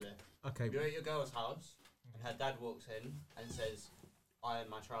Okay. You're at your girl's house, and her dad walks in and says, "Iron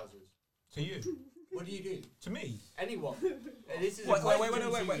my trousers." To you? What do you do? To me? Anyone? This is Wait.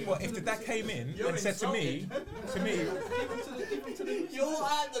 What? If the dad came in and said to me, you're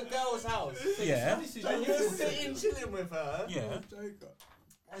at the girl's house. yeah, And you're sitting chilling with her. yeah.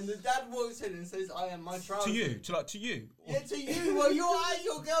 And the dad walks in and says, "I am my trousers." To you? To you? Yeah, to you. Well, you're at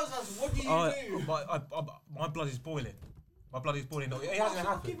your girl's house. What do you do? My blood is boiling. My blood is boiling. It hasn't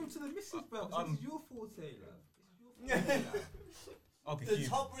happened. Give him to the missus, bro. This is your forte, love. I'll be The fuming.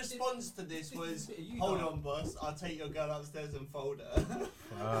 top response to this was, "Hold on, boss. I'll take your girl upstairs and fold her."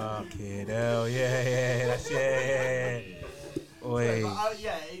 Fucking hell, yeah. That's yeah. Oi. I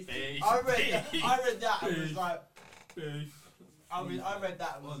read that and was like, I read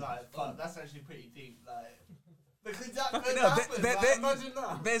that and was like, fuck, that's actually pretty deep, like. Because that could happen, like, imagine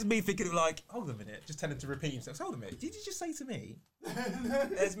that. There's me thinking like, hold a minute, just tell him to repeat himself. Hold a minute, did you just say to me?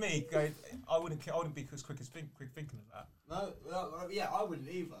 There's me going, I wouldn't be as quick thinking of that. No, yeah, I wouldn't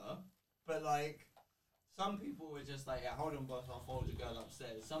either. But like, some people were just like, yeah, hold on, boss, I'll fold your girl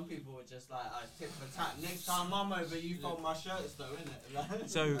upstairs. Some people were just like, I tip for tat. Next time I'm over, you fold my shirts though, innit? Like,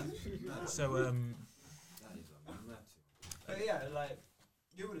 But yeah, like,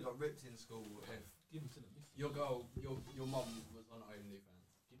 you would have got ripped in school if your girl, your mum was on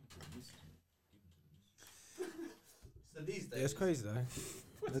OnlyFans. So these days, Yeah, it's crazy though.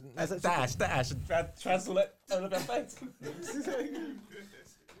 Dash, and translate all of our face. That's a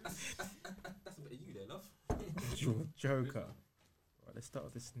bit of you there, love. Joker. Right, let's start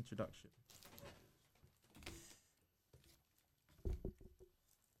with this introduction.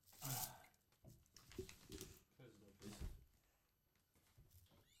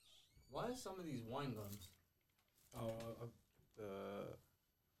 why are some of these wine guns?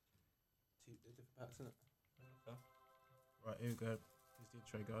 Two different packs, innit? Right, here we go. Here's the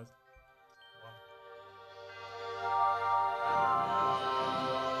intro, guys.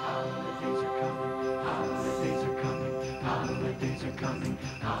 Holidays are coming, holidays are coming, holidays are coming,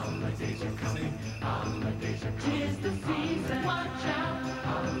 holidays are coming, holidays are coming. 'Tis the season, watch out,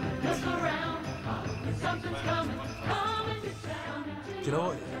 look around, something's coming, coming to town. Do you know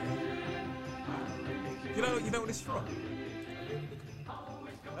what? You know what this is from?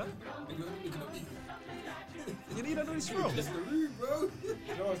 Huh? You don't know what it's from?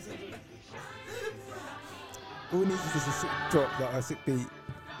 All we need is just a sick drop, like a sick beat.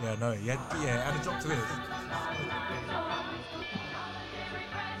 Yeah, no, add a drop to this.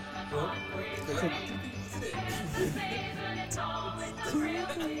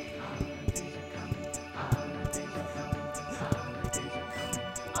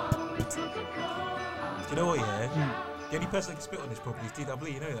 Do you know what, yeah? The only person that can spit on this probably is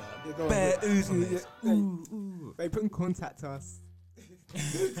DW, you know that? Yeah, go on, Bare yeah. ooze on Yeah, this. yeah. Ooh. They put in contact us.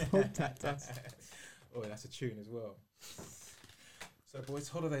 Contact us. Oh, that's a tune as well. So, boys,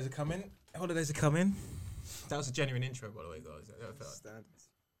 holidays are coming. Holidays are coming. That was a genuine intro, by the way, guys. That felt- Standards.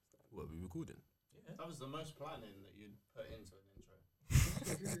 What, we recording? Yeah. That was the most planning that you'd put into an intro.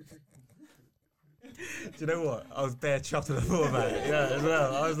 Do you know what? I was bare chuffed when I thought about it. Yeah, as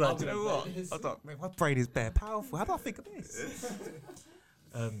well. I was like, do you know what? I thought, man, my brain is bare powerful. How do I think of this?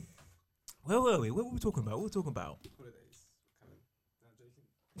 Where were we? What were we talking about? What were we talking about? Holidays. Coming. No, I'm joking.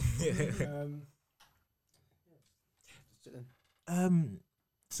 Just chilling.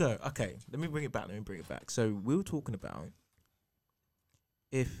 So, okay, let me bring it back. So, we were talking about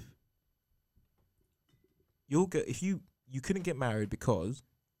if you couldn't get married because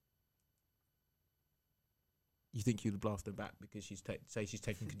you think you'd blast her back because she's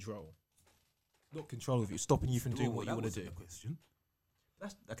taking control. Not control of you, stopping you from doing what you want to do. Question.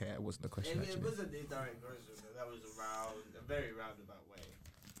 That's okay. That wasn't a question. It Actually, wasn't a direct question, but that was a very roundabout way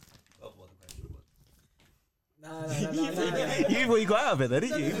of what the question was. No. you what you got out of it, then,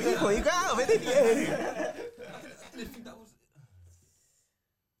 didn't you? You what you got out of it, didn't you?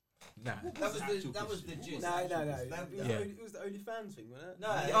 Nah. That was the gist. No. Yeah. It was the OnlyFans thing, wasn't it? No.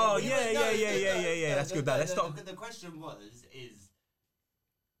 Oh yeah. That's good. Let's stop. The question is,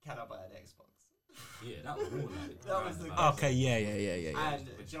 can I buy an Xbox? Yeah, that was more like That was the Okay, yeah. And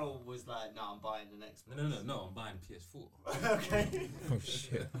Joel was like, "No, I'm buying an Xbox." No, I'm buying PS4. Okay. Oh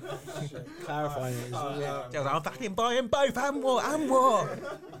shit. Clarifying it. I'm fucking buying both. And what?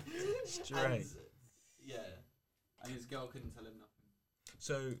 Straight. And, yeah. And his girl couldn't tell him nothing.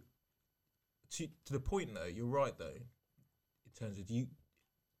 So, to the point though, you're right though. In terms of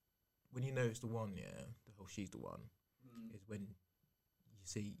when you know it's the one, the whole she's the one, is when you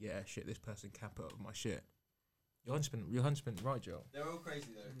see, shit, this person can put up with my shit. You're 100% right, Joel. They're all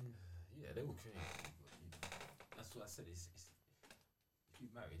crazy though. Yeah, they were crazy. That's what I said. If you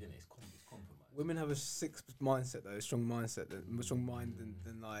married, innit? It's compromise. Women have a sick mindset though, a strong mindset, strong mind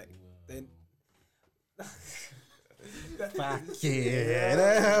than like they. Fuck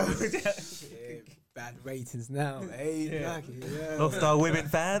yeah. Bad ratings now, hey. Yeah. Fuck it, yeah. Lost our women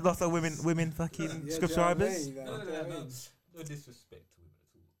fan. Lost our women fucking Yeah, subscribers. do you know what I mean? No disrespect to women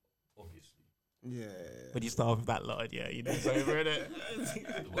at all, obviously. Yeah. When you start with that line, yeah, you know it's over,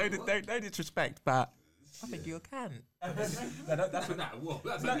 innit? No disrespect, but I think you can. That's what.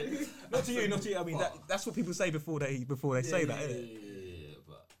 Not to you, not to you. I mean, that's what people say before they say that, innit?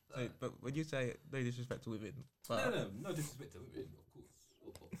 Yeah, But when you say no disrespect to women, but no disrespect to women,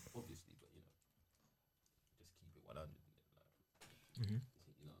 of course, obviously, but just keep it 100. Mhm. You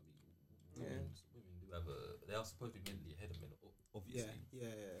know what I mean? Women do have they are supposed to be mentally ahead of men, obviously.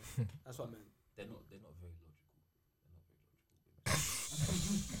 Yeah. That's what I meant. They're not very logical.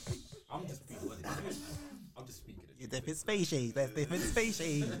 I'm just being honest. I'm just speaking. you're different species. There's different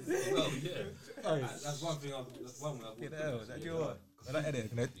species. Well, yeah. That's one thing. That's one way I've You always know, been that able to your say, one. like, I like edit,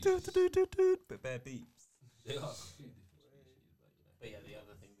 you know, do, but bare beeps. They are completely different species, But yeah, the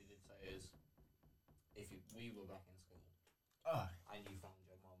other thing we did say is, if we were back in school and you found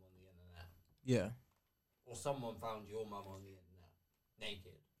your mum on the internet, Yeah, or someone found your mum on the internet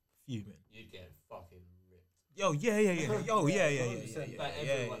naked, fuming. you'd get fucking ripped. Yo, yeah. Yo, yeah. 100%, but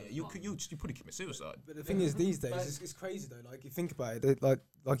everyone's You mum. you probably commit suicide. But the thing is, these days, it's crazy though. Like you think about it, like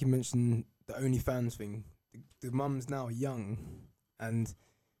you mentioned the OnlyFans thing. The mums now are young, and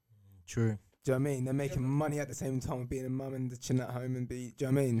True. do you know what I mean? They're making money at the same time of being a mum and chilling at home and be. Do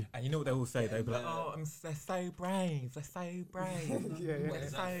you know what I mean? And you know what they all say? They'll be like, "Oh, they're so brave. They're so brave. Yeah. They're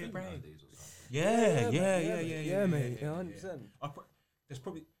is that a so thing brave." nowadays or something? Yeah, mate. 100%.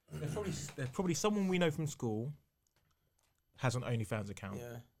 There's probably someone we know from school has an OnlyFans account.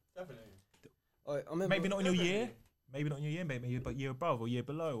 Yeah. Definitely. I remember. Maybe not in your year. Maybe not in your year. Maybe but year above or year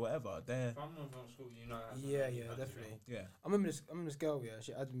below, whatever. They're If I'm not from school, you know. I have Yeah, to yeah, make definitely. yeah. I remember this girl. Yeah,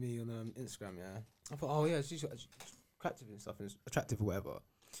 she added me on Instagram. Yeah, I thought, oh yeah, she's attractive and stuff, and attractive or whatever.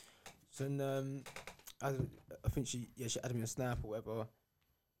 So then, I think she added me on Snap or whatever,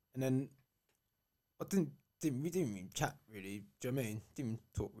 and then I didn't even chat really. Do you know what I mean? Didn't even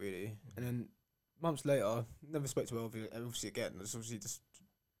talk really, and then months later, never spoke to her obviously again. It's obviously just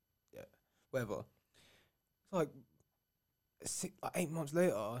whatever. It's like 8 months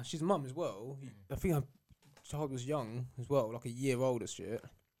later, she's a mum as well. I think her child was young as well, like a year old or shit.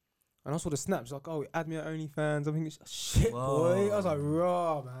 And I saw the snaps, like, oh, add me at OnlyFans. I think shit, boy. I was like,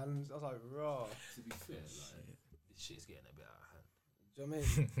 raw, man. I was like, raw. To be fair, like, this shit's getting a bit out of hand. Do you know what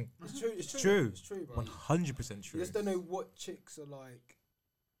I mean? It's true. It's True. It's true, bro. 100% true. You just don't know what chicks are like.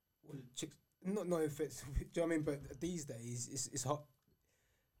 What chicks? Not if it's. Do you know what I mean? But these days, it's hard.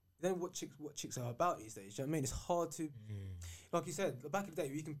 You know what chicks are about these days. Do you know what I mean? It's hard to, like you said, back in the day,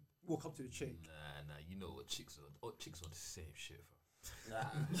 you can walk up to a chick. Nah, you know what chicks are? What chicks are the same shit, bro. Nah.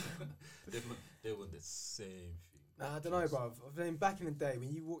 they want the same thing. Nah, I don't know, bruv. I mean, back in the day,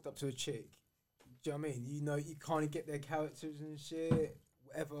 when you walked up to a chick, do you know what I mean? You know, you kind of get their characters and shit,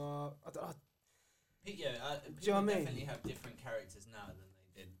 whatever. I don't know. Yeah, Do you know people what I mean? definitely have different characters now than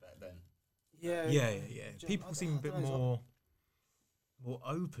they did back then. Yeah. Yeah. People seem a bit I don't know, more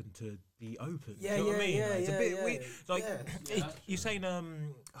open to be open. Yeah, Do you know what I mean? yeah, Like, it's a yeah, bit yeah. weird. Like Yeah. Yeah, you're saying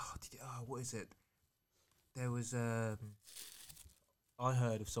what is it? There was I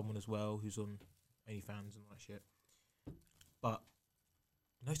heard of someone as well who's on OnlyFans and all that shit. But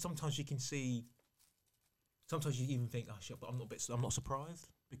you know, sometimes you can see. Sometimes you even think, oh shit, but I'm not surprised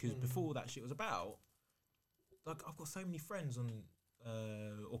because before that shit was about, like I've got so many friends on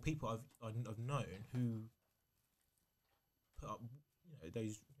or people I've known who put up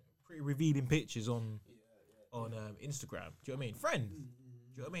those pretty revealing pictures on Instagram. Do you know what I mean? Friends.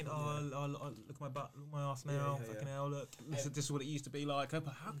 Do you know what I mean? Oh, look at my butt, look at my ass now. Fucking hell, look. This is what it used to be like. But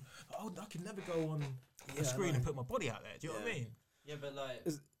I can never go on a screen and put my body out there. Do you know what I mean? Yeah, but like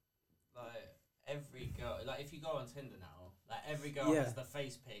every girl, like if you go on Tinder now, like every girl has the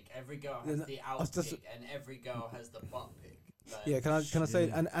face pic, every girl has the out pic, and every girl has the butt pic. Like, Yeah, can I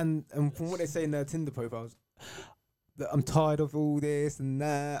say and from what they say in their Tinder profiles, that I'm tired of all this and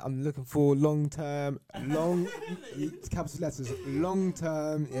that. I'm looking for long capital letters, long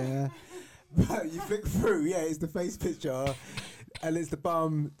term. Yeah, but you flick through. Yeah, it's the face picture, and it's the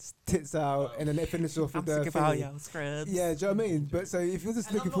bum, tits out, and then they finish off with the thingy. scrubs. Yeah, do you know what I mean? But so if you're just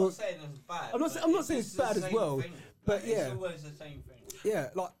and looking I'm not for, saying it's bad. I'm not saying it's bad as well, but yeah. it's always the same thing. yeah,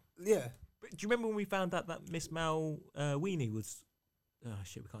 like yeah. But do you remember when we found out that Miss Mel Weenie was? Oh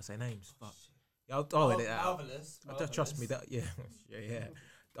shit, we can't say names. But yeah, I'll edit that out. Trust me, that yeah.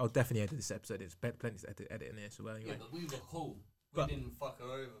 I'll definitely edit this episode. There's plenty to edit in this as well. Anyway. Yeah, but we were cool. But- didn't fuck her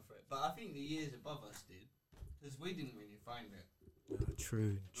over for it. But I think the years above us did, because we didn't really find it.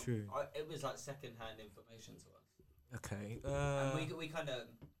 True. It was like second-hand information to us, Okay. and we kind of.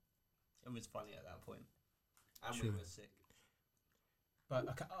 It was funny at that point, and True. we were sick. But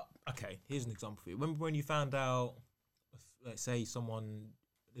okay, here's an example for you. Remember when you found out, let's say someone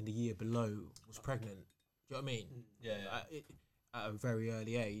in the year below was pregnant? Do you know what I mean? Yeah. At a very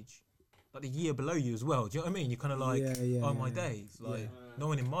early age, like the year below you as well. Do you know what I mean? You're kind of like, oh my days, like no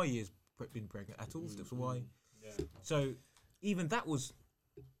one in my year's been pregnant at all. So why? Yeah. So even that was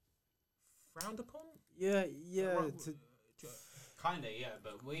frowned upon. Yeah. Right, Kinda, yeah,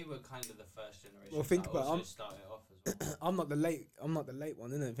 but we were kind of the first generation. Well, think that about it, also started off as well. I'm not the late one,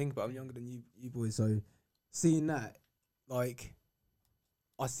 innit? Think about it, I'm younger than you boys, so seeing that, like,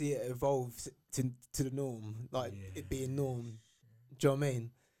 I see it evolve to the norm, like it being norm. Do you know what I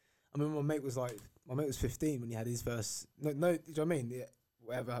mean? I mean, my mate was 15 when he had his first. No, do you know what I mean? Yeah,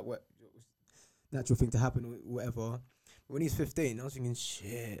 what natural thing to happen or whatever. But when he's 15, I was thinking,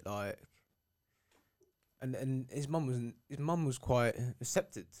 shit, like. And his mum was quite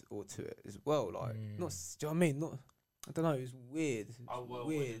receptive to it as well. Like, not, do you know what I mean? Not, I don't know. It was weird. Weird.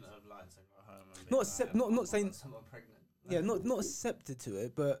 Weird. Have liked to go home and be Not like, accept- not saying- someone pregnant. Yeah, not accepted to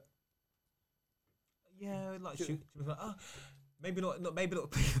it, but Yeah, like she was like, oh, maybe not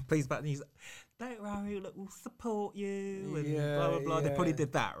please bad news. Don't worry, look, we'll support you and Yeah, blah blah blah. They probably yeah.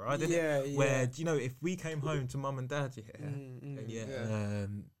 did that, right? yeah. Where do you know if we came home to mum and dad,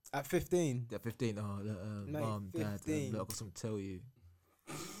 At 15. at 15, look, Mate, mum, dad, 15. look, I've got something to tell you.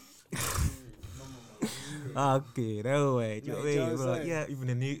 Okay, no way. Do you know what I Mate, do you know mean? what I'm Like, saying? yeah, even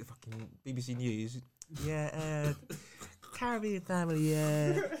the new fucking BBC News. Yeah, Caribbean family,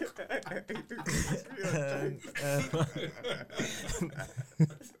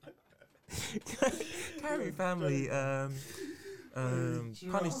 Caribbean family,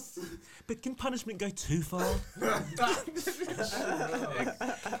 punish. But can punishment go too far?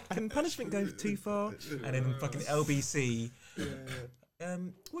 Can punishment go too far? And then fucking LBC.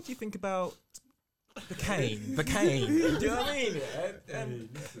 What do you think about the cane? The cane. Do you know what I mean?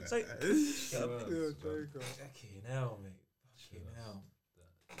 So, fucking hell, mate. Fucking hell.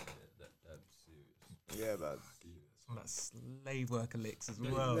 That's serious. Yeah, man. Some of that slave worker licks as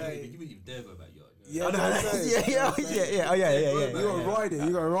No, well. you Yeah. wouldn't even dare go back yard. Yeah, Oh, no, that's what I'm saying. yeah. Oh, yeah. You gotta ride it.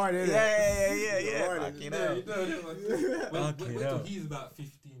 You gotta ride it. Yeah. Right, Fucking hell. Wait Fucking till hell. he's about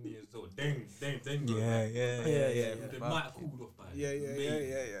 15 years old. Then go Yeah. They Fuck. might have cooled off by Yeah.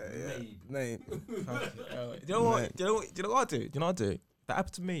 Maybe. Mate. Fucking hell. Do you know what? Do you know what I do? Do you know what I do? That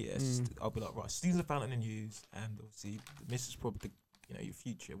happened to me. Yes. I'll be like, right, Steve's a fountain in the news, and obviously the missus probably, your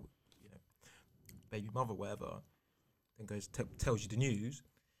future, baby mother, whatever. Then goes tells you the news.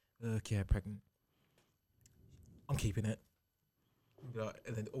 Yeah, pregnant. I'm keeping it. Be like,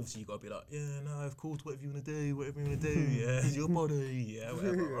 and then obviously you gotta be like, yeah, no, of course, whatever you wanna do, yeah, it's your body, yeah,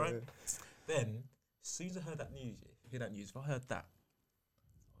 whatever, right? Then, as soon as I heard that news, if I heard that,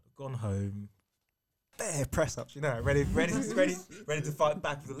 I'd have gone home, bare press ups, ready to fight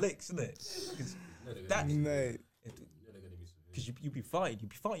back for the licks, isn't it? Because that, Mate. because you'd be fighting your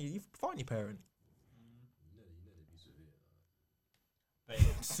parent.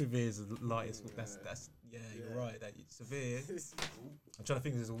 Severe is the lightest. That's you're right. That severe. I'm trying to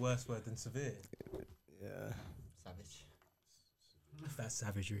think. There's a worse word than severe. Yeah. Savage. That's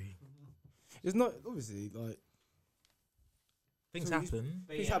savagery. It's not obviously like Things So happen.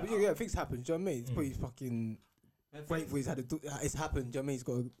 But things yeah, happen. Yeah, things happen. Do you know what I mean? It's Mm. probably fucking but great for he's had it's happened. Do you know what I mean? He's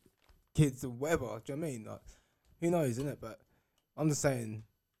got kids or whatever. Do you know what I mean? Like, who knows, isn't it? But I'm just saying,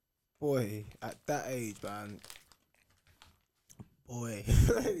 boy, at that age, man. Boy,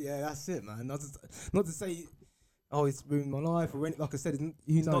 yeah, that's it, man. Not to say, oh, it's ruined my life or anything. Like I said, who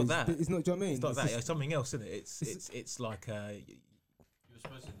knows? not that. It's not. Do you know what I mean? It's not that. just- It's something else, isn't it? It's like you were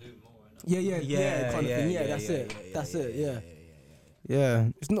supposed to do more. Innit? yeah, kind of thing. Yeah, that's it. That's it. Yeah.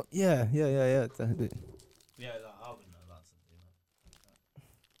 It's not. Yeah. That's it. Yeah, like, I wouldn't know that to do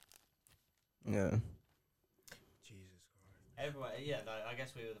that. Yeah. Jesus Christ. Everyone, yeah, like, I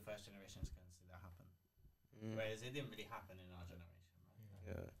guess we were the first generation to kind of see that happen. Whereas it didn't really happen in our generation.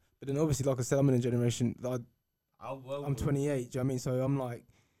 Right? Yeah. But then obviously, like I said, I'm in a generation. Like, I'm 28. Do you know what I mean? So I'm like,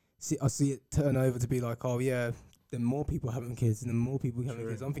 I see it turn over to be like, oh yeah, then more people having kids, and then more people having True.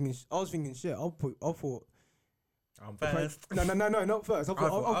 kids. I was thinking, shit. I thought. I'm the pro- first. No, not first. I'll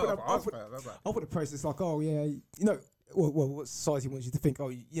put the process like, oh yeah, what society wants you to think. Oh,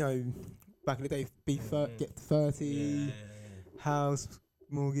 back in the day, get 30, house,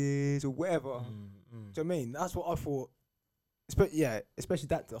 mortgage, or whatever. Do you know what I mean? That's what I thought. Especially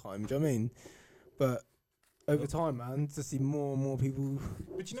that time. Do you know what I mean? But over time, man, to see more and more people.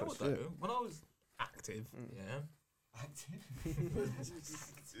 But you know what Such shit. though? When I was active, yeah,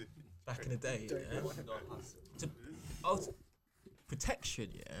 back in the day, yeah, I was protection,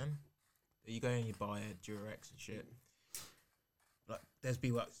 yeah. You go and you buy a Durex and shit. Like, there's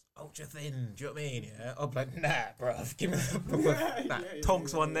be like ultra thin. Do you know what I mean? Yeah, I'm like, nah, bruv, give me that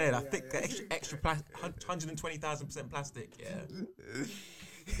Tonks one there. That thick, that extra 120,000% plastic. Yeah.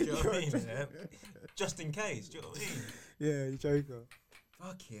 Do you know what I mean? Yeah? Just in case. Do you know what I mean? Yeah, you joker.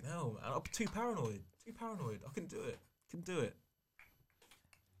 Fucking hell, man. I'm too paranoid. I couldn't do it.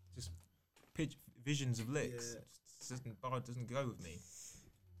 Just visions of licks. Doesn't go with me.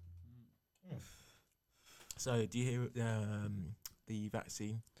 So, do you hear the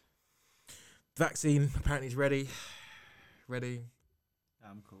vaccine? Vaccine apparently is ready,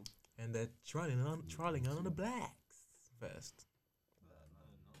 I'm cool. and they're trialing on the blacks first.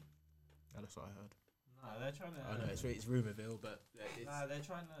 That's what I heard. No, they're trying to. I know it's rumourville, but it's, No, they're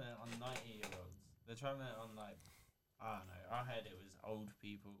trying to on 90-year-olds. They're trying to on like I don't know. I heard it was old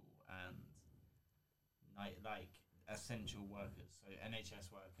people and like essential workers, so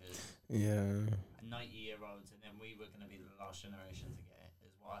NHS workers, Yeah. 90-year-olds, and then we were gonna be the last generation to get it.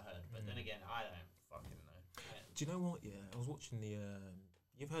 Is what I heard. But then again, I don't fucking know. do you know what? Yeah, I was watching the.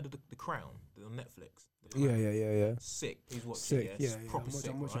 You've heard of the Crown on Netflix? The Yeah, Crown. yeah. Sick. Please watch Sick. it. Yeah, It's yeah. proper I'm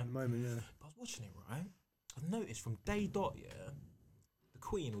sick. watching Right? at the moment. Yeah. But I was watching it, right? I've noticed from day dot, yeah, the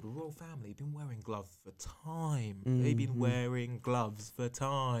Queen or the royal family have been wearing gloves for time. They've been Mhm. wearing gloves for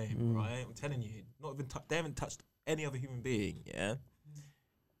time, Mm. right? I'm telling you, not even they haven't touched any other human being, yeah.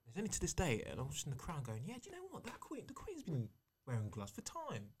 There's only to this day, and I was watching the Crown, going, yeah, do you know what? The Queen's been wearing gloves for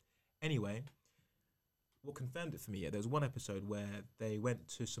time. Anyway, what confirmed it for me? Yeah, there was one episode where they went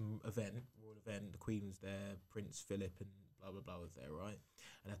to some royal event. The Queen was there, Prince Philip, and blah blah blah was there, right?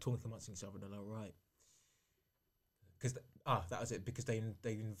 And they're talking amongst each other, and they're like, right, because that was it. Because they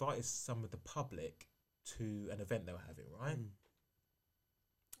invited some of the public to an event they were having, right?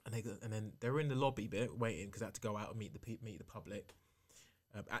 And then they were in the lobby bit waiting because they had to go out and meet the public.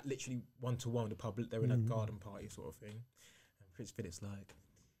 At literally 1-to-1 with the public, they were in a garden party sort of thing. And Prince Philip's like,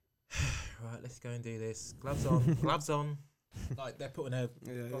 right, let's go and do this. Gloves on, gloves on. Like they're putting their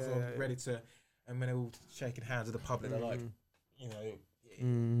gloves on, ready to. And when they're all shaking hands with the public, they're like, you know,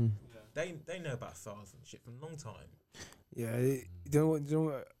 they know about SARS and shit for a long time. Yeah, do you know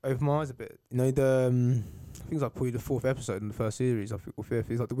what opened my eyes a bit? You know I think it's like probably the 4th episode in the first series. I think or 5th.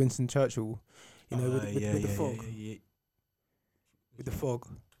 It's like the Winston Churchill, you know, with the fog, with the fog.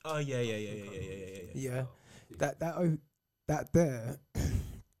 Oh yeah. Yeah, that there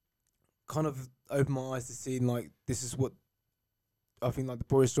kind of opened my eyes to seeing like this is what I think like the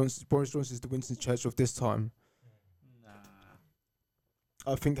Boris Johnson is the Winston Churchill of this time. Nah.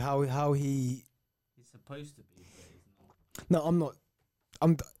 I think how he. He's supposed to be, but he's not. No, I'm not.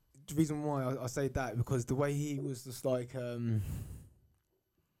 The reason why I say that because the way he was just like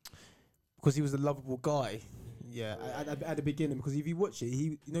because he was a lovable guy. Yeah, at the beginning, because if you watch it,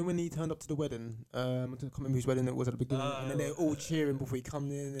 you know when he turned up to the wedding, I can't remember whose wedding it was at the beginning, and then they're all cheering before he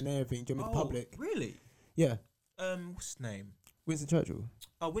come in and everything. Do you remember the public? Really? Yeah. What's his name? Winston Churchill.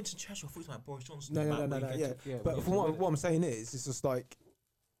 Oh, Winston Churchill. I thought it was like Boris Johnson. No. Yeah. But from what I'm saying is, it's just like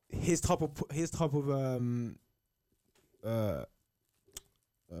his type of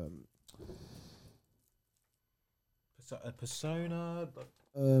persona.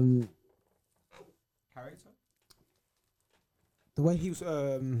 Character? The way he was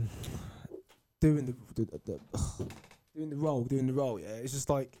doing the role, yeah, it's just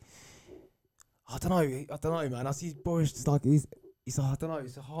like I don't know, man. I see Boris just like he's I don't know.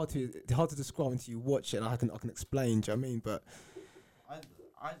 It's hard to describe until you watch it, and I can explain. Do you know what I mean? But I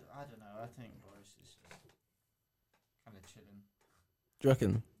don't know. I think Boris is just kind of chilling. do you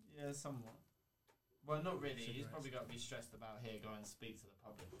reckon? Yeah, somewhat. Well, not really. He's probably got to be stressed about here going and speak to the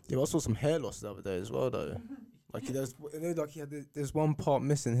public. Yeah, I saw some hair loss the other day as well, though. Like there's one part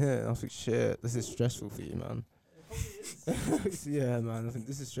missing here. And I think, shit, this is stressful for you, man. It probably is. Yeah, man. I think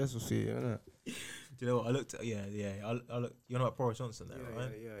this is stressful for you, isn't it? Do you know what? I looked at, I looked, you know about Boris Johnson there,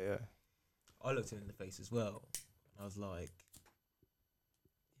 right? Yeah. I looked him in the face as well. And I was like,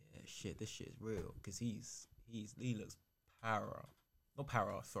 yeah, shit, this shit is real. Because he looks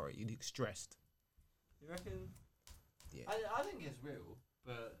sorry, he looks stressed. You reckon? Yeah. I think it's real,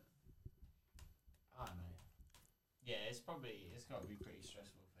 but I don't know. Yeah, it's got to be pretty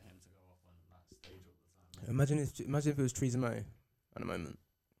stressful for him to go off on that stage all the time. Imagine if it was Theresa May at the moment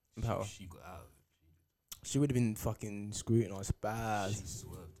in power. She got out. She would have been fucking scrutinised bad. She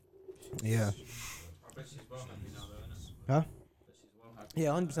swerved. Yeah. I bet she's well happy now, though, isn't it? Huh? But she's well happy. Yeah,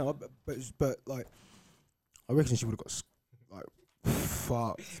 100%. But like, I reckon she would have got like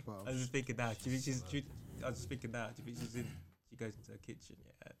fucked, bro. I was just thinking now. Do you think I was just thinking now. Do you think she goes into her kitchen?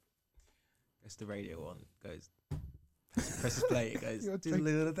 Yeah. Gets the radio on. Goes. Presses play. It goes. Do a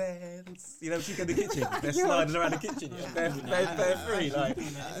little dance. You know, she go in the kitchen. They're sliding around the kitchen. Yeah, they're free. Like. Did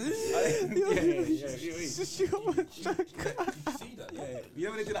you see that? Yeah. You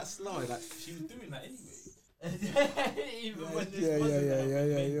know when they do that slide? Like. She was doing that anyway. Even when this Yeah,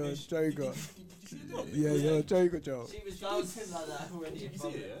 wasn't you're a joker. Did you see it? Yeah, you're a joker, Joe. She was dancing like that already. Did you see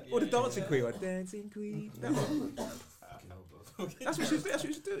it? Or the dancing queen. Like, dancing queen. That one. Fucking hell, bro. That's what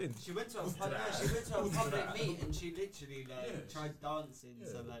she's doing. She went to a public meet and she literally tried dancing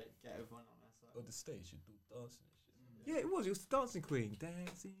to like get everyone on her side. On the stage, she'd do dancing and shit. Yeah, it was. It was the dancing queen.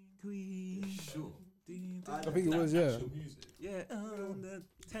 Dancing queen. Sure. I think it was, yeah. Actual music. Yeah, on the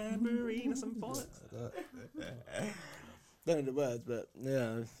tambourine or some bollocks. Don't know the words, but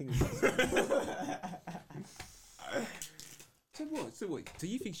yeah, I think So what? So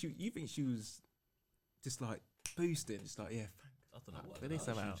you think she was just like boosting? Just like yeah. I don't know why. They need She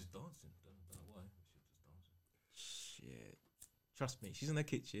some was out. just dancing. Don't know why. She was just dancing. Shit. Trust me, she's in the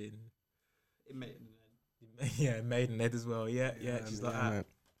kitchen. It made Yeah, Maidenhead as well. Yeah. She's like that.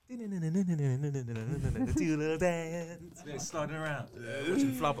 Do a little dance. Yeah, sliding around.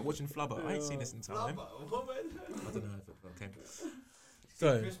 Watching Flubber. I ain't seen this in time. I don't know if it okay.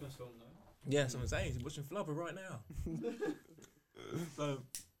 So Christmas film though. yeah, someone's saying he's watching Flubber right now. So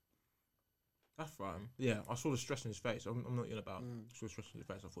that's fine. Yeah, I saw the stress in his face. I'm not yelling about. I saw the stress in his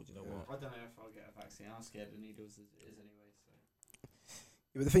face. I thought, you know what? I don't know if I'll get a vaccine. I'm scared of needles as it is anyway. So.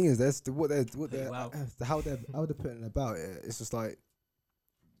 Yeah, but the thing is, Wow. how they're putting it about it. It's just like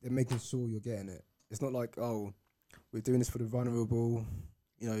they're making sure you're getting it. It's not like, oh, we're doing this for the vulnerable.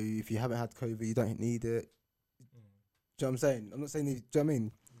 You know, if you haven't had COVID, you don't need it. Do you know what I'm saying? I'm not saying. Do you know what I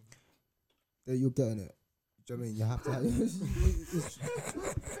mean? That you're getting it. Do you know what I mean? You have to have. Do you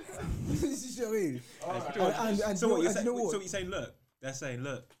know what I mean? And So what you you're know saying? what? So what you're saying? Look, they're saying,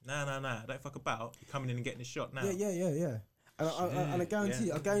 look, nah, don't fuck about. You're coming in and getting the shot now. Yeah. And I guarantee,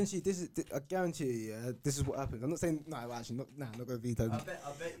 yeah. I guarantee this is what happens. I'm not saying actually, not gonna veto. I bet.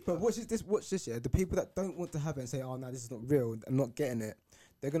 But watch this. Yeah, the people that don't want to have it and say, oh no, this is not real, I'm not getting it.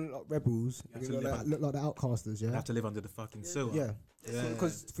 They're gonna look like rebels. You have They're to gonna look like the outcasters. You Yeah. have to live under the fucking sewer. Yeah.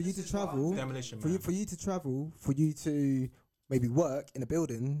 Because for you to travel, Demolition for man. you to travel, for you to maybe work in a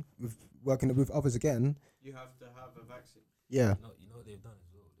building working with others again. You have to have a vaccine. Yeah. You know what they've done as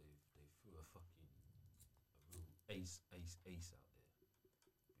well? They threw a real ace out there.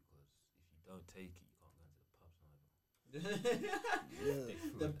 Because if you don't take it, you can't go into the pubs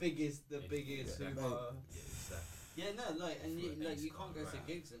neither. The biggest super. Yeah, exactly. Yeah, no, like, and you can't go to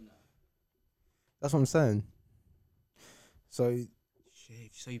gigs and that. That's what I'm saying. So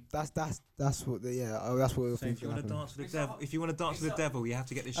Shit, so you, that's what that's what so if you want to dance with the devil, if you want to dance with the devil, you have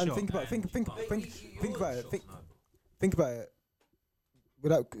to get this And shot. think about it. Think about it. Shots, no, bro. Think about it.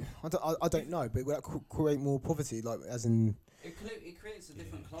 Without, I don't know, but would that create more poverty? Like, as in, It creates a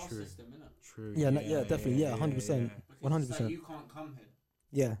different class true. system, innit? True. Yeah, definitely, yeah, 100%. Because it's 100%. like you can't come here.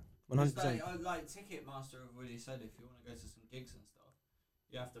 yeah, Because 100%. like Ticketmaster have already said, if you want to go to some gigs and stuff,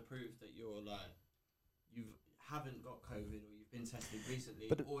 you have to prove that you haven't got COVID or you've been tested recently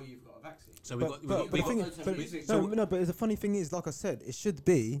or you've got a vaccine. So we got. But the we thing got is, no, but the funny thing is, like I said, it should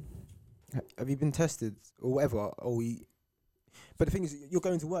be. Have you been tested or whatever? But the thing is, you're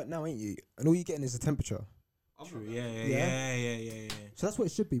going to work now, ain't you? And all you're getting is a temperature. True. Yeah. So that's what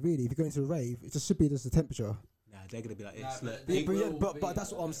it should be, really. If you're going to a rave, it just should be just a temperature. Nah, they're gonna be like, it's Nah, look. But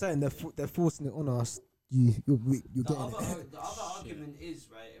that's what I'm saying. They're forcing it on us. You're The getting other, it. the other argument is,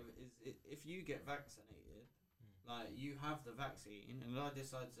 right, is if you get vaccinated, like, you have the vaccine and I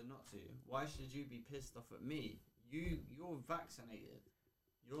decide to not to, why should you be pissed off at me? You're vaccinated.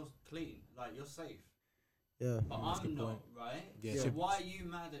 You're clean. Like, you're safe. Yeah. But That's a I'm good not, point. right? Yeah, So so- why are you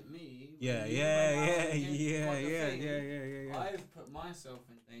mad at me? when Yeah. you went out and didn't Yeah. want the thing? Yeah. I've put myself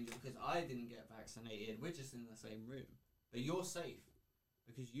in danger because I didn't get vaccinated. We're just in the same room. But you're safe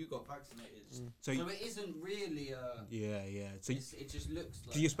because you got vaccinated. So So it isn't really a... yeah. So it just looks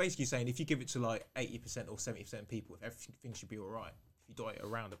like... you're basically saying if you give it to like 80% or 70% of people, everything should be all right. If you dot it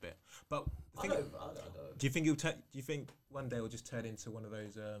around a bit, but the thing, I don't know. do you think it'll do you think one day it'll just turn into one of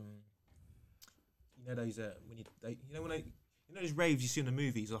those those when those raves you see in the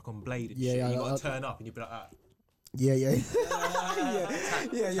movies like on Blade and Yeah, shit, yeah, and you I- gotta turn up and you be like that. Yeah.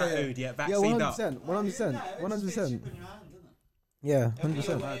 Tattooed, Yeah, vaccinated up. 100%. Yeah,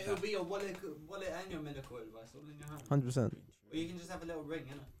 100%. It'll be your wallet and your medical advice all in your hand. 100%. Or you can just have a little ring,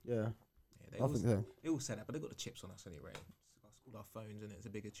 innit? Yeah, Yeah, I think so. they all say that, but they got the chips on us anyway. all our phones, and it's a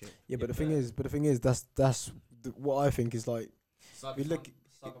bigger chip. Yeah, but Yeah, the thing is, that's what I think is like. you look-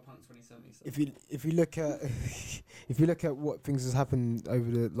 Cyberpunk 2077. If you look at if you look at what things has happened over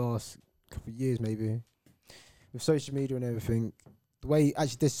the last couple of years, maybe with social media and everything, the way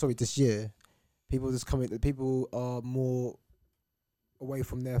actually this year, people are more away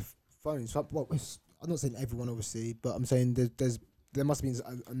from their phones. Well, I'm not saying everyone, obviously, but I'm saying there must have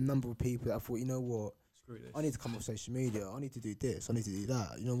been a number of people that thought, you know what, Screw this. I need to come off social media. I need to do this. I need to do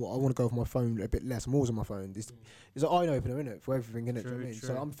that. You know what? I want to go off my phone a bit less. I'm always on my phone. It's an eye opener, isn't it, for everything, innit? Do you know what I mean? So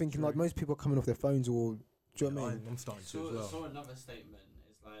True, I'm thinking true. like most people are coming off their phones, or do you know what I mean? I'm starting to as well. Saw another statement.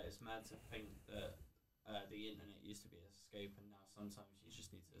 It's like it's mad to think that the internet used to be an escape, and now sometimes you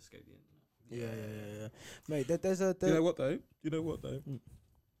just need to escape the internet. Yeah. Mate, there's a. You know what though?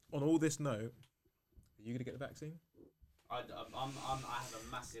 On all this note, are you gonna get the vaccine? I have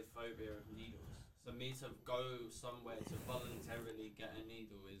a massive phobia of needles. So me to go somewhere to voluntarily get a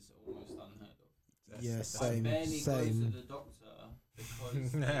needle is almost unheard of. Yeah, I same. barely go to the doctor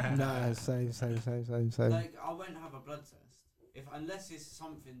because Nah, same. like I won't have a blood test unless it's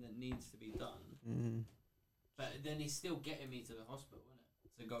something that needs to be done. But then he's still getting me to the hospital, isn't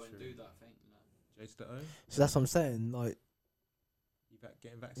it? To go and True. do that thing. You know? J to the O. So that's what I'm saying. Like, You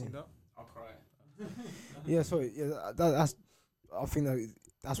getting vaccinated up? I'll cry. yeah, sorry. Yeah, that's. I think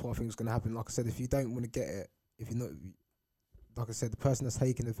that's what I think is going to happen. Like I said, if you don't want to get it, if you're not, like I said, the person that's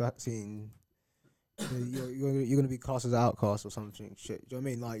taking the vaccine, you're going to be classed as an outcast or something. Shit, do you know what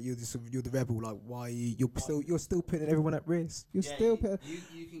I mean? Like you're the rebel. Like why you're still putting everyone at risk. You're still putting.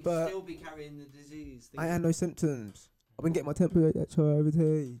 You can but still be carrying the disease. I had no symptoms. I've been getting my temperature every day. Do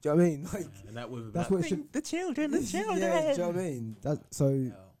you know what I mean? Like And that with that's what it should. the children. Yeah, do you know what I mean?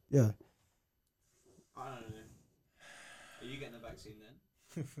 So yeah. I don't know. Are you getting the vaccine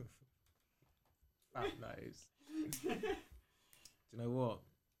then? Fat nose. Do you know what?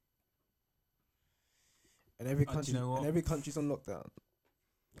 And every Do you country, know what? and every country's on lockdown.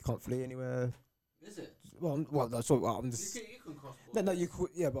 You can't flee anywhere. Is it? Well, that's what I'm You just. can cross No, borders. you could.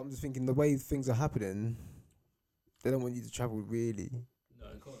 Yeah, but I'm just thinking the way things are happening, they don't want you to travel really. No,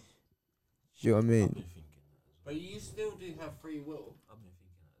 of course. Do you know what I I've mean? been thinking that as well. But you still do have free will. I've been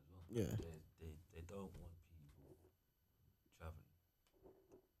thinking that as well. Yeah. They don't want people traveling. I've been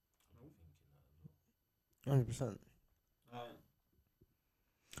thinking that as well.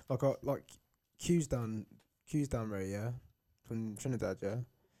 100%. Like Q's down Ray, yeah, from Trinidad, yeah,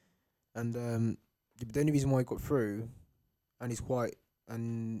 and the only reason why he got through, and he's quite. I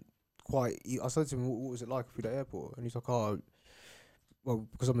said to him, what was it like through the airport? And he's like, oh, well,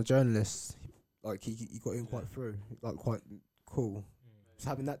 because I'm a journalist, like he got in quite through, like quite cool. So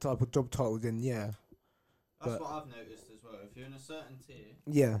having that type of job title, then yeah, That's but- what I've noticed as well. If you're in a certain tier,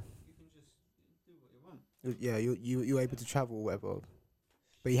 yeah, you can just do what you want. yeah, you're able to travel or whatever.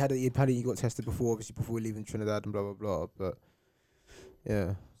 But he got tested before, obviously before leaving Trinidad and blah blah blah. But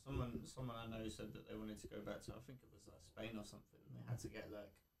yeah, Someone I know said that they wanted to go back to, I think it was Spain or something. And they had to get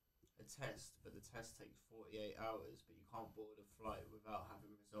like a test, but the test takes 48 hours. But you can't board a flight without having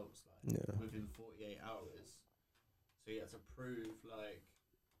results yeah. within 48 hours. So he had to prove like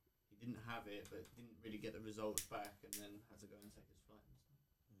he didn't have it, but didn't really get the results back, and then had to go and take his flight. And stuff.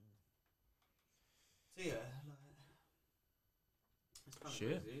 So yeah, like, it's kind of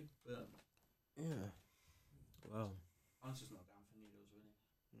Shit. crazy, but Yeah. Wow. I'm just not down for needles, really.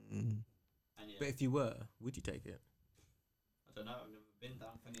 And yeah, But if you were, would you take it? I don't know. I've never been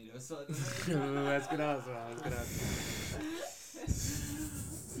down for needles, so I don't know. That's good answer. That's good answer.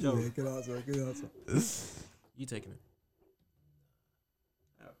 Joe. Yeah, good answer. You taking it?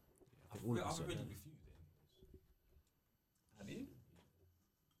 Yeah. I think all of us I've are, already yeah. refused it. Have you?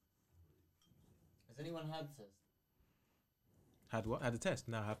 Has anyone had this? Had what? Had a test?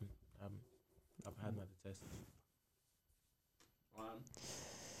 No, I haven't. I've had another test.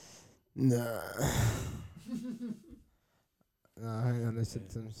 Nah. Nah, I ain't had no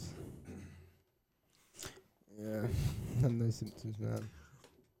symptoms. Yeah, had no symptoms, man.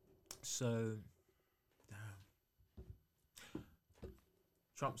 So, damn.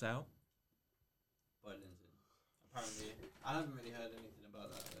 Trump's out. Biden's in. Apparently, I haven't really heard anything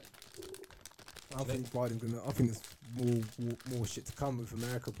about that. Though. I think Biden's gonna. I think there's more shit to come with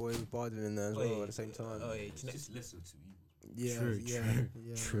America, boy, with Biden in there as well at the same time. Oh yeah, It's just lesser to evil. Yeah, true, yeah, true,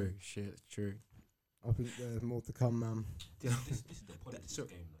 yeah. true, shit, true. I think there's more to come, man. This is the politics so-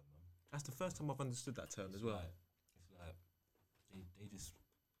 game, though, man. That's the first time I've understood that term as well. It's like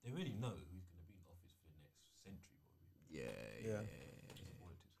they already know who's going to be in office for the next century, probably. Yeah. It's a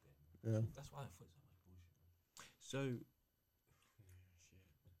politics game. Yeah. That's why I thought so much bullshit. Man. So, shit.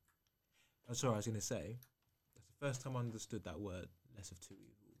 Oh, sorry, I was gonna say that's the first time I understood that word, less of two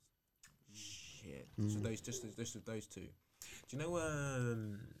evils. Shit. So those two. Do you know?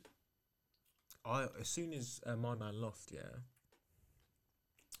 As soon as my man lost,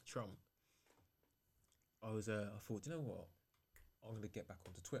 Trump. I thought, you know what? I'm gonna get back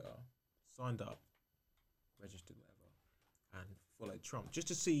onto Twitter, signed up, registered, whatever, and followed Trump just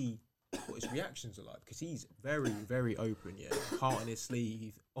to see what his reactions are like, because he's very, very open, heart on his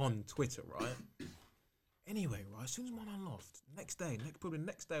sleeve on Twitter, right? Anyway, right, as soon as my man lost, probably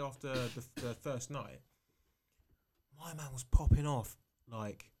next day after the first night, my man was popping off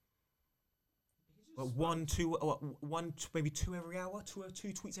like maybe two every hour, two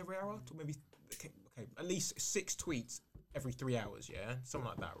tweets every hour, maybe at least 6 tweets every 3 hours, something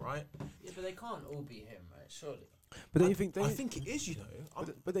like that, right? Yeah, but they can't all be him, right? Surely. But don't you think? I think it is,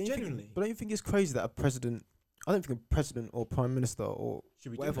 But don't you genuinely. think? But don't you think it's crazy that a president? I don't think a president or prime minister or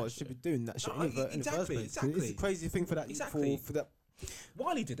Should be whatever doing that should be shit. doing that shit No, in the first exactly, place. 'Cause It's exactly. a crazy thing for that. Exactly. For that.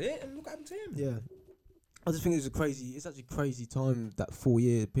 Wiley did it, and look what happened to him. Yeah. I just think it's actually crazy time, that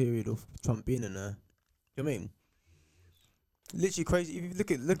 4-year period of Trump being in there. You know what I mean? Literally crazy. If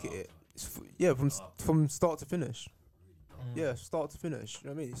you look at it, from start to finish. Yeah, start to finish. You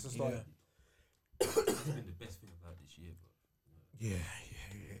know what I mean? It's just like It's been the best thing about this year, bro. Yeah.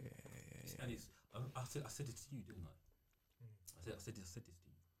 And it's I said it to you, didn't I? I said this to you,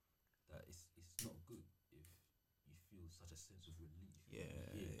 that it's not good if you feel such a sense of relief.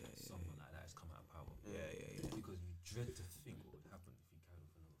 That someone like that has come out of power. Because you dread to think what would happen if he carried on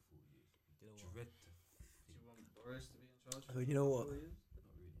for another 4 years. You dread to think. Do you want Boris to be in charge? I mean, you know what? Not really,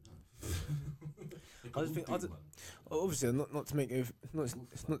 no. I just think obviously not to make it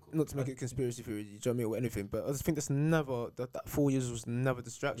not to make it a conspiracy theory, you know what I mean, or anything, but I just think that 4 years was never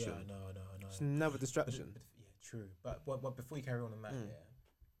distraction. Yeah, no. It's never distraction. True. But before you carry on that,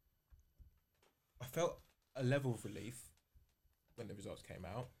 I felt a level of relief when the results came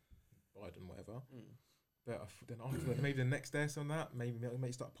out, Biden, whatever. But then after maybe the next day or something like that,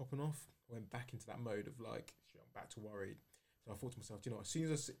 maybe start popping off. I went back into that mode of like, shit, I'm back to worried. So I thought to myself, do you know, as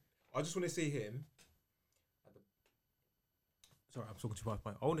soon as I just want to see him. Sorry, I'm talking too much.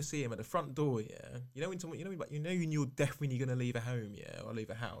 I want to see him at the front door. Yeah, you know when you're definitely gonna leave a home, or leave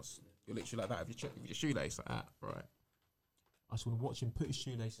a house. You're literally like that with your shoelace like that, right? I just want to watch him put his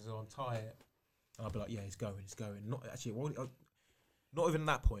shoelaces on, tie it, and I'll be like, yeah, he's going. Not actually, not even at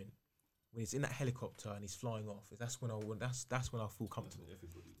that point. When he's in that helicopter and he's flying off, that's when I feel comfortable.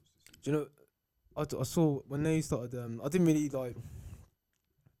 Do you know? I saw when they started. I didn't really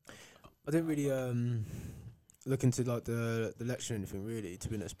look into like the lecture or anything really, to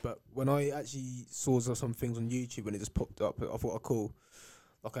be honest. But when I actually saw some things on YouTube when it just popped up, I thought, cool.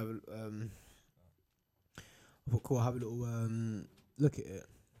 Like I thought, cool. I'll have a little look at it,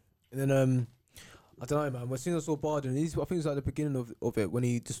 and then I don't know, man. As soon as I saw Biden, I think it was like the beginning of it when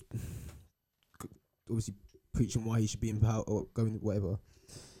he just obviously preaching why he should be in power or going whatever.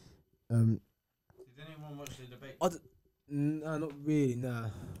 Did anyone watch the debate? No, not really. Nah.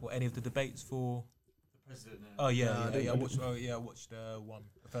 What, any of the debates for? The president. Oh yeah, Nah, I watched. I watched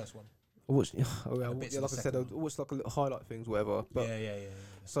the first one. I watched. bits of Like the I said, I second one. watched like a little highlight things, whatever. But Yeah.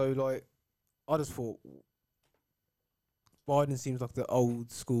 so like, I just thought Biden seems like the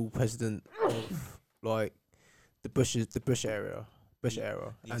old school president of like the Bush era, the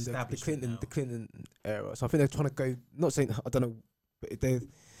and the establishment now. Clinton era. So I think they're trying to go. Not saying I don't know, but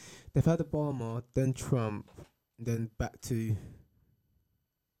they've had Obama, then Trump, then back to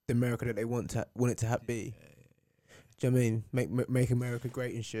the America that they want it to be. Do you know what I mean? Make America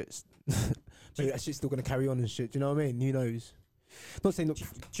great and shit. Maybe that shit's still gonna carry on and shit. Do you know what I mean? Who knows? Not saying. Do you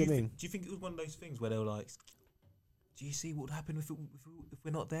know what I mean? Do you think it was one of those things where they were like, "Do you see what would happen if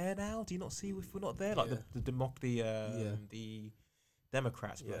we're not there now? Do you not see if we're not there?" Like the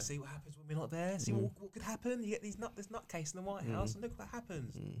Democrats, Yeah. like, see what happens when we're not there. See what could happen. You get this nutcase in the White House, and look what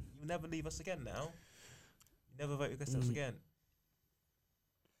happens. You'll never leave us again now. You never vote against us again.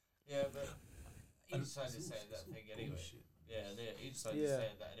 Yeah, but each side is saying that thing anyway. Each side is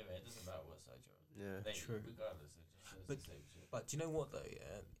saying that anyway. It doesn't matter what side you're on. Yeah. True. Regardless, it just says the same shit. But do you know what though?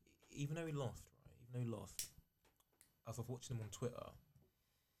 Yeah, even though he lost, as I was watching him on Twitter, I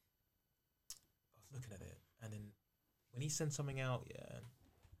was looking at it, and then when he sends something out,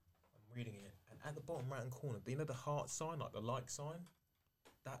 I'm reading it, and at the bottom right hand corner, do you know the heart sign, like the like sign?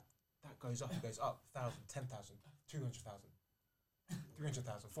 That goes up. It goes up 1,000, 10,000, 200,000,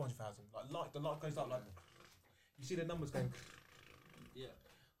 300,000, 400,000. Like the like goes up. Like you see the numbers going. Yeah.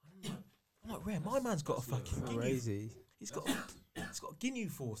 I'm like, rare. My man's got a fucking Crazy. He's got a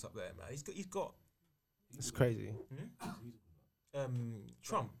Ginyu force up there, man. He's got. It's crazy.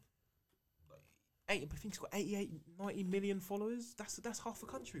 Trump. Like I think he's got 88, 90 million followers. That's half the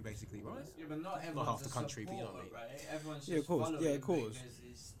country basically, right? Yeah, but not Not everyone's half the a country, but you know what I supporter, mean. right? Everyone's Yeah, just of course. following Yeah, of course. because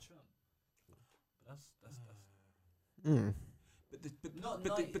it's Trump. Mm.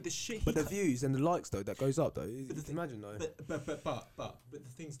 But the shit. But he the views and the likes though that goes up though. You But the can thing- imagine though. But the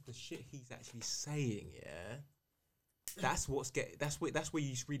things, the shit he's actually saying, yeah. That's where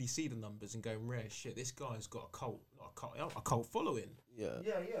you really see the numbers and go, rare shit. This guy's got a cult following. Yeah.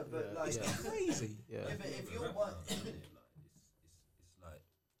 Yeah, but Yeah. like, It's Yeah. crazy. Yeah. Yeah, but if you're Rap one, now, isn't it? Like,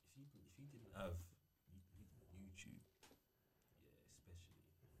 it's like if you didn't have YouTube,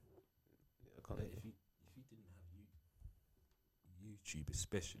 I can't if you didn't have YouTube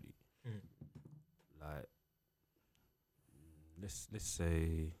especially, Mm. like let's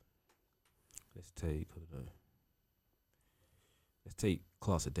say let's take I don't know. Let's take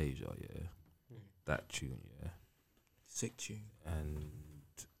Class of Deja, yeah, that tune, yeah, Sick tune. and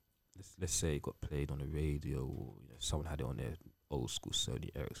let's say it got played on the radio, or someone had it on their old school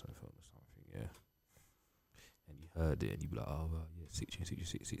Sony Ericsson phone or something, yeah, and you heard it and you be like, oh well, yeah, sick tune.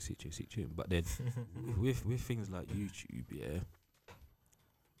 But then with things like YouTube, yeah,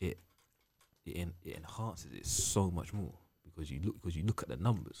 it enhances it so much more because you look at the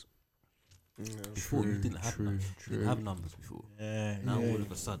numbers. Before you didn't have numbers before. Yeah. Now Yeah. all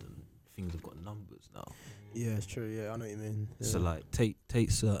of a sudden things have got numbers now. Yeah, it's true. Yeah, I know what you mean. Yeah. So like take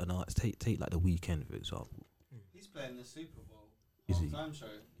certain artists, take like The Weeknd for example. he's playing the Super Bowl Is he? halftime show.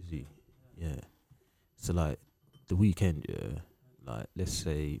 Is he? Yeah. So like The Weeknd, yeah, like let's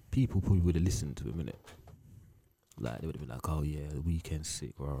say people probably would have listened to him, innit? Like they would have been like, oh yeah, The Weeknd's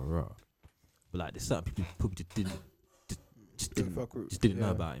sick, rah rah rah. But like there's certain people probably just didn't fuck with- know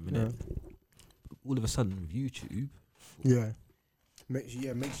yeah, about him, innit? All of a sudden with YouTube, Yeah. Makes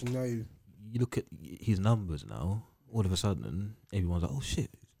you know. you look at his numbers now. All of a sudden, everyone's like, "Oh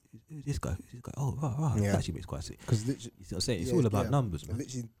shit, who's this guy? Who's this guy? Oh, right, Yeah. that actually makes quite sick." Because literally, You see what I'm saying? It's Yeah, all about yeah. numbers, man.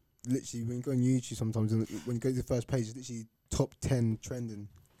 literally, when you go on YouTube sometimes, and when you go to the first page, it's literally top 10 trending.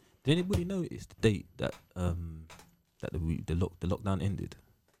 Did anybody notice the date that the lockdown ended?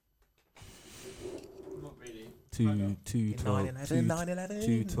 Not really.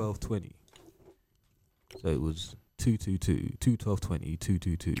 2/12/20. So it was 2/22, 2/12/20,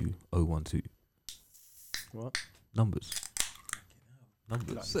 2/22/012. What? Numbers.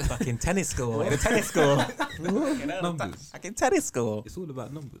 Fucking tennis score. In a tennis score. Numbers. Fucking tennis score. It's all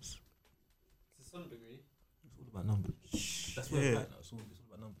about numbers. To some degree. It's all about numbers. That's where Yeah. we're at now. It's all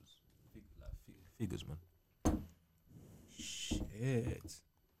about numbers. Figures, man. Shit.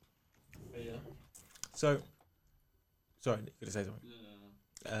 Yeah. So, sorry, you're gonna say something.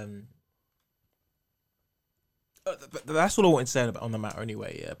 No. But that's all I wanted to say on the matter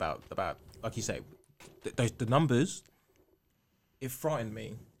anyway. Yeah, about like you say, the numbers. It frightened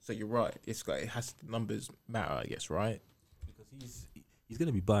me. So you're right. It's like it has the numbers matter, I guess, right? Because he's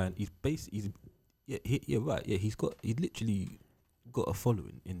gonna be buying. He's right. Yeah, he's literally got a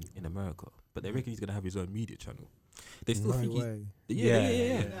following in America, but they reckon he's gonna have his own media channel. They still think he's Yeah.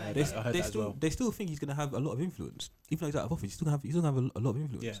 They, I heard they that as still well. they still think he's gonna have a lot of influence, even though he's out of office. He's still gonna have a lot of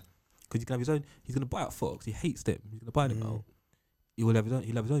influence. Yeah. Because he's gonna have his own. He's gonna buy out Fox. He hates them. He's gonna buy them out. He will have his own.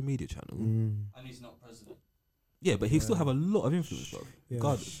 He'll have his own media channel. And he's not president. Yeah, but he'll still Yeah. have a lot of influence, bro.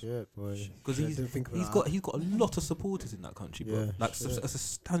 Regardless. Shit, boy. Because Yeah, he's didn't think of he's that. got a lot of supporters in that country, bro. Yeah, Like shit. a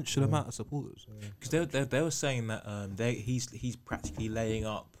substantial Yeah. amount of supporters. Because they were saying that he's practically laying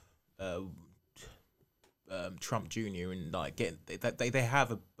up Trump Jr. and like getting they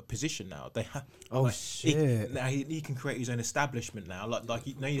have a position now. They have Oh like, shit. now he can create his own establishment now. Like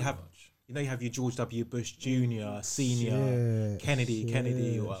you have your George W. Bush Jr. Senior. Shit, Kennedy.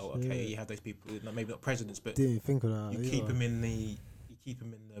 shit, Well, okay, shit. you have those people, maybe not presidents, but Didn't think of that. you keep them in the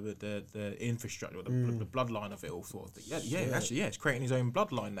infrastructure, the bloodline of it all sort of thing. Shit. Actually, it's creating his own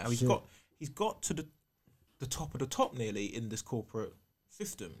bloodline now. Shit. He's got to the top of the top nearly in this corporate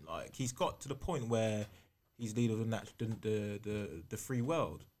system. Like he's got to the point where he's leader of the free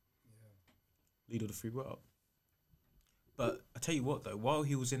world. Leader of the free world. But I tell you what though, while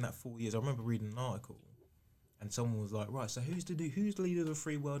he was in that 4 years, I remember reading an article, and someone was like, right, so who's the leader of the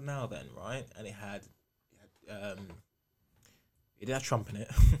free world now then, right? And it did have Trump in it.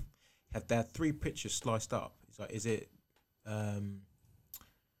 They had three pictures sliced up. It's like, is it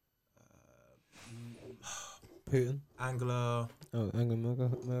Putin. Angela Angela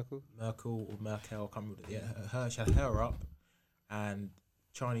Merkel. Merkel or Merkel? I can't remember. Yeah, her. She had her up, and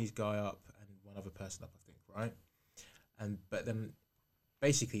Chinese guy up, and one other person up, I think, right? But then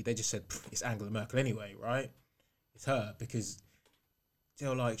basically they just said it's Angela Merkel anyway, right? It's her because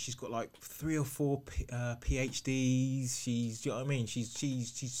they're like she's got like 3 or 4 PhDs. She's, you know what I mean? She's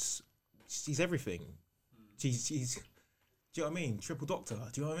she's everything. She's. Do you know what I mean? Triple doctor.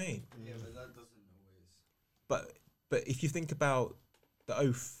 Do you know what I mean? Yeah, but that doesn't always. But if you think about the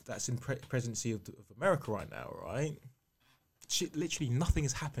oath that's in presidency of America right now, right? Shit, literally nothing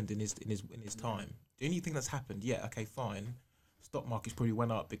has happened in his time. The only thing that's happened, yeah, okay, fine. Stock markets probably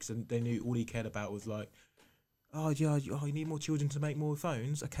went up because they knew all he cared about was like, oh yeah, you need more children to make more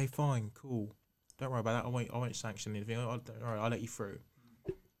phones. Okay, fine, cool. Don't worry about that. I won't sanction anything. Don't worry, I'll let you through.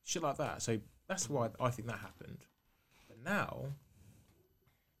 Shit like that. So that's why I think that happened. But now,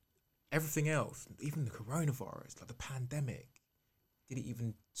 everything else, even the coronavirus, like the pandemic, did he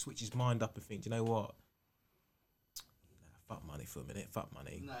even switch his mind up and think, do you know what? Nah, fuck money for a minute. Fuck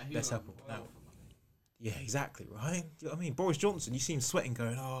money. Nah, Let's help him now. Yeah, exactly, right? Do you know what I mean? Boris Johnson, you see him sweating,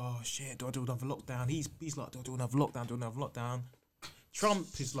 going, oh shit, do I do another lockdown? He's like, do I do another lockdown? Trump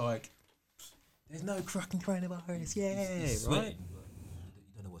is like, there's no fucking coronavirus, yeah, He's right? sweating, bro.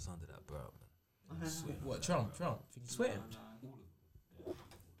 You don't know what's under that, bro. Man. He's sweating. What, Trump? Think he's sweating? No.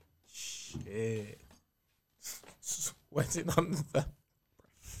 Shit. Sweating under the...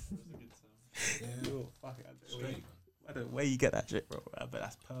 Yo, fuck it, I don't know where you get that shit, bro, but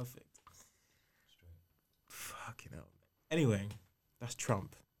that's perfect. Fucking hell. Anyway, that's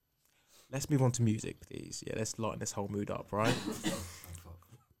Trump. Let's move on to music, please. Yeah, let's lighten this whole mood up, right?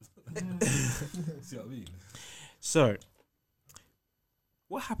 See what I mean? So,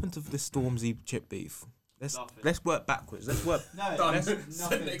 what happened to the Stormzy Chip beef? Let's work backwards. Let's work. No, Done.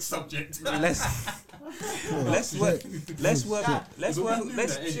 nothing. Next subject. Let's work.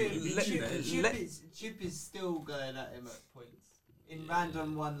 Chip is still going at him at points. In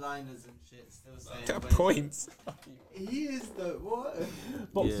random one-liners and shit, still saying. At points. He is the what?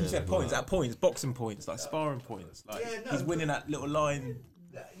 Boxing, Yeah, you said bro. points. At points, boxing points, like sparring points. Like Yeah, no, he's winning that little line.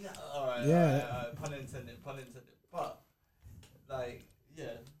 Alright, Yeah. pun intended. But, like,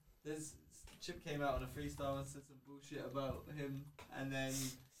 yeah, there's Chip came out on a freestyle and said some bullshit about him, and then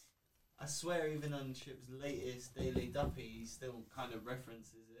I swear even on Chip's latest Daily Duppy, he still kind of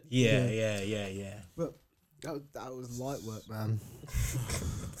references it. Yeah. That was light work, man.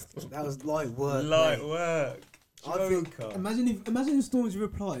 That was light work. Light mate. work. I think. Imagine if Stormzy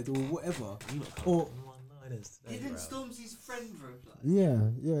replied or whatever. Or Didn't Stormzy's friend reply? yeah.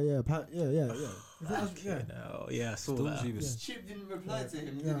 Yeah. Yeah, I saw Stormzy that. was Chip didn't reply to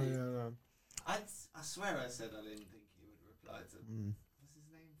him, did Yeah, he? yeah. I swear I said I didn't think he would reply to him. What's his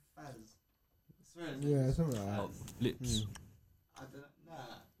name? Faz. I swear his name Yeah, was something like that. Faz. Flips. I don't know.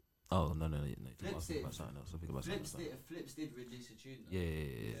 Nah. Oh no! You're Flips thinking it. about something else. I'm thinking about something else. Flips did release a tune. Though.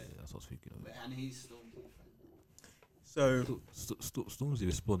 Yeah. That's what I was thinking of. And he's Stormzy friend. So Stormzy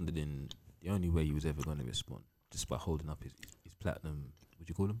responded in the only way he was ever going to respond, just by holding up his platinum. Would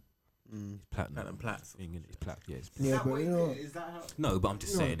you call him? His platinum thing, innit? His Yeah, Is that but what you he know. did? Is that how? No, but I'm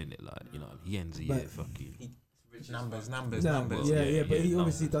just No. saying, innit? Like, you know, he ends the But- year fucking. Rich as numbers. fuck. Yeah, but he yeah,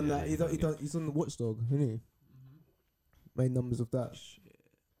 obviously numbers, done yeah, that. yeah. He's on the Watchdog, isn't he? Mhm. Made numbers of that.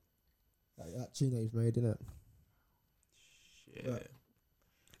 That tune he's made, innit? shit. Yeah.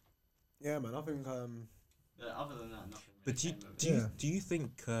 Yeah, man. I think Yeah, other than that, nothing. But really came of it. Yeah. do you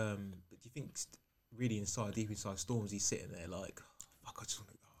think really inside, deep inside, Stormzy's sitting there like, fuck, I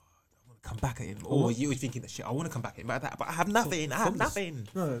want to come back at him, or What? you were thinking that shit, I want to come back at him like that, but I have nothing.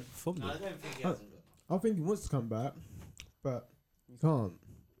 no. From No, I the don't think he hasn't got. I think he wants to come back, but he can't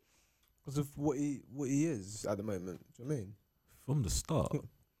because of what he is at the moment. Do you know what I mean? From the start,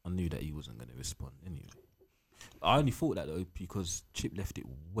 I knew that he wasn't going to respond anyway. I only thought that though because Chip left it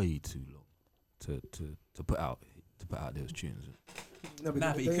way too long to put out those tunes. No,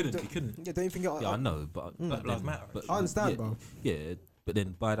 Nah, but he don't- couldn't. don't- He couldn't. Yeah, don't you think? Yeah, I know, but Black Lives then- Matter, but I understand, yeah, bro. Yeah, but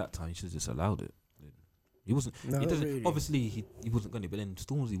then by that time, he should have just allowed it. He wasn't. No, he not doesn't. really. Obviously, he wasn't going to. But then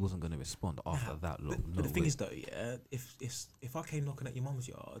Stormzy wasn't going to respond after that long. But the thing way. is though, yeah, if I came knocking at your mum's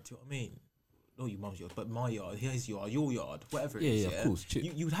yard, do you know what I mean? Not your mum's yard, but my yard, his yard, your yard, whatever it is. Yeah, of course. Chip,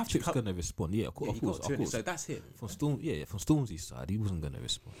 you would have Chip's to going to respond. Yeah, of course, yeah, of you course, got to, of course. so that's him. From Stormzy's side, he wasn't going to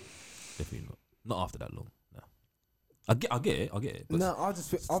respond. Definitely not. Not after that long. No. I get it. But No, I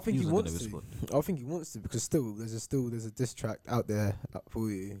think he wasn't wants gonna to. respond. I think he wants to because there's a diss track out there for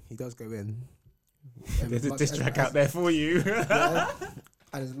you. He does go in. And There's as a much diss as- track as- out there for you. Yeah,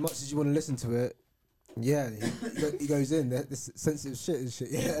 and as much as you want to listen to it, yeah, he goes in. This sensitive shit and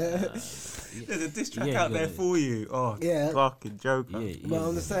shit. Yeah, There's a diss track Yeah, out there yeah. for you. Oh, yeah. fucking joker. But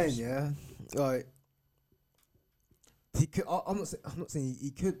I'm just saying, yeah, like he could. I'm not saying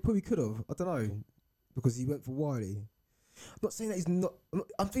he could. Probably could have. I don't know because he went for Wiley. not saying that he's not.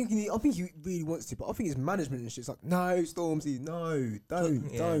 I'm thinking he really wants to, but I think his management and shit's like, no, Stormzy, no,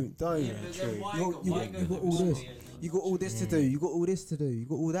 don't. Yeah, but then why You go got to all this. Bobby and- You got all this to do. You got all this to do. You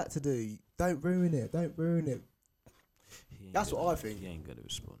got all that to do. Don't ruin it. Don't ruin it. That's what I think. He ain't gonna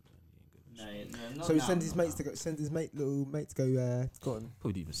respond. No, not So he now, sends his not mates now. to go. Send his little mate to go. Go on.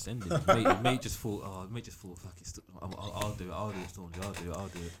 Probably didn't even send it. Mate just thought, fuck it. I'll do it. I'll do it, Stormzy. I'll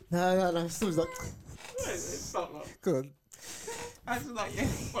do it. No. Stormzy's like, go on. It's like, yeah,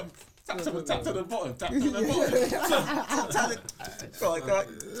 tap to the bottom, tap to the bottom.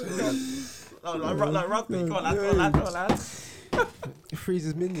 Like rugby. Go on, lad.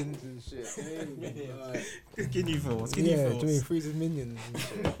 Freezes minions and shit. Skinny force. Yeah, do you mean freezes minions and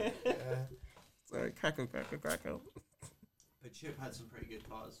shit? Sorry, crackle. But Chip had some pretty good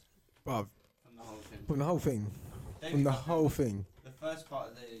parts Bruv, from the whole thing. from the whole thing. Daily From the Duffy- whole thing. The first part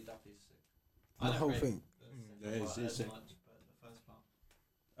of Daily Duffy is sick. From the I don't whole rate thing. the second Yeah, it's part as sick. much, but the first part.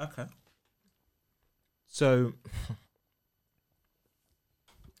 Okay. So,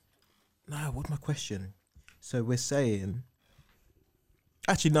 now what's my question? So we're saying,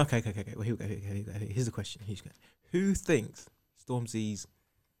 actually, no. Okay. Well, here we go. Here's the question. Who thinks Stormzy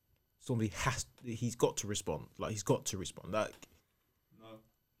he's got to respond? Like he's got to respond. Like No.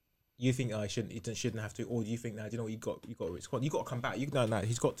 you think he shouldn't have to, or do you think you know what, you got to respond? You got to come back. No,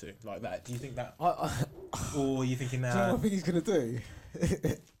 he's got to like that. Do you think that, or are you thinking Do you know what I now? think he's gonna do?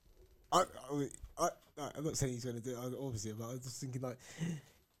 I'm not saying he's gonna do it, obviously, but I was just thinking like, do you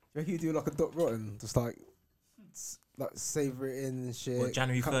reckon he'd do like a Dot Rotten, just like savour it in and shit. What,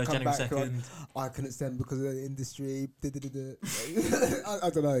 January come 1st, January back, like, 2nd? I couldn't stand because of the industry. I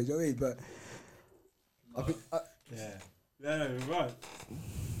don't know. Do you know what I mean? But I think Yeah, right.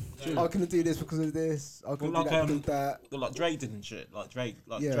 I couldn't do this because of this. I couldn't Well, do like, that because of that. Well, like Drake did and shit. Like Drake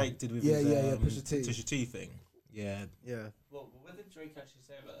did with Yeah, his Pusha T. Pusha T thing. Yeah. Yeah. What did Drake actually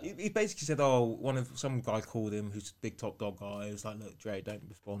say about that? He basically said, some guy called him, who's a big top dog guy. He was like, look, Drake, don't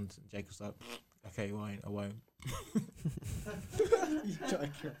respond. And Jake was like, okay, I won't.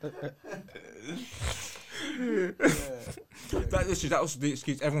 That was the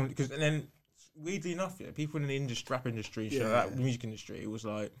excuse. Everyone, because and then weirdly enough, people in the rap industry, the music industry, it was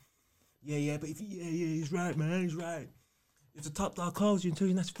like, but if he's right, man, he's right. If the top dog calls you and tells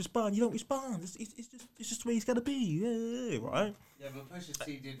you not to respond, you don't respond. It's just the way it's gotta be, right? Yeah, but Pusha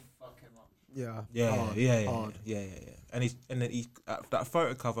T did fuck him up. Hard. Yeah. And then he's that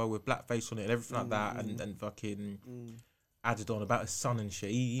photo cover with blackface on it and everything like that, and fucking added on about his son and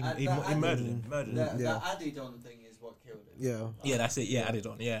shit. He murdered him. The added on thing is what killed him. Yeah. That's it. Yeah, added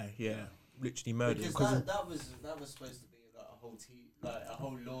on. Yeah. Literally murdered him. Because that was supposed to be like a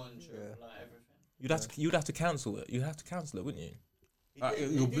whole launch of like everything. You'd have to cancel it. You'd have to cancel it, wouldn't you? He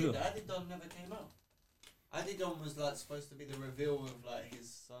you'll did. be- Adidon never came out. Adidon was like supposed to be the reveal of like his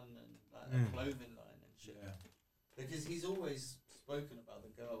son and like a clothing line and shit. Yeah. Because he's always spoken about the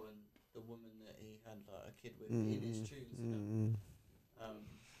girl and the woman that he had like a kid with in his tunes. You know?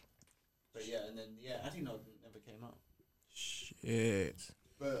 But yeah, and then Adidon never came out. Shit.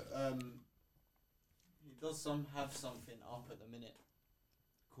 But he does have something up at the minute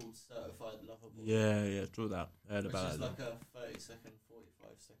called Certified Lovable. Yeah. Draw that. I heard Which about is that. like a 30-second,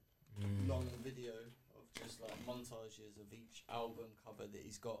 45-second long video of just like montages of each album cover that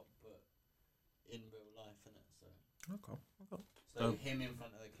he's got, but in real life, innit? So Okay. so him in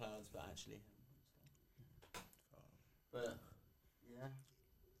front of the clouds, but actually him. But yeah,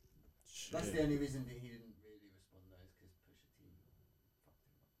 that's the only reason that he didn't really respond though, is because Pusha T fucked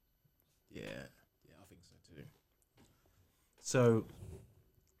him up. Yeah, I think so too. So,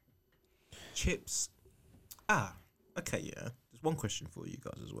 Chips. Okay, yeah. There's one question for you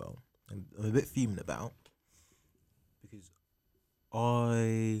guys as well. I'm a bit fuming about because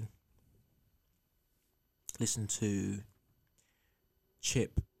I listened to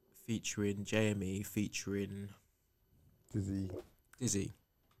Chip featuring JME featuring Dizzy.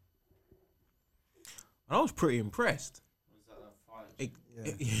 And I was pretty impressed. Was that a fight?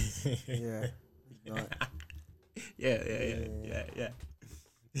 Yeah. Right. Yeah.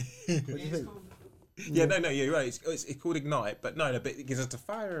 What do you think? Yeah, no, you're right. It's called Ignite, but no, but it gives us the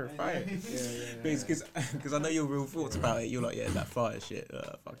fire. Because I know your real thoughts about it. You're like, that fire shit.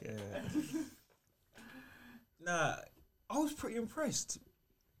 Fuck it. Nah, I was pretty impressed.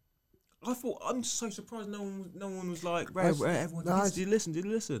 I thought, I'm so surprised no one was like, everyone, did you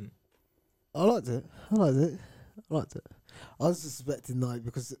listen? I liked it. I was suspecting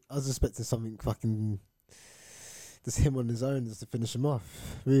because I was expecting something fucking just him on his own just to finish him off.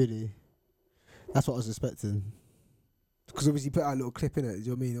 Really, that's what I was expecting. Because obviously he put out a little clip in it. Do you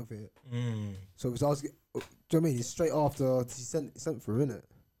know what I mean of it? So do you know what I mean? It's straight after he sent through, innit?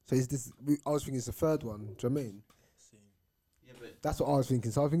 So is this? I was thinking it's the third one. Do you know what I mean? Yeah, but That's what I was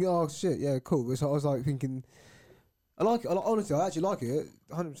thinking. So I was thinking, oh shit, yeah, cool. So I was like thinking, I like it. Honestly, I actually like it.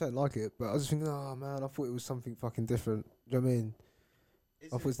 100% like it. But I was just thinking, oh man, I thought it was something fucking different. Do you know what I mean?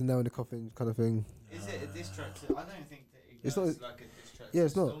 is I thought it's the nail in the coffin kind of thing. it a diss track? I don't think that it It's goes not- like a diss track. Yeah, to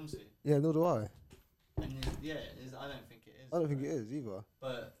it's not. Stormzy. Yeah, nor do I. And I don't think it is. I don't think it is either.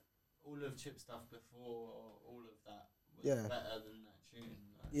 But all of Chip stuff before, all of that was Yeah. better than that tune.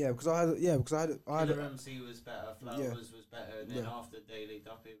 Like, Yeah, because I had Killer MC was better, Flowers was better, and then Yeah. after Daily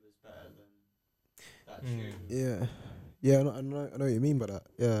Duppy was better than that Mm. tune. yeah, I know what you mean by that.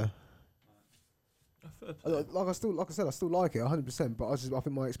 Yeah. Fair play. Like I said, I still like it 100%. But I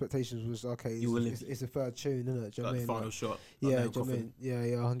think my expectations was okay. You will It's a third tune, isn't it? Do you know Like what I the mean? final Like, shot. yeah, like do nail you know what I coffin. mean?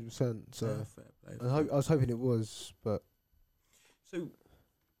 Yeah, 100%. So Yeah, fair play. I was hoping it was, but So,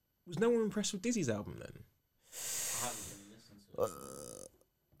 was no one impressed with Dizzy's album then? I haven't really listened to it.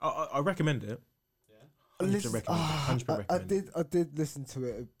 I recommend it. Yeah. 100% recommend it. 100% recommend it. I did listen to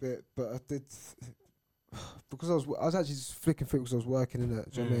it a bit, but I did because I was actually just flicking through because I was working in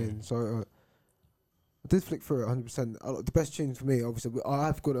it. Do you know what I mean? So I did flick through it 100%. The best tune for me, obviously, I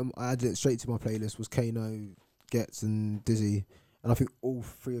have got them. I added it straight to my playlist. Was Kano, Gets, and Dizzy, and I think all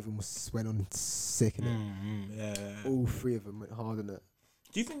three of them went on sick in it. Yeah. All three of them went hard in it.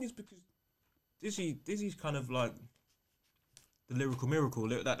 Do you think it's because Dizzy's kind of like the lyrical miracle,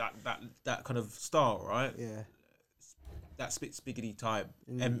 that kind of style, right? Yeah. That spiggity type,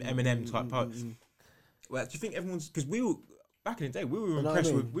 Eminem type poet. Well, do you think everyone's because we were back in the day we were I know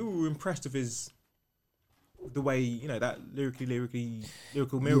impressed what I with mean. we were impressed with his the way that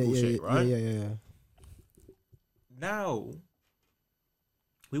lyrical miracle shit, right? Yeah. Now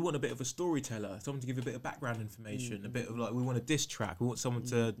we want a bit of a storyteller, someone to give a bit of background information, a bit of like we want a diss track, we want someone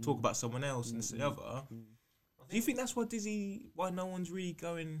to talk about someone else and this and the other. Do you think that's why no one's really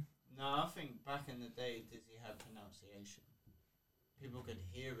going? No, I think back in the day, Dizzy had pronunciation. People could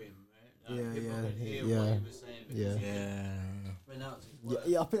hear him, right? Like, people could hear what he was saying because he could pronounce his words.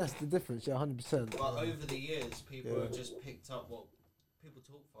 Yeah, I think that's the difference. Yeah, 100%. But over the years, people have just picked up what people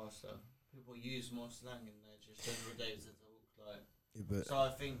talk faster. People use more slang in their just general days to talk. Like, but so I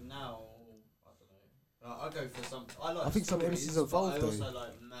think now, I don't know. I go for some. I think some stories, MCs but evolve, I though. also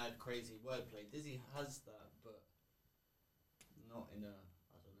like mad, crazy wordplay. Dizzy has that, but not in a.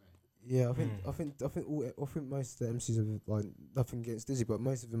 I don't know. yeah, I think most of the MCs have like nothing against Dizzy, but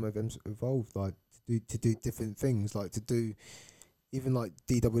most of them have evolved like to do different things, like to do even like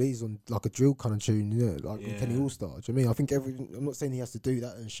DWDs on like a drill kind of tune, like on Kenny All Star. Do you know what I mean? I think I'm not saying he has to do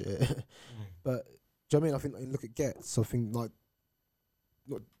that and shit, but do you know what I mean? I think like, look at Gets. I think like,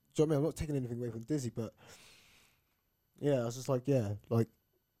 do you know what I mean? I'm not taking anything away from Dizzy, but yeah, I was just like,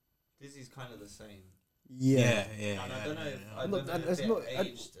 Dizzy's kind of the same. yeah. And I don't know if, I I'm don't not- know it's if not- it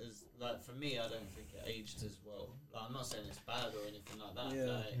aged as like for me. I don't think it aged as well. Like, I'm not saying it's bad or anything like that.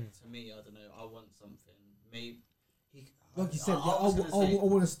 Yeah. Like, to me, I don't know. I want something. Maybe Like you said, I was gonna say-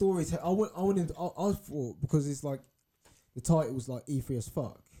 want a story. I want him. I thought because it's like the title was like E3 as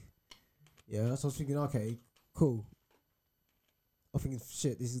fuck. Yeah, so I was thinking, okay, cool. I think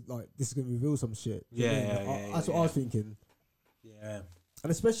shit. This is gonna reveal some shit. Do you know what I mean? That's what I was thinking. Yeah.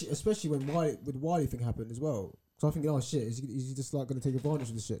 And especially when the Wiley thing happened as well. So I'm thinking, oh shit, is he just like gonna take advantage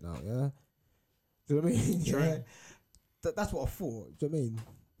of the shit now? Yeah. Do you know what I mean? True. Yeah. That's what I thought. Do you know what I mean?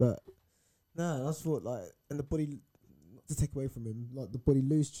 But nah, I just thought like, and the body, not to take away from him, like the Body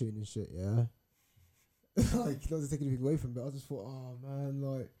Loose tune and shit. Yeah. Like not to take anything away from it, I just thought, oh man,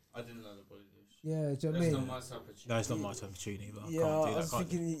 like I didn't know the Body Loose. yeah, do you know what I That's mean? not my type of tune. No, it's not my type of tune either. Yeah, Can't do I that, was can't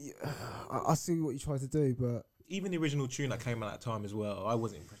do. thinking, I see what you tried to do, but Even the original tune that came out at that time as well, I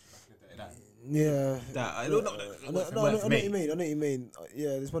wasn't impressed with that. yeah. That I I don't know know. what you mean. I know what you mean. Yeah,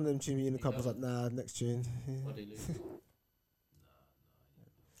 there's one of them tunes in the cup. I was like, nah, next tune. Body Loose.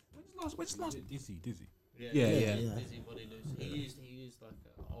 When's the last? Dizzy. Yeah. Dizzy Body Loose. He used like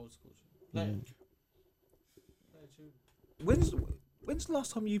an old school tune. Play it. Play a tune. When's the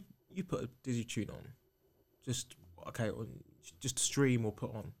last time you put a Dizzy tune on? Just just to stream or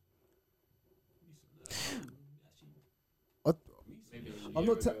put on. Maybe it was a I'm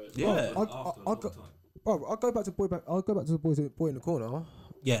year not. ago. Yeah. I'll go back to I'll go back to the boy in the corner.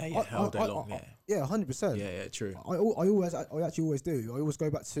 Yeah, I- all day I- long. I- Yeah, Yeah, 100%. yeah, true. I actually always do. I always go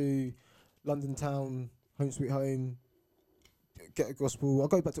back to London Town, Home Sweet Home, Get a Gospel. I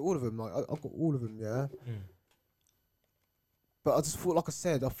go back to all of them. Like I've got all of them. Yeah. But I just thought, like I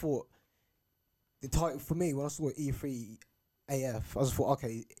said, I thought the title for me when I saw E3 AF, I just thought,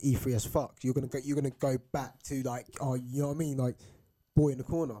 okay, E3 as fuck. You're gonna go back to like, oh, you know what I mean, like Boy in the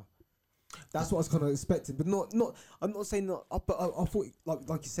Corner. That's what I was kind of expecting, but not. I'm not saying that, but I thought,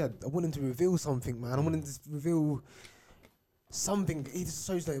 like you said, I wanted to reveal something, man. I wanted to reveal something. He just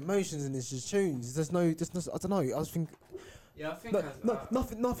shows no emotions in his just tunes. There's no, I don't know. I was thinking, Yeah, I think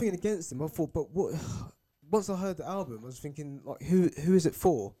nothing against him. I thought, but what? Once I heard the album, I was thinking, like, who is it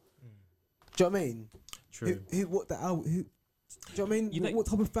for? Do you know what I mean? True. Who what the album? Who? Do you know what I mean? You know- What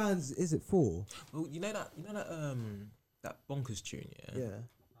type of fans is it for? Well, you know that bonkers tune, yeah. Yeah.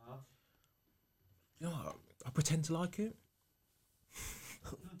 You know what? I pretend to like it.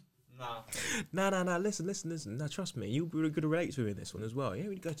 Nah. Nah. Listen. Nah, trust me. You'll be really good to relate to in this one as well. Yeah,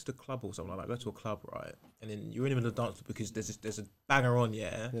 when you go to the club or something like that, go to a club, right? And then you're in the middle of the dance because there's a banger on,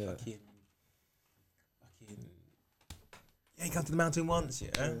 yeah. Yeah. Fucking. Yeah, you come to the mountain once,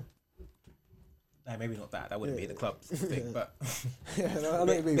 yeah. No, maybe not that. That wouldn't be the club thing, but. Yeah, no, I know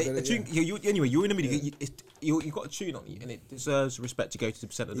what you mean. But But the tune, anyway, you're in the middle. You got a tune on you, and it deserves respect to go to the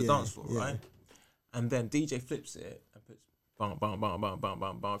percent of the dance floor, right? And then DJ flips it and puts bang, bang, bang, bang, bang,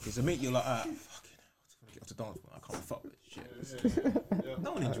 bang, bang. Because immediately you're like, fucking hell, I just want to get off the dance floor. I can't fuck with this shit.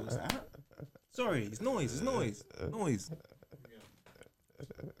 No one enjoys that. Sorry, it's noise.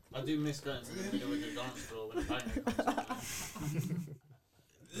 I do miss going to the middle of the dance floor when a banger comes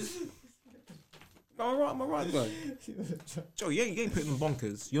on. Am I right, bro? Joe, you ain't putting on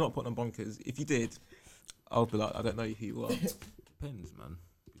bonkers. You're not putting on bonkers. If you did, I'll be like, I don't know who you are. Depends, man,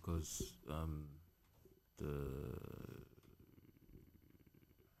 because the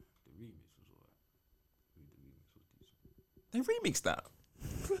remix was alright. They remixed that.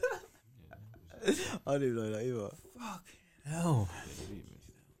 I didn't know that either. Fuck hell.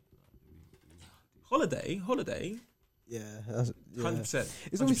 Holiday. Yeah, that's, 100%.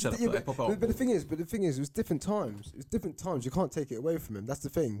 It's always, 100%. yeah, Pop but on. the thing is, it was different times. You can't take it away from him. That's the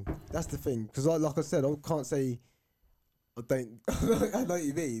thing. Because like I said, I can't say I don't. I know what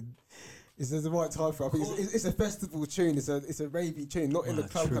you mean. It's the right time for it. I think it's a festival tune. It's a ravey tune, not in the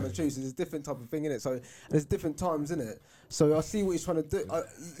club kind of tune. So it's a different type of thing in it. So there's different times in it. So I see what he's trying to do.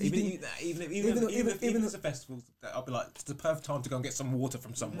 Even if it's a festival, I'll be like, it's the perfect time to go and get some water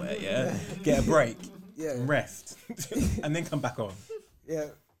from somewhere. Yeah, get a break. Yeah. And rest, and then come back on. Yeah.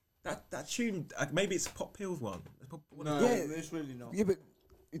 That tune, maybe it's a Pop Pills one. No, it's really not. Yeah,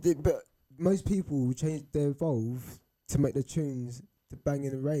 but most people they evolve to make the tunes to bang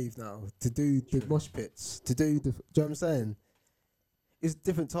in a rave now, to do the mosh pits, to do the. Do you know what I'm saying? It's a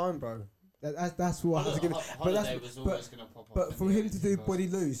different time, bro. That's what I have to give it. But Holiday was always gonna pop up. But for him to do Body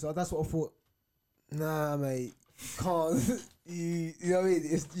Loose, that's what I thought. Nah, mate, can't. you know what I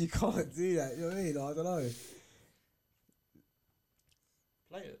mean? You can't do that. You know what I mean? I don't know.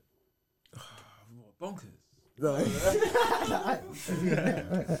 Play it. Bonkers. No. Oh, that,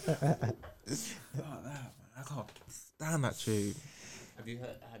 man. I can't stand that tune. Have you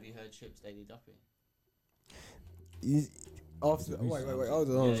heard Chip's Daily Duppy? Wait, hold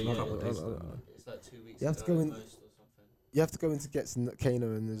on. It's like 2 weeks. You have to ago go at in- most or something. You have to go in to get some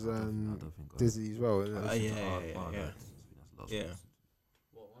Kano and there's I don't think I- Dizzy as well. Isn't it? Yeah.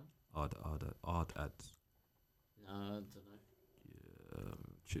 What one? Odd ads. No, I don't know. Yeah,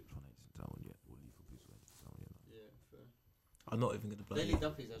 Chips one ain't that one yet. Or Lethal Boost one ain't that one yet. Yeah, fair. I'm not even gonna play. Daily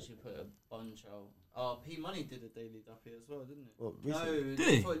Duppy's actually put a bunch out. Oh, P Money did a Daily Duppy as well, didn't it? What, No, recently? Did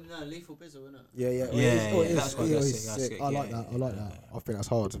he? Lethal Bizzle, innit? Yeah. Yeah, that's quite he's sick, that's sick. sick, I like yeah, that. I like yeah. that. I think that's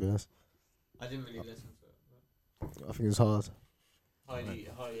hard, to be honest. I didn't really listen to it. But I think it's hard. highly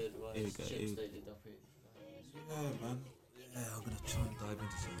Here we advised. go, Chip's here we go. Daily Duppy. Yeah, man. Yeah, I'm gonna try and dive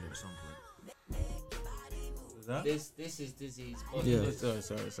into something at some point. Was that? This is Dizzy's Body Yeah. Loose.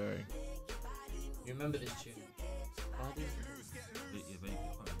 Sorry. You remember this tune? Body Yeah, baby, I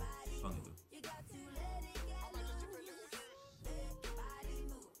can't sung it though.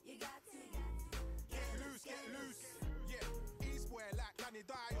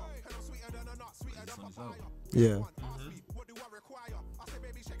 It's on his album. Yeah.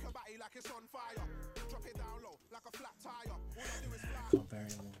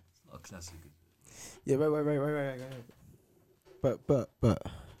 Not a classic. Yeah, wait. But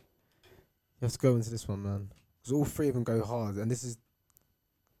you have to go into this one, man. Because all three of them go hard, and this is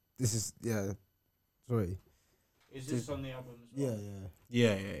yeah. Sorry. Is this on the album as well? Yeah.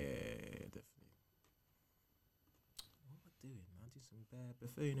 Yeah, definitely. What am I doing, man? Do some bad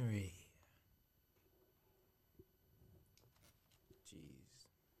buffoonery. Jeez.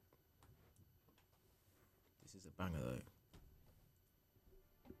 This is a banger though.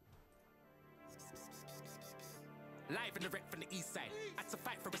 Live and direct from the east side. Had to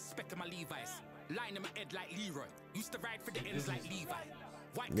fight for respect in my Levi's. Line in my head like Leroy. Used to ride for the ends like Levi.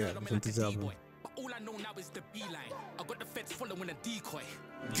 White Yeah, girl on me it's on like a this album. D-boy. But all I know now is the beeline. I got the feds following a decoy.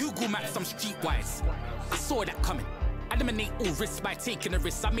 Google Maps, I'm streetwise. I saw that coming. Eliminate all risks by taking a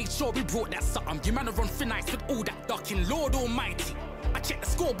risk. I made sure we brought that something. You man are on thin ice with all that ducking. Lord Almighty. I check the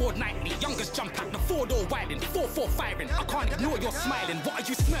scoreboard nightly. Youngest jump out the 4-door wilding. 4-4 firing. I can't ignore your smiling. What are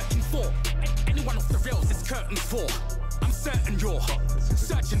you smirking for? Anyone off the rails is curtain for. I'm certain you're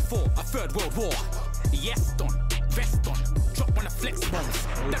searching for a third world war. Yes, Don. Vest on. Drop on the flex bombs.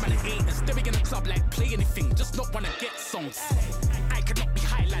 Them and the haters. They be in the club like play anything. Just not wanna get songs. I cannot be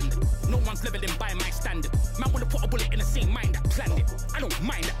Highlanded. No one's leveling by my standard. Man wanna put a bullet in the same mind that planned it. I don't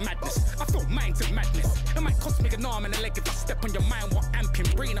mind that madness. I feel mind to madness. It might cost me an arm and a leg if I step on your mind. What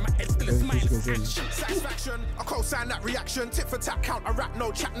amping brain and my head still is mindless action. Satisfaction, I co-sign that reaction. Tit for tat, count a rap,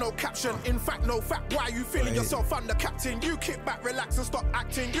 no chat, no caption. In fact, no fact, why you feeling yourself under captain? You kick back, relax and stop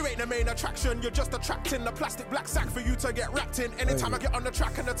acting. You ain't the main attraction, you're just attracting the plastic black sack for you to get wrapped in. Anytime I get on the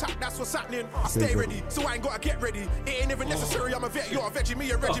track and attack, that's what's happening. I stay ready, so I ain't gotta get ready. It ain't even necessary, I'm a vet, you're a veggie.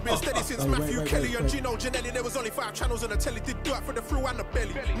 Me and Reggie been steady since Matthew Kelly and Gino Ginelli. There was only 5 channels on the telly, did dirt for the through and the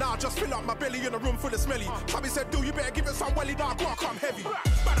belly. Now I just fill up my belly in a room full of smelly. Chubby said, do you better give it some welly, now I gotta come heavy.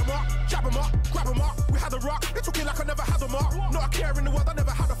 Bad 'em up, jab 'em up, grab 'em up. We had a rock, it took it like I never had a mark. Not a care in the world, I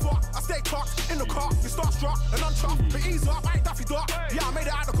never had a fuck. I stay cocked in the car, you start struck and unchucked. But ease up, I ain't Daffy Duck. Yeah, I made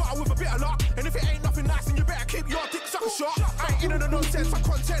it out of the gutter with a bit of luck. And if it ain't nothing nice, then you better keep your dick sucker shot. I ain't in the nonsense, I'm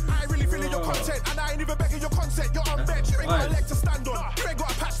content. I ain't really feeling your content. And I ain't even begging your consent. You're on bed, you ain't got a leg to stand on. You ain't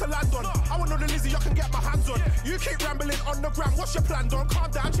got a patch to land on. I want all the Lizzie I can get my hands on. You keep rambling on the gram, what's your plan, Don?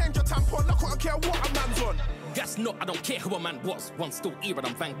 Calm down, change your tampon. I couldn't care what a man's on. Guess not, I don't care who a man was. One still era,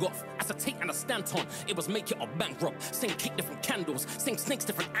 I'm Van Gogh. As a take and a stand on, it was make it or bankrupt. Same cake, different candles. Same snakes,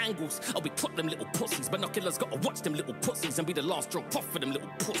 different angles. Oh, we clock them little pussies. Binoculars gotta watch them little pussies and be the last drunk puff for them little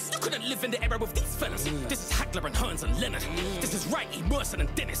pussies. You couldn't live in the era with these fellas. This is Hackler and Hearns and Leonard. This is Wright, Mercer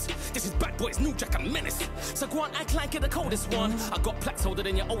and Dennis. This is Bad Boys, New Jack and Menace. So go on, act like you're the coldest one. I got plaques older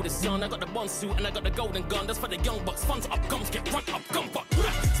than your oldest son. I got the bond suit and I got the golden gun. That's for the young bucks. Funds up, gums get run up, gun buck.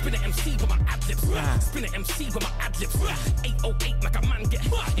 Spin it MC with my ad-libs. Spin it MC with my ad-libs. 808 like a man get.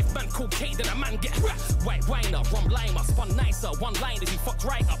 If man call K, then a man get. White winer, rum limer, spun nicer. One line is he fucked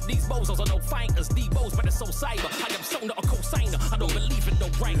right up. These bozos are no fighters. D-bows, but they're so cyber. I am so not a co-signer. I don't believe in no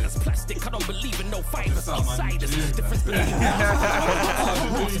writers. Plastic, I don't believe in no fibers. Outsiders, difference between.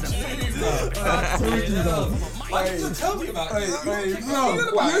 Why did you tell me about this?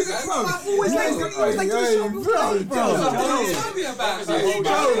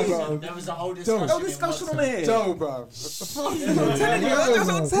 There was a whole discussion on here. Joe, bro. I'm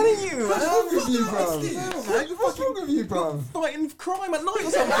telling you. What's wrong with you, bro? What's wrong with you, bro? Fighting crime at night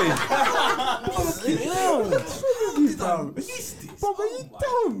or something. Fucking hell. What's wrong with you, bro? Bro, are you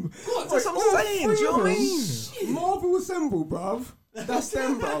dumb? That's what I'm saying. Do you know what I mean? Marvel Assemble, bruv. That's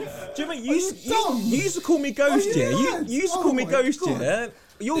them, bruv. Do you know what I mean? You used to call me Ghost, yeah? You used to call me Ghost, yeah?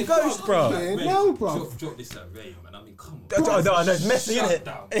 You're Ghost, bro. No, bro. Drop this at Ray, man. I mean, come I on. know, it's messy, Shut innit?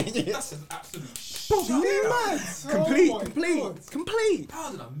 down. That's an absolute You mad? Complete.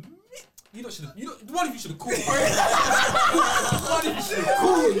 How did I miss? You should have. One of you should have called me. One of you should have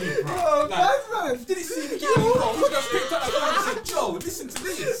called me, bro. Like, did he see me get me, bro? You just picked up that phone and said, Joe, listen to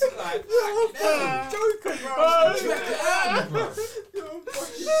this. Like, Joker, bro. check it out, bro.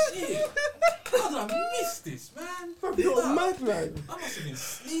 Shit. How did I miss this, man? You're mad, man. I must have been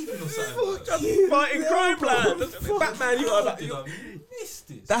sleeping or something. Fighting crime, lad. Batman, you got How did I miss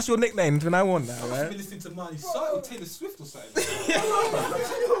this? That's your nickname from now on now, I must have right? been listening to Miley Cyrus or Taylor Swift or something.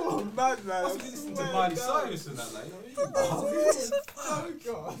 You're mad, man. I must be listening to Miley Cyrus and that, like, you know what I mean?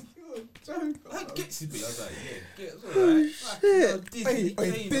 Joker. Joker. That gets you, I was like, yeah, alright. Shit.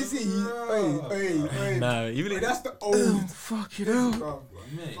 Hey, busy. Hey. No, even That's the old. fucking hell. Bro.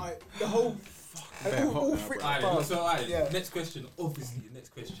 Mate. Like, the whole. All three. Alright, so alright, Yeah. next question, obviously, the next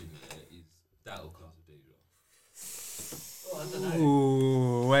question is that or Class of Deja.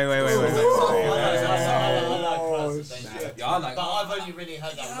 Ooh, wait. I Yeah, but I've only really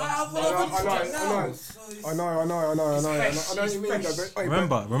heard that I know what you mean, though. But, wait,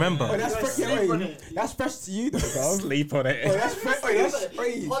 Remember. but that's fresh to you, though, bro. Sleep on it. That's fresh. That's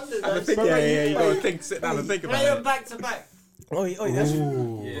crazy. Yeah, you gotta think, sit down and think Play them about back to back. Oi, that's. Yeah,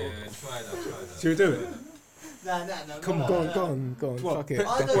 try that. it. Should we do it? No. Come on, go on. Fuck it. I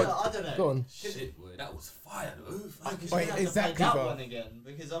don't know. Go on. Shit, boy, that was fire though. Wait, exactly, that bro. one again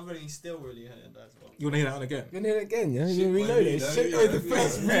because I've still really heard that one. You wanna hear that one again? You're near it again, yeah? You reload it. Shit, the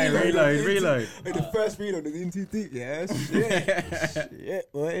first reload. The first reload is in too deep, yeah?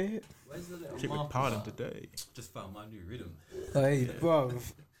 Shit, boy. Where's the little Keep marker with pardon bar? today. Just found my new rhythm. Hey, bro.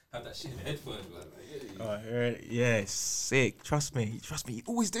 have that shit in the headphones. Yeah, sick. Trust me. You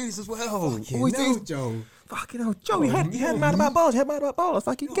always do this as well. Always do, Joe. Fucking hell, Joe. You had Mad About Bars.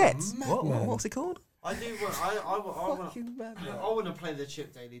 Fucking gets. What's it called? I do. I want to play the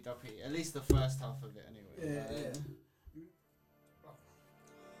Chip Daily Duppy. At least the first half of it, anyway. Yeah.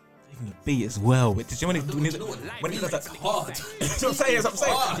 Even the beat as well. Did you when he does that? Hard. That's what I'm saying.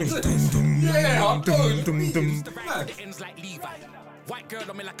 It ends like Levi. White girl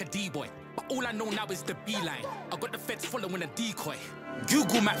on me like a D-boy. But all I know now is the beeline. I got the feds following a decoy.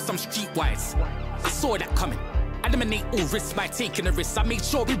 Google Maps, I'm streetwise. I saw that coming. Eliminate all risks by taking a risk. I made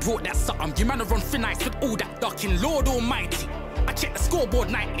sure we brought that something. You man are on thin ice with all that ducking. Lord almighty. I check the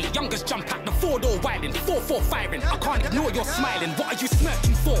scoreboard nightly. Youngest jump at the 4-door wilding. 4-4 firing. I can't ignore your smiling. What are you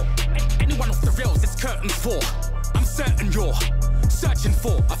smirking for? Anyone off the rails, it's curtains for. I'm certain you're searching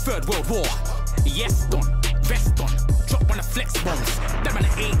for a third world war. Yes, done. Vest on. Drop on the flex bombs. Them and the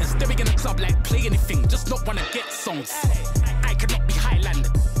haters. They be in the club like play anything. Just not wanna get songs. I cannot be Highlander.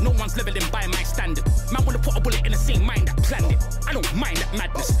 No one's leveling by my standard. Man wanna put a bullet in the same mind that planned it. I don't mind that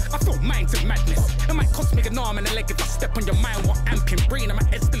madness. I feel mind to madness. It might cost me an arm and a leg if I step on your mind. What amping brain? I'm at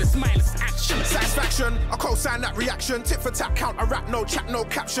head still a smileless action. Satisfaction, I co-sign that reaction. Tit for tat, counter rap, no chat, no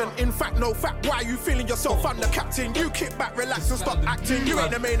caption. In fact, no fact. Why are you feeling yourself? I'm the captain. You kick back, relax and stop acting. You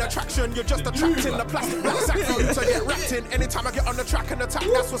ain't the main attraction. You're just attracting the plastic black sack for you to get wrapped in. Anytime I get on the track and attack,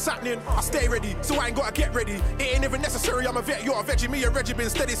 that's what's happening. I stay ready, so I ain't gotta get ready. It ain't even necessary. I'm a vet, you're a veggie. Me and Reggie been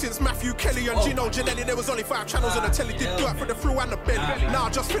steady since Matthew Kelly and Gino Ginelli. There was only 5 channels on the telly. Did dirt for the through and the belly. Now I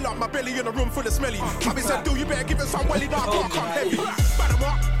just fill up my belly in a room full of smelly. Bobby said, "Do you better give it some welly?" Now I come heavy. Bad 'em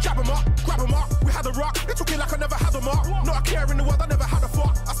up, jab 'em up, grab 'em up. We had a rock. It took it like I never had 'em up. Not a care in the world. I never had a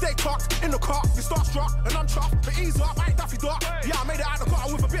fuck. I stay cocked in the car. You start struck and I'm chuffed. But ease up, I ain't Daffy Duck. Yeah, I made it out the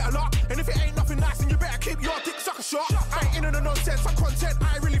gutter with a bit of luck. And if it ain't nothing nice, then you better keep your dick sucker shot. I ain't in the nonsense. I'm content.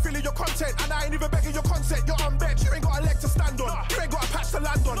 I ain't really feeling your content, and I ain't even begging your consent. You're on bench. You ain't got a leg to stand on. You ain't got a patch to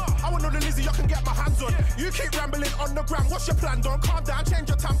land on. I want all the Lizzie I can get my hands on. You keep rambling on the gram. What's your plan, Don? Calm down, change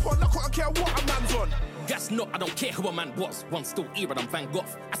your tampon. I couldn't care what a man's on. Guess not, I don't care who a man was. One still era, I'm Van Gogh.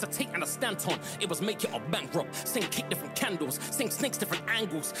 As I take and I stand on, it was make it or bankrupt. Sing kick different candles, sing snakes different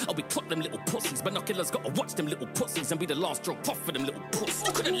angles. Oh, we clock them little pussies. Binoculars gotta watch them little pussies and be the last drunk puff for them little pussies.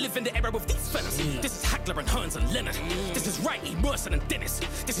 You couldn't live in the era with these fellas. This is Hagler and Hearns and Leonard. This is Wrighty, Mercer and Dennis.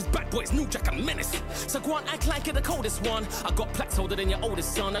 This is Bad Boys, New Jack and Menace. So go on, act like you're the coldest one. I got plaques older than your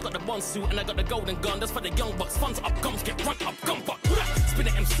oldest son. I got the one suit and I got the golden gun. That's for the young bucks. Funds up, gums get run up, gun buck. Spin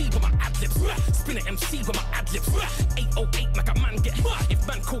it MC with my ad-libs. Spin it MC with my ad-libs. 808 like a man get. If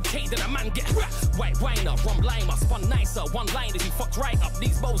man call K, then a man get. White winer, rum limer, spun nicer. One line if you fucked right up.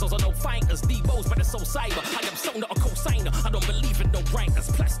 These bozos are no fighters. These bows, but they're so cyber. I am so not a co-signer. I don't believe in no writers.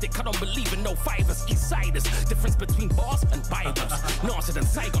 Plastic, I don't believe in no fivers. East siders. Difference between bars and Bibles. Narcer than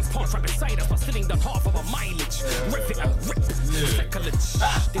Saigons, parts right beside us, but still ain't done half of a mileage. Rip it and rip. This is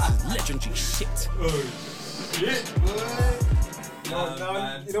legendary shit. You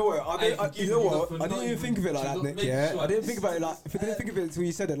know what? I didn't even think of it like that, Nick. Yeah, I didn't think about it like. If I didn't think of it until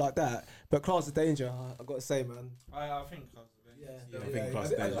you said it like that. But Class of Danger, I gotta say, man. I think Class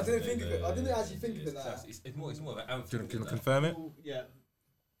of Danger. I didn't think of it. I didn't actually think of it like that. It's more of an anthem. Can you confirm it? Yeah.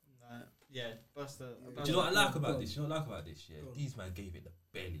 Yeah, Buster. Do you know what I like about this? Yeah, these man gave it the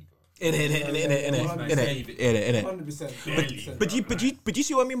belly, bro. In it. 100%. But you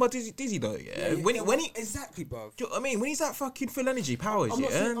see what I mean by Dizzy though, yeah? When he exactly, bro. Do you know what I mean? When he's that fucking full energy powers, I'm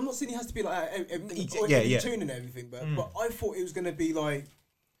yeah. not saying he has to be like every tune and everything, but I thought it was gonna be like.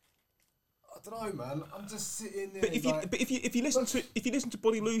 I don't know, man. I'm just sitting there. But if you listen to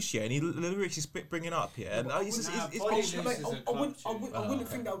Body Loose, yeah, and the lyrics is bringing up, yeah, and I wouldn't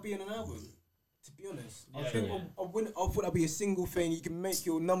think that would be in an album. To be honest, Yeah. I thought that'd be a single thing. You can make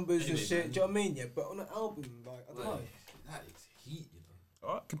your numbers and shit. Do you know what I mean? Yeah, but on an album, like I don't know. That is heat, you know.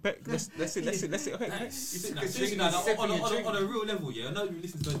 Alright, let's see. Okay, on a real level, yeah. I know you've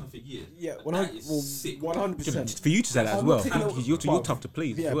listened to those for years. Yeah, 100%. for you to say that as well, you're tough to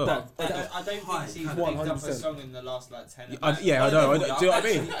please as well. I don't think he's picked up a song in the last like 10 I know. Do you know what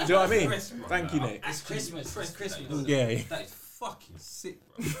I mean? Thank you, Nick. It's Christmas. Yeah. That is fucking sick,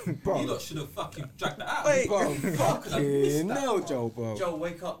 bro. You lot should have fucking dragged that out. Wait, Bro, fucking no, Joe, bro. Joe,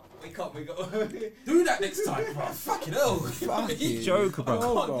 wake up, we got. Do that next time, bro. Fucking hell. Fucking joke,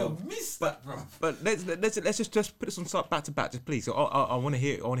 bro. I can't miss that, bro. But let's just put this on back to back, just please. I want to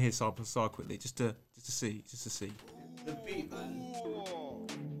hear sample side quickly, just to see. The beat, man.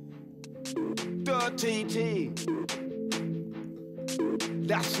 Dirty T.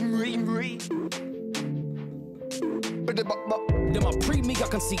 That's Marie. Then my pre-me, I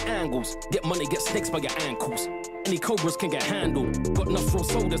can see angles. Get money, get snakes by your ankles. Any cobras can get handled. Got enough raw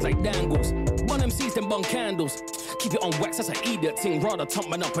sodas like dangles. Bun MCs, then bun candles. Keep it on wax, that's an idiot thing. Rather tump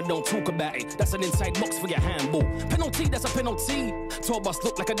man up and don't talk about it. That's an inside box for your handball. Penalty, that's a penalty. Tour bus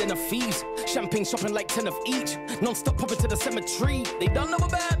look like a den of thieves. Champagne shopping like 10 of each. Non-stop popping to the cemetery. They don't know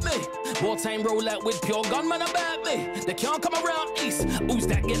about me. Wartime roll out with pure gunman about me. They can't come around east. Who's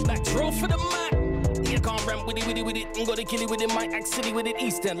that? Get back, draw for the mic. You can't ramp with it, ain't got to kill it with it, might act silly with it.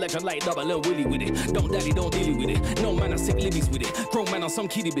 East End legend like double and willy with it. Don't daddy, don't dilly with it. No man, I sick libbies with it. Grown man on some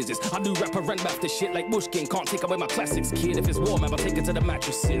kiddie business. I do rap and rant back the shit like Bush King. Can't take away my classics, kid. If it's warm, I'll take it to the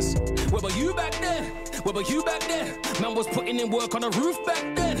mattresses. Where were you back then? Where were you back then? Man was putting in work on the roof back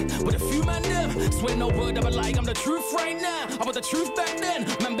then. With a few man them. Swear no word of a lie, I'm the truth right now. I was the truth back then.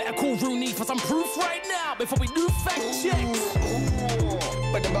 Man better call Rooney for some proof right now. Before we do fact checks.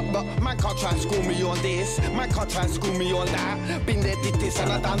 But man can't try and school me on this. Man can't try and school me on that. Been there, did this and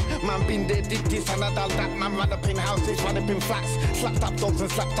I done. Man been there, did this and I done that. Man run up in houses, run up in flats. Slapped up dogs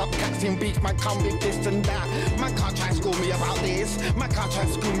and slapped up cats in beach. Man come with this and that. Man can't try and school me about this. Man can't try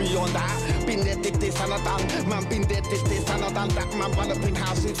and school me on that. Been there, did this and I done. Man been there, did this and I done that. Man run up in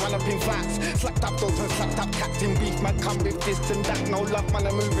houses, run up in flats. Slapped up dogs and slapped up cats in beach. Man come with this and that. No love, man,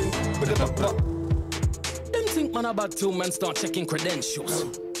 I'm moving. Them think man about till man start checking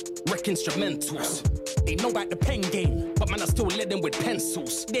credentials. Wreck instrumentals. They know about the pen game, but man I still led them with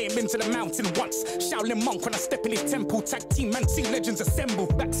pencils. They ain't been to the mountain once. Shaolin monk when I step in his temple. Tag team man, see legends assemble.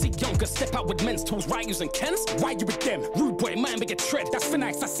 Backseat younger, step out with men's tools. Right using Kens, why you with them? Rude boy, man make a tread. That's for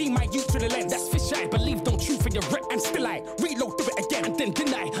nice. I see my youth through the lens. That's fish I believe, don't chew for your rep. And still I reload through it again and then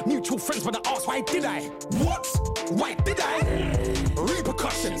deny. Mutual friends when I ask why did I? What? Why did I?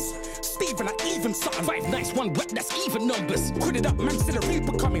 Repercussions. Steven, I even something. 5 nice, 1 wet, that's even numbers. Put it up, man, still a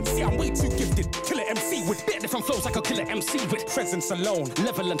reaper coming. See, I'm way too gifted. Killer MC with different flows like a killer MC with presence alone,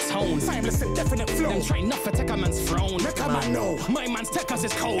 level and tone. Timeless and definite flow. Them try not for tech a man's throne. Tech a man know. My man's tech as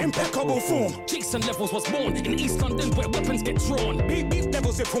his code. Impeccable form. Jason Levels was born in East London where weapons get drawn. Beef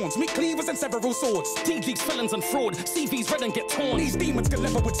devils with horns. Meet cleavers and several swords. TG's felons and fraud. CV's red and get torn. These demons can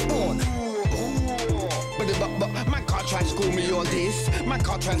level with spawn. But man can't try and school me on this. Man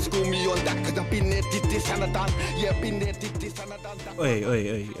can't try and school me on that. Cause I've been there, did this and I done. Yeah, been there, did this and I done that.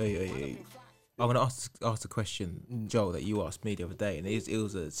 Wait. I'm gonna ask the question, Joel, that you asked me the other day, and it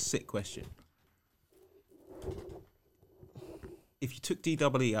was a sick question. If you took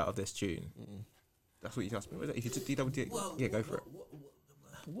DWE out of this tune, that's what you asked me. Was it? If you took DWE, yeah, go for it.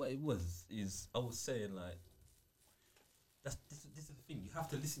 What it was is I was saying like, this is the thing. You have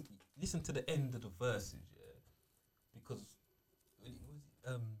to listen to the end of the verses, yeah, because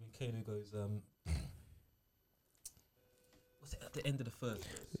when Kano goes what's it at the end of the first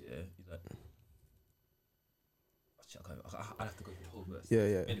verse? Yeah, he's like, I have to go through the whole verse.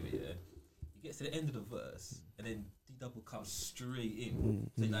 Yeah. Anyway, yeah, he gets to the end of the verse and then D double comes straight in.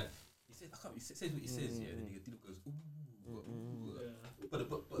 So like he says, he says what he says, yeah, and then D double goes ooh. But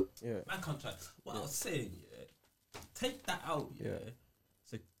yeah. Man can't try. What I was saying, yeah, take that out, yeah.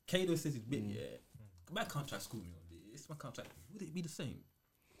 So Kano says his bit, yeah. Man can't try to school me on this. Man can't try. Would it be the same?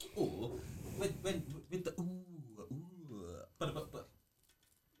 Or when with the but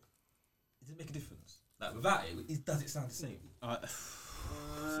does it make a difference? Like without it, does it sound the same?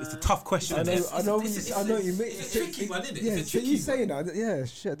 It's a tough question. I know what you mean. It's a tricky one, isn't it? Yeah, it's a so tricky you saying that? Yeah,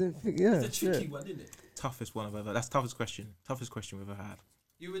 shit. I didn't think. Yeah, it's a tricky one, isn't it? Toughest one I've ever. That's toughest question we've ever had.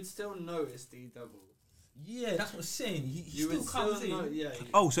 You would still notice D double. Yeah, that's what I'm saying. He You still would comes still know, in. yeah.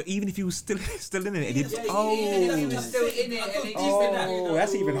 Oh, so even if he was still in it, Even if he was still in it, and Oh,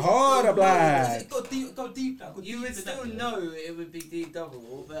 that's even harder, blood. Go deep. You would still know it would be D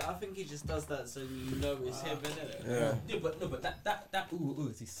double, but I think he just does that so you know it's him, innit? Yeah. Yeah, but that ooh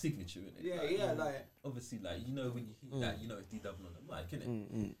is his signature, innit? Yeah, like obviously, like you know when you hear that, you know it's D double on the mic,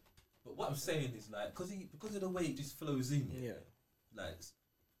 innit? But what I'm saying is like because of the way it just flows in, like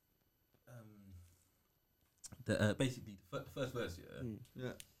the basically the first verse,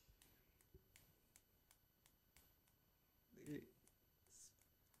 yeah.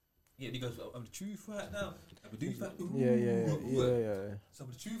 Yeah, he goes, I'm the truth right now. I'm the truth right now. Yeah. So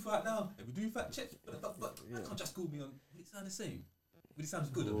I'm the truth right now. I'm the truth right checks. But I can't just school me on. Would it sound the same? Would it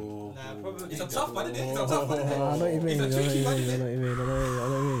sound good? Nah, probably. It's a tough one, isn't it? It's a tough one, isn't it? I know what you mean. It's a tricky one, isn't it? I know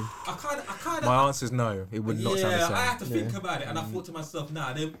what you mean. I kind of. My answer is no. It would not sound the same. I had to think about it, and I thought to myself, nah,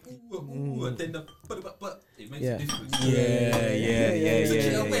 and then and then but it makes a difference. Yeah.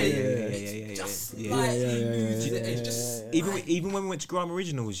 Even when we went to Grime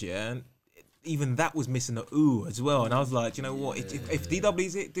Originals, yeah, even that was missing the ooh as well. And I was like, you know what? If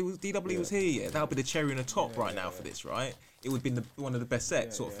DW was here, yeah, that would be the cherry on the top right now for this, right? It would be one of the best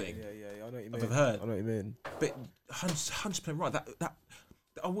sets, sort of thing. Yeah, I know what you mean. I've ever heard. I know what you mean. But 100% right. That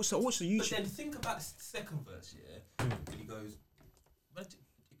I watched the YouTube. But then think about the second verse, yeah. And he goes,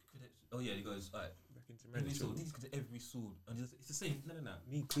 he goes, alright. Every sword, and it's the same. No.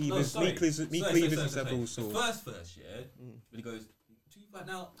 Me cleavers is several sword. The first verse, yeah. When he goes, right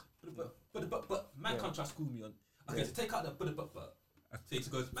now, but man can't try to school me on. Okay, so take out the but. So he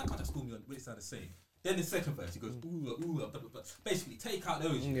goes, man can't try to school me on. But it sounds the same. Then the second verse, he goes, ooh, but. Basically, take out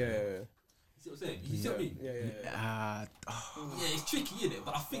those. Yeah. You see what I'm saying? You see what I mean? Yeah. Yeah, it's tricky, isn't it?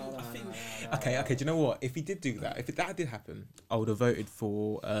 But I think. Okay. Do you know what? If he did do that, if that did happen, I would have voted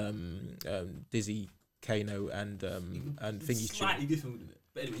for Dizzy, Kano, and Thingy's slightly different, wouldn't it?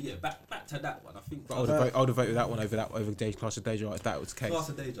 But anyway, yeah, back to that one. I think I would have voted that one over Class of Deja if that was the case. Class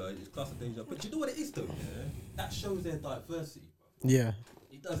of Deja. But you know what it is though? Yeah, that shows their diversity. Yeah.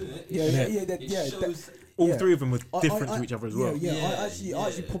 It does, isn't it? Yeah. Shows all three of them were different to each other as well. I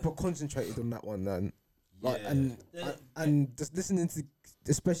actually proper concentrated on that one then. Like and just listening to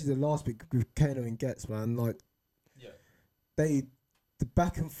especially the last bit with Kano and Getz, man, like the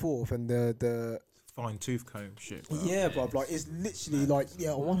back and forth and the fine tooth comb shit. Bro. Yeah, bruv, like it's literally like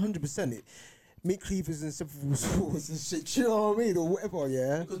 100%. Meat cleavers and several swords and shit. Do you know what I mean, or whatever?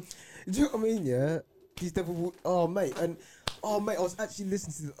 Yeah. Do you know what I mean? Yeah. These devil. Oh mate, I was actually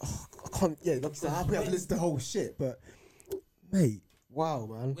listening to. I can't. Yeah, like I said, I haven't listened to the whole shit, but mate, wow,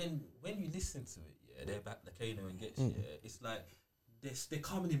 man. When you listen to it, yeah, they're back the Kano and Getz, it's like. They're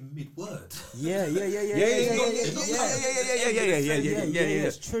coming in mid-word. Yeah.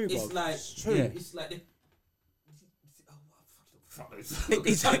 It's true, bro. It's like it's true. It's like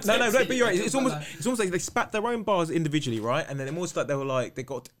but you're right. It's almost like they spat their own bars individually, right? And then almost like they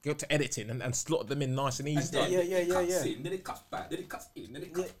got to editing and slotted them in nice and easy. Then it cuts back. Then it cuts in. Then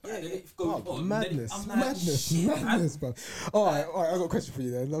it cuts back. Then it goes on. Madness, bro. All right. I got a question for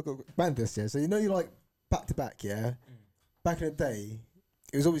you then. I got madness, yeah. So you know you like back to back, yeah. Back in the day,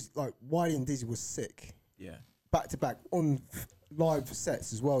 it was always like Wiley and Dizzy was sick. Yeah. Back to back on live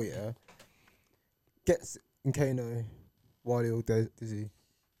sets as well, yeah. Getz and Kano, Wiley or Dizzy.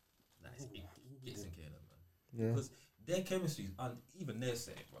 It's Getz and Kano, man. Yeah. Because their chemistry, and even their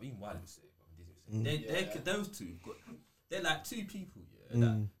set, even Wiley was sick, Dizzy was sick. Those two, they're like two people, yeah.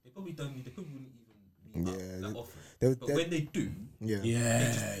 That they probably don't need. They probably wouldn't even meet up that often. But when they do,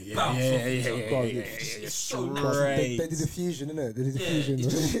 it's so great. They did a fusion, innit? They did a fusion.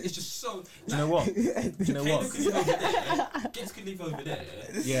 It's just so. Do you know what? Getz could live over there.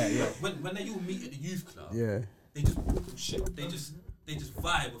 Yeah. When they all meet at the youth club, they just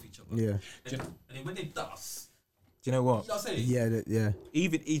vibe with each other. Yeah. And then when they dust. Do you know what? You know what I'm saying? Yeah.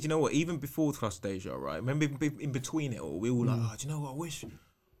 Even you know what? Even before Class Deja, right? Remember in between it all, we were all like, do you know what?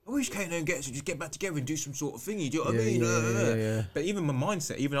 I wish Kano and Getz would just get back together and do some sort of thingy. Do you know what I mean? Yeah. But even my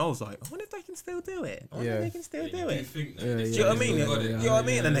mindset, even I was like, I wonder if they can still do it. Do you know what I mean? You know what I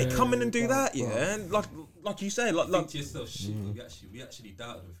mean? And they come in and do that, and like you say, like think to yourself, shit. We actually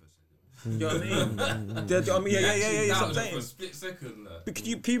doubted them for a second. You know what I mean? Yeah. That's what I'm saying. For a split second. But can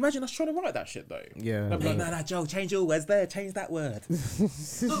you imagine us trying to write that shit though? Yeah. I'd be like, no, Joe, change your words there. Change that word.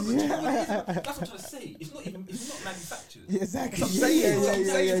 That's what I'm trying to say. It's not manufactured. Yeah, exactly.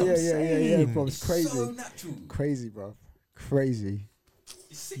 Yeah, bro. It's crazy. So natural. Crazy, bro. Crazy.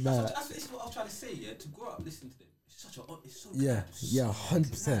 That's what I was trying to say. Yeah, to grow up listening to them, it's so yeah, glad. yeah,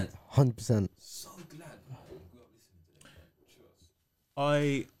 100%, 100%. So glad. I grew up listening to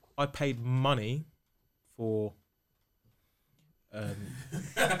them. Trust. I paid money for.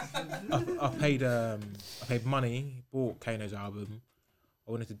 I paid money. Bought Kano's album.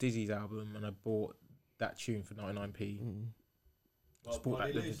 I went into Dizzy's album and I bought that tune for 99p. Just bought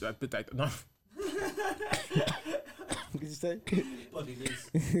that. No. What did you say? Body Liz.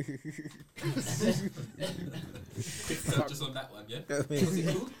 Just on that one, yeah. What's it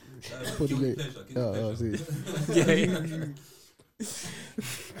called? Body Liz. Yeah.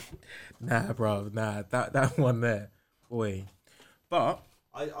 Nah, bro. Nah, that one there, boy. But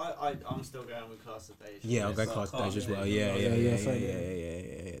I'm still going with Class of Deja. Yeah, I'll go Class of Deja as well. Yeah.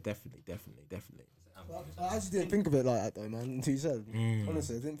 Definitely. I actually didn't think of it like that though, man. Until you said,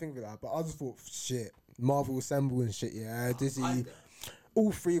 honestly, I didn't think of it like that. But I just thought, shit, Marvel Assemble and shit. Yeah, Dizzy,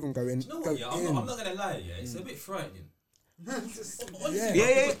 all three of them go in. You know what? Yeah, I'm not gonna lie. Yeah, it's a bit frightening.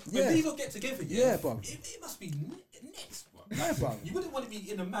 Yeah. When these all get together, bro. It must be next, bro. Yeah, bro. You wouldn't want to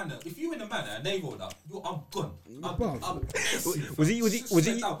be in a manor. If you're in a manor and they roll up, I'm gone. Was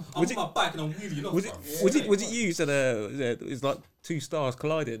it I'm on my bike and I'm wheeling off. Was it you said it's like two stars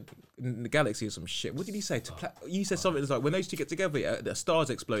collided in the galaxy or some shit. What did you say? You said something like when those two get together, yeah, the stars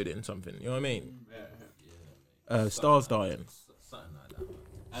exploding and something. You know what I mean? Stars dying. Something like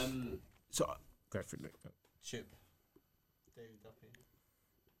that, man. So go for it. Chip. Daily Duppy.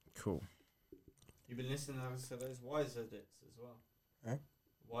 Cool. You've been listening to those Wise edits as well. Huh?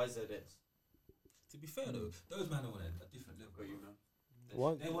 Wise edits. To be fair though, those man are on a different level.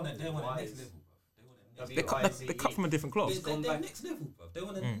 What? They want a next level, bro. They cut from a different cloth. They're next level, bro. They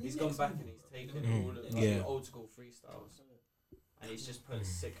want He's gone back and he's taken all of the old school freestyles and he's just put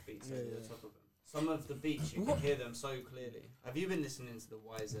sick beats over the top of them. Some of the beats you can hear them so clearly. Have you been listening to the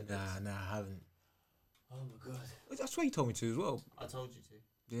Wise edits? Nah, I haven't. Oh my god. That's what you told me to as well. I told you to.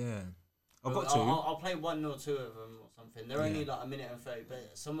 Yeah. I've got I'll play one or two of them or something. They're only like a minute and 30,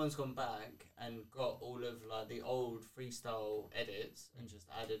 but someone's gone back and got all of like the old freestyle edits and just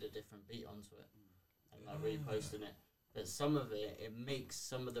added a different beat onto it and like reposting it. But some of it makes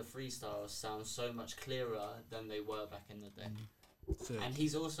some of the freestyles sound so much clearer than they were back in the day. And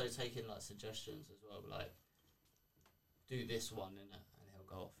he's also taking like suggestions as well, like do this one in it, and he'll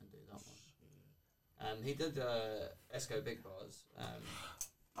go off and do that one. He did Esco Big Bars.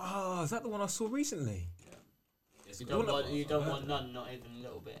 Oh, is that the one I saw recently? Yeah. You don't want none, not even a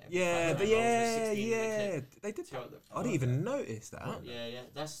little bit. Yeah. They did. I didn't even notice that. Yeah.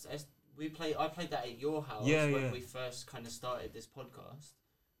 That's I played that at your house when we first kind of started this podcast,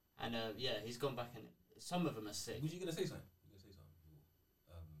 and he's gone back and some of them are sick. Was you gonna say something? With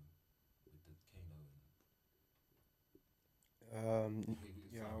the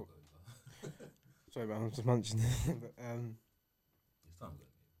Kano. Sorry, man, I'm just munching. But, It's time ago.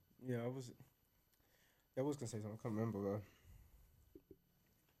 yeah, I was gonna say something. I can't remember though.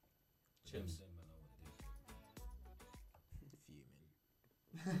 Chips.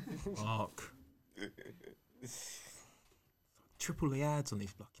 Mark. Triple the ads on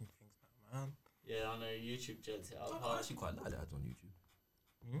these fucking things now, man. Yeah, I know YouTube jets it up. I actually quite like the ads on YouTube.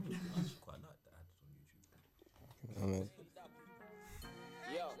 I actually quite like the ads on YouTube.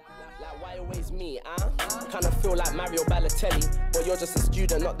 Yo, like why always me, Kinda feel like Mario Balotelli, but you're just a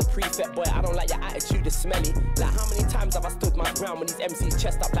student, not the prefect, boy. I don't like your attitude, it's smelly. Like how many times have I stood my ground when these MCs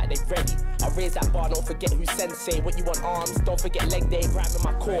chest up like they ready? I raise that bar, don't forget who's sensei. What you want arms, don't forget leg day, grabbing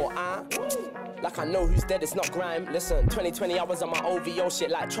my core, Like I know who's dead, it's not grime. Listen, 2020 I was on my OVO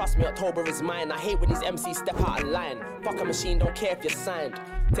shit, like trust me, October is mine. I hate when these MCs step out of line. Fuck a machine, don't care if you're signed.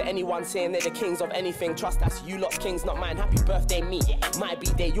 To anyone saying they're the kings of anything, trust that's you lot's kings, not mine. Happy birthday me, my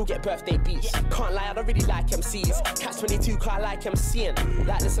B-day, you'll get birthday beats. Can't lie, I don't really like MCs. Catch 22, cause I like MCing.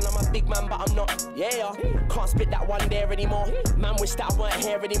 Like listen, I'm a big man, but I'm not, can't spit that one there anymore. Man, wish that I weren't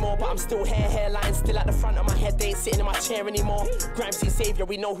here anymore, but I'm still here, hairline still at the front of my head. They ain't sitting in my chair anymore. Grimesy Saviour,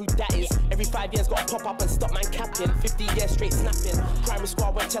 we know who that is. Every 5 years gotta pop up and stop man capping. 50 years straight snapping. Crime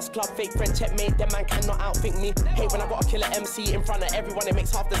squad, went chess club, fake friend checkmate. Them man cannot outthink me. Hate when I gotta kill an MC in front of everyone, it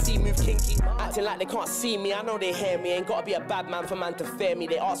makes half the scene move kinky. Acting like they can't see me, I know they hear me. Ain't gotta be a bad man for man to fear me.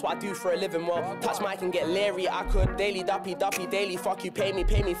 They ask what I do for a living, well, touch mic and get leery. I could daily duppy daily. Fuck you, pay me,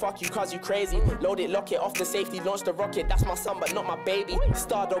 fuck you, cause you crazy. Load it, lock it, off the safety, launch the rocket. That's my son, but not my baby.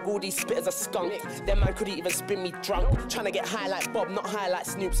 Stardog, all these spitters a skunk. Them man couldn't even spin me drunk. Tryna get high like Bob, not high like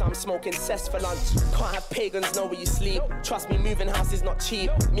Snoop, so I'm smoking cess for lunch. Can't have pagans know where you sleep. Trust me, moving house is not cheap.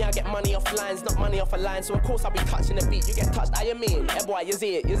 Me, I get money off lines, not money off a line. So of course I'll be touching the beat. You get touched, I mean. Boy, you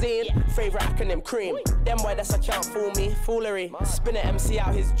see it. Favorite acronym, cream. Them boy, that's a can't fool me. Foolery. Spin an MC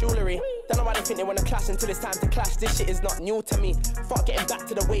out his jewellery. Don't know why they think they wanna clash until it's time to clash. This shit is not new to me. Fuck getting back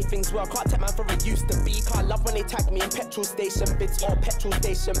to the way things were. Can't take man for it used to be. Can't love when they tag me in petrol station bids or petrol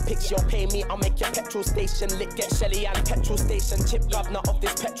station pics. You'll pay me, I'll make your petrol station lit. Get Shelly and petrol station. Chip governor of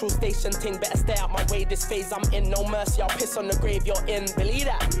this petrol station thing. Better stay out my way. This phase I'm in, no mercy. I'll piss on the grave you're in. Believe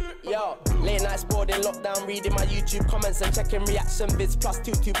that. Yo, late nights bored in lockdown, reading my YouTube comments and checking reaction vids plus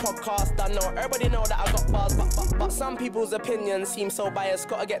 2 podcast. I know everybody know that I got bars, but some people's opinions seem so biased.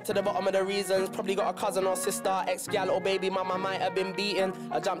 Gotta get to the bottom of the reasons. Probably got a cousin or sister, ex-gal or baby mama might have been beaten.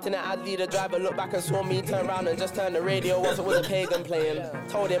 I jumped in the Adley, the driver looked back and saw me, turn around and just turned the radio off. It was a pagan playing.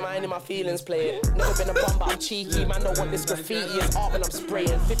 Told him I ain't in my feelings playing. Never been a bum, but I'm cheeky. Man, don't want this graffiti. It's art when I'm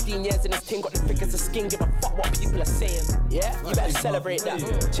spraying. 15 years in this thing, got the thickest of skin. Give a fuck what people are saying. Yeah, you better celebrate that.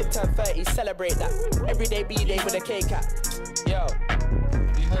 Chip turn 30, celebrate that. Everyday B-day with a K-cap. Yo.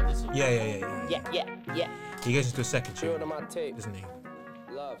 Yeah. He goes into a second tune, doesn't he?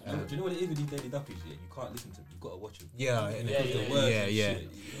 Love. Do you know what it is with these daily duppies? Yeah, you can't listen to them. You gotta watch them. Yeah.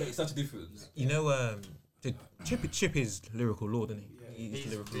 It makes such a difference. You know, Chip is lyrical lord, isn't he? He's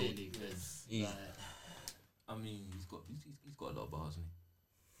lyrical really good. I mean, he's got a lot of bars, hasn't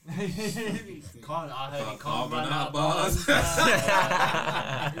Can't run out bars. Nah,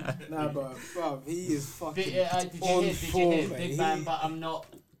 but bruv, he is fucking Did you on hear? form, mate. Big man, but I'm not.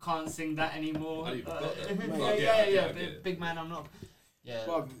 Can't sing that anymore. I didn't even got that. Yeah. Big man, I'm not. Yeah.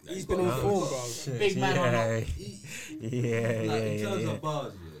 Bruv, he's been on form, bro. Big man, I'm not. Like, in terms of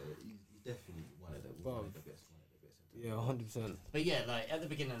bars, he's definitely one of the best. Yeah, 100%. But yeah, like at the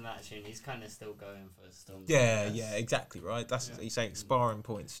beginning of that tune, he's kind of still going for Storm. Yeah, exactly, right? That's he's saying sparring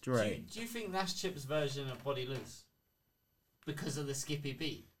points straight. Do you think that's Chip's version of Body Loose? Because of the skippy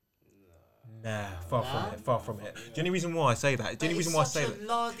beat? Nah, far from it. The only reason why I say that, It's such a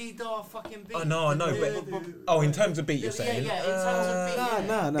la-di-da fucking beat. Oh, no, I know, but in terms of beat, you're saying? Yeah, in terms of beat.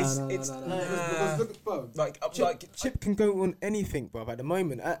 Nah. Because look, bro, Like, Chip can go on anything, bro. At the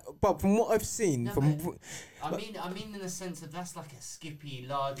moment, but from what I've seen, I mean, in the sense of that's like a skippy,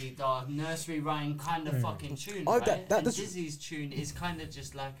 la-di-da, nursery rhyme kind of fucking tune, right? And Dizzy's tune is kind of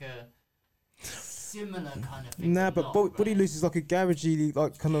just like a similar kind of thing. Nah, but Body Loose is like a garagey,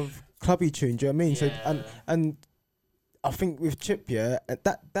 like kind of clubby tune. Do you know what I mean? Yeah. So and I think with Chip, yeah,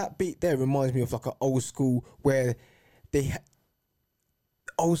 that beat there reminds me of like an old school where they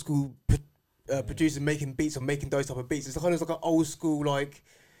old school producers making beats or making those type of beats. It's kind of like an old school like.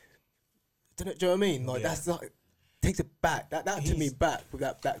 Do you know what I mean? Like that's like takes it back. That took me back with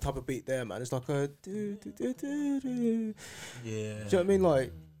that type of beat there, man. It's like a do. Yeah. Do you know what I mean?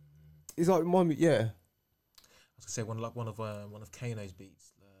 Like it's like remind me, yeah. I was gonna say one of Kano's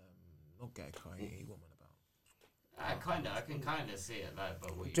beats, not Get Kai. What one about? I can kind of see it like,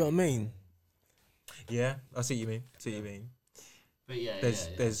 but what Do you know what I mean? Yeah, I see what you mean. But yeah,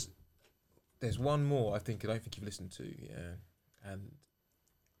 there's one more I don't think you've listened to, yeah, and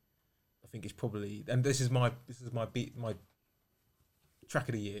I think it's probably, and this is my beat, my track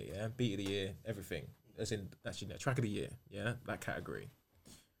of the year, yeah, beat of the year, everything. As in actually no, track of the year, yeah, that category.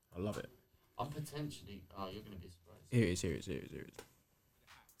 I love it. I'm potentially. Oh, you're gonna be surprised. Here it is.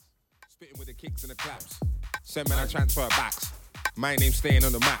 Spitting with the kicks and the claps. Send men I transfer backs. My name's staying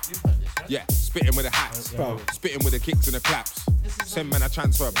on the map. Yeah, spitting with the hats. Spitting with the kicks and the claps. Send men I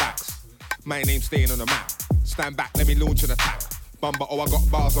transfer backs. My name's staying on the map. Stand back, let me launch an attack. Bumba, I got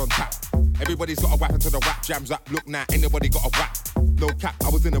bars on tap. Everybody's got a whap until the rap jams up. Look now, anybody got a whack. No cap, I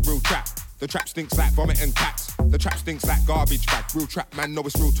was in a real trap. The trap stinks like vomit and cats. The trap stinks like garbage bag. Real trap man, know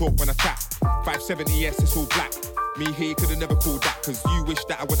it's real talk when I chat. 570, yes, it's all black. Me here could've never called that. Cause you wish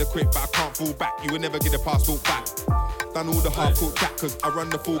that I would've quit, but I can't fall back. You would never get a passport back. Done all the hard court chat, cause I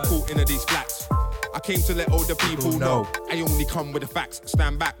run the full court into these flats. I came to let all the people know I only come with the facts.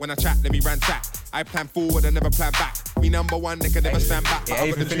 Stand back when I chat, let me ransack. I plan forward, I never plan back. Me number one, they can never stand back. I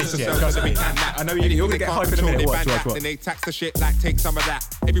got the truth to sell, so we can that. I know you're gonna get hyped in a minute. Watch. Then they tax the shit like take some of that.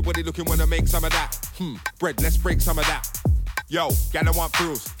 Everybody looking wanna make some of that. Bread, let's break some of that. Yo, gal I want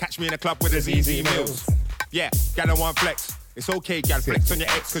thrills. Catch me in a club with the ZZ Mills. Yeah, gal I want flex. It's okay, gal, flex on your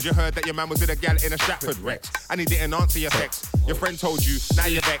ex, cause you heard that your man was with a gal in a Stratford Rex. And he didn't answer your text. Your friend told you, now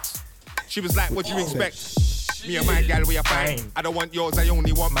you're vexed. She was like, what do you expect? Me and my gal, we are fine. I don't want yours, I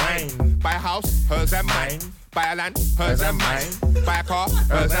only want mine. Buy a house, hers and mine. Buy a land, hers and mine. Buy a car,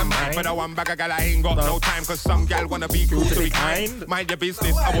 hers and mine. For the one bag of gal, I ain't got no time, cause some gal wanna be cool to be kind. Mind your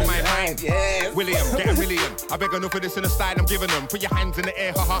business, I want my mind. William, get a million. I beg enough for this in the style I'm giving them. Put your hands in the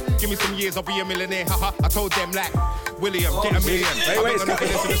air, haha. Give me some years, I'll be a millionaire, haha. I told them like, William, get a million. I beg enough for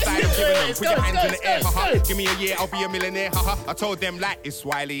this in the style I'm giving them. Put your hands in the air, haha. Give me a year, I'll be a millionaire, haha. I told them like, it's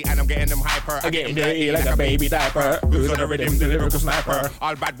Wiley, and I'm getting them hyper. I get him dirty like a baby diaper. Who's on the rhythm, the lyrical sniper.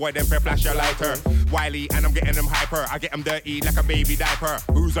 All bad boy, them flash your lighter. Wiley, and I'm getting them hyper. I get them dirty like a baby diaper.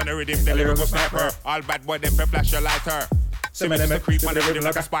 Who's on the rhythm, the lyrical sniper. All bad boy, them flash your lighter. Some of them a creep on the rhythm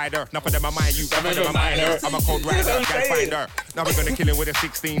like a spider. None of them are mine, you some of them are minor. I'm a cold rider, gal finder. Now we're gonna kill him with a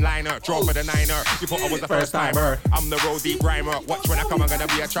 16-liner. Draw for the 9er. You thought I was the first timer. I'm the road deep rhymer. Watch when I come, I'm gonna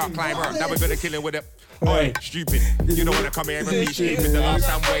be a chart climber. Now we're gonna kill him with a oi, stupid. You don't wanna come here and be stupid. The last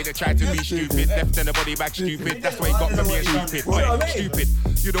time way they tried to be stupid. Left in the body bag stupid. That's what he got for being stupid. Oi, stupid.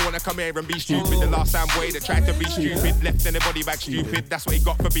 You don't wanna come here and be stupid. The last time way they tried to be stupid. Left in the body bag stupid. That's what he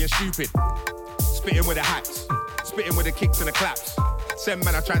got for being stupid. Spitting with the hats. Spitting with the kicks and the claps. Send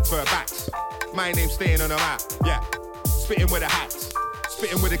man I transfer backs. My name's staying on the map. Yeah. Spitting with the hats.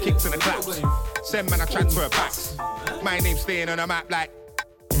 Spitting with the kicks and the claps. Send man I transfer backs. My name's staying on the map like.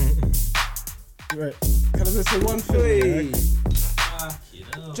 Right. Can I just say one thing?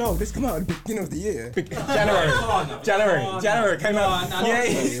 Joe, this come out at the beginning of the year. January came out. No,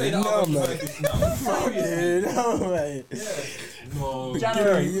 mate. No, mate.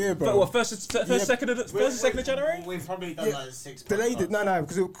 January. Yeah, bro. But what, first and second of January? We've probably done like 6 Delayed it. No,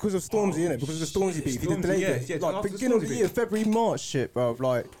 because of Stormzy, innit? Because of the Stormzy beef. He did delayed it. yeah, Like after the beginning of the Stormzy year, February, March shit, bro.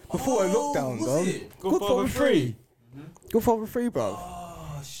 Like before a lockdown, bro. Godfather 3. Godfather 3, bro.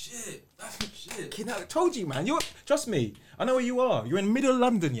 Oh shit, that's shit. Kid, I told you, man. Trust me. I know where you are. You're in the middle of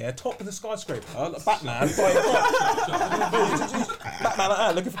London, yeah, top of the skyscraper. Like Batman, fighting crime. Batman like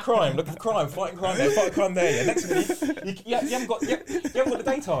that, looking for crime, fighting crime there. Yeah. Next minute, you haven't got the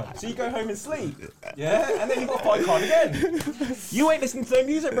daytime, so you go home and sleep. Yeah, and then you got to fight crime again. You ain't listening to no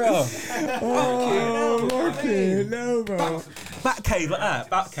music, bro. Okay, no, bro. Batcave like that.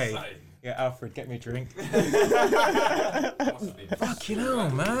 Batcave. Yeah, Alfred, get me a drink. Fucking hell,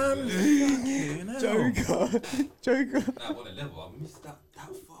 man. Joker. Nah, what a level. I missed that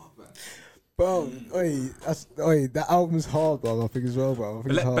far back. Bro, that album's hard, bro. I think as well, bro.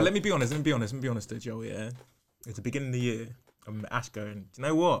 But let me be honest though, Joe, yeah? It's the beginning of the year. I'm Ash going, do you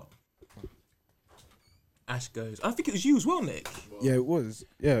know what? Ash goes, I think it was you as well, Nick. Yeah, it was.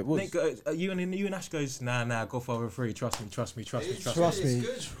 Nick goes, you and Ash goes, nah, Godfather 3, trust me. Trust me.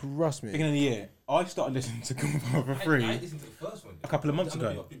 Beginning of the year, I started listening to Godfather 3 I listened to the first one. a couple of months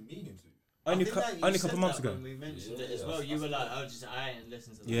ago. I've been meaning to. Only a couple of months ago. When we mentioned it as well, you were like, I ain't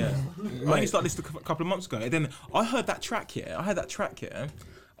listened to that. Yeah. I only started listening a couple of months ago. And then I heard that track here. I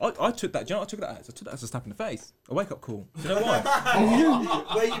took that, do you know what I took that as? I took that as a slap in the face. A wake up call. Do you know why?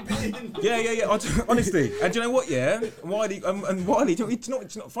 Where you been? Yeah. Honestly. And do you know what, yeah? Wiley, do you know what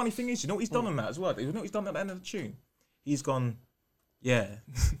the funny thing is? You know what he's done on that as well? You know what he's done at the end of the tune? He's gone, yeah,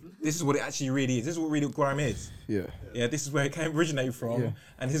 this is what it actually really is. This is what real grime is. Yeah. Yeah, this is where it originated from. Yeah.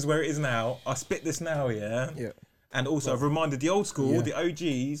 And this is where it is now. I spit this now, yeah? Yeah. And also I've reminded the old school, the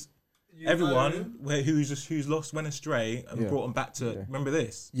OGs, everyone who's lost, went astray, and brought them back to remember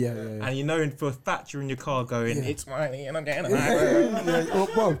this. Yeah. And you know, for a fact you're in your car going, it's Wiley and I'm getting it. Well,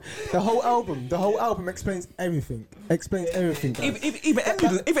 bro, the whole album explains everything. Bro. Even Em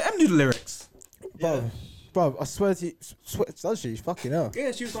knew the lyrics. Bro, I swear to you, does she? Fucking hell.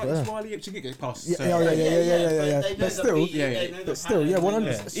 Yeah, she was like, it's Wiley, she could get past. Yeah. But still,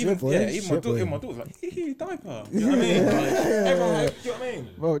 100%. Even my daughter's like, hee, diaper. Do you know what I mean? Everyone, do you know what I mean?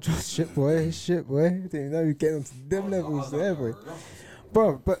 Bro, just shit boy. Didn't even know you're getting onto them levels there, boy.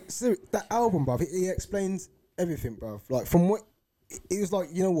 Bro, but still, that album, bro, it explains everything, bro. Like, from what, it was like,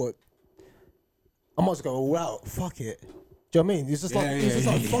 you know what? I might as well go all out. Fuck it. Do you know what I mean? It's just like,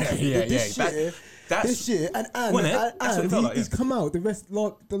 fuck it. This year, and he's come out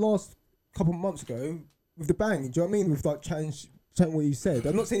the last couple of months ago with the bang. Do you know what I mean? With like change what you said.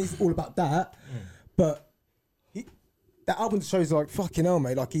 I'm not saying he's all about that, but that album shows like fucking hell,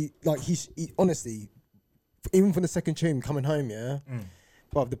 mate. Like he honestly, even from the second tune coming home, yeah.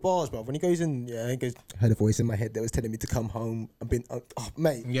 Bro, the bars, bro. When he goes in, he goes. I heard a voice in my head that was telling me to come home. I've been,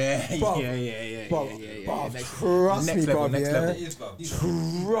 mate. Bro, trust me, bro.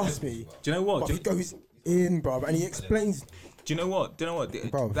 Trust me. Do you know what? He goes in, bro, and he explains. Do you know what?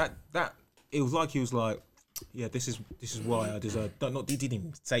 Bro. That it was like he was like, yeah, this is why I deserve. He didn't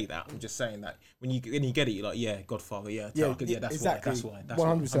even say that. I'm just saying that when you get it, you're like, yeah, Godfather, that's exactly. why.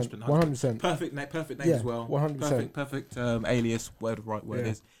 100%. Perfect name as well. 100%. Perfect alias. Whatever the right word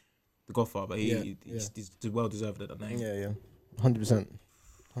is. The Godfather. He's well deserved of that name. Yeah. 100%.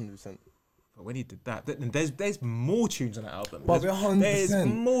 But when he did that, then there's more tunes on that album. But 100%. There's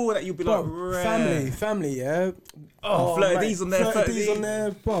more that you'll be like, rare. Family, yeah. Flirty D's on there. Flirty D's on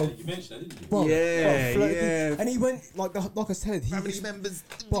there, bro. You mentioned that, didn't you? Bro, Yeah. And he went like I said, Family members.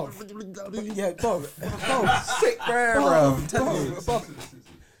 Bro. Sick, bro.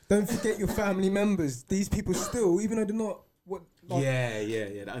 Don't forget your family members. These people still, even though they're not what. Like,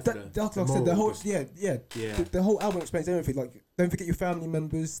 That's like I said, the whole album explains everything. Like, don't forget your family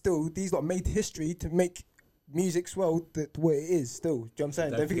members. Still, these like made history to make music swell the way it is. Still, do you know what I'm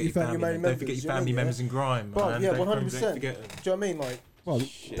saying? Don't forget your family members. Don't forget your family members in grime, man. Yeah, 100%. Don't forget them. Do you know what I mean? Like, well,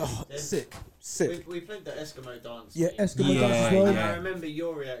 sick. We played the Eskimo dance. Yeah, Eskimo dance as well. And I remember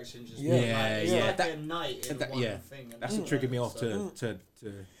your reaction just like a night in one thing. That's what triggered me off to.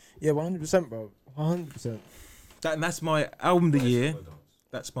 Yeah, 100%, bro. 100%. That's my album of the year.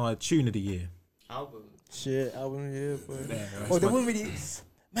 That's my tune of the year. Album of the year, boy. Yeah, they wouldn't really.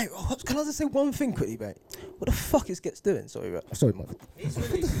 Mate, can I just say one thing quickly, mate? What the fuck is Gets doing? Sorry, mate. He's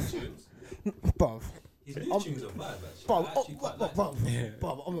releasing tunes. Bruv. His new tunes are vibe, actually.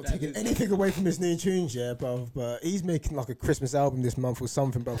 Bruv, I'm not taking anything away from his new tunes, bruv. But he's making like a Christmas album this month or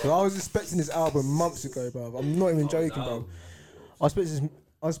something, bruv. Because I was expecting this album months ago, bruv. I'm not even joking, bruv. I expected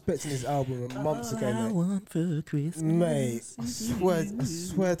was expecting this album months ago, mate. Want for Christmas. Mate, I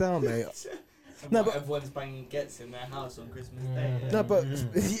swear down, mate. No, but everyone's banging Gets in their house on Christmas Day. Yeah. no, but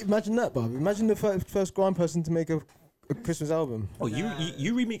imagine that, Bob. Imagine the first grime person to make a Christmas album, Oh,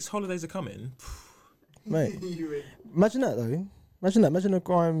 you remix Holidays Are Coming? mate. Imagine that though. Imagine that. Imagine a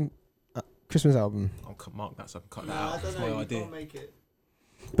grime Christmas album. I'll mark that so I can cut that Nah, out. I don't That's know. my You idea. can't make it.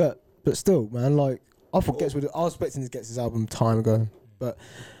 But still, man, like I thought Gets would. I was expecting to get his album time ago, but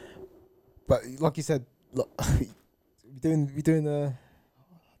like you said, look, we doing the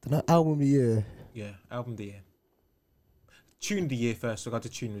album of the year. Yeah, album of the year. Tune of the year first. So I got to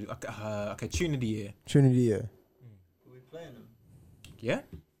tune. Okay, tune of the year. Tune of the year. Are we playing them? Yeah.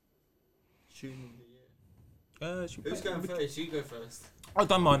 Tune of the year. Who's going first? You go first. I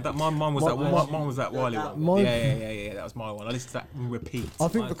don't mind that. Mine was that. Mine was that Wiley that one. one. Yeah. That was my one. I listened to that on repeat. I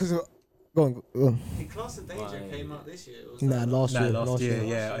think because of go on. The Class of Danger came out this year. Or was Nah, that last year. last year.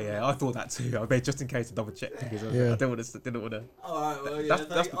 Yeah. I thought that too. I made just in case to double check because I didn't want to. Alright, well, yeah.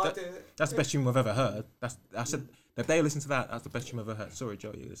 That's the best tune I've ever heard. I said the day I listened to that, that's the best tune I've ever heard. Sorry,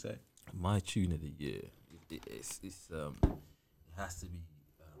 Joe, you were gonna say. My tune of the year, it has to be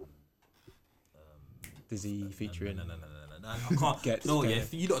Dizzy featuring. No, I can't Gets no, going. yeah.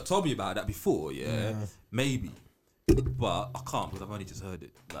 You lot told me about that before, yeah. Maybe, but I can't because I've only just heard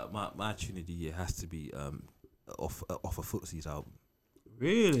it. Like my tune of the year has to be off a Footsie's album.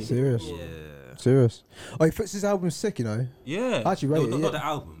 Really? Serious. Yeah. Serious. Oh, he fits his album sick, you know. Yeah. I actually rate it. Not the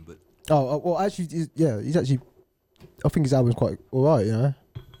album, but Well, actually, he's actually. I think his album's quite alright, you know.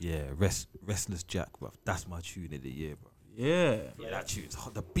 yeah, Restless Jack, bruv. That's my tune of the year, bro. Yeah. That tune's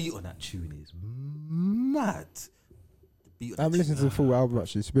hot. The beat on that tune is mad. The beat on I haven't that listened to tune- the full album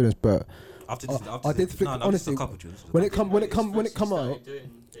actually, to be honest, but I did think honestly when it come out.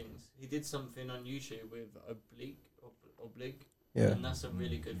 Doing things. He did something on YouTube with Oblique. Yeah. And that's a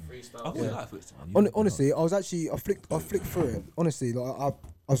really good freestyle. I really like Footsie's, man. Honestly, I flicked through it. Honestly, like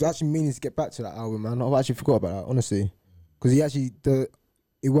I was actually meaning to get back to that album, man. I've actually forgot about that, honestly, because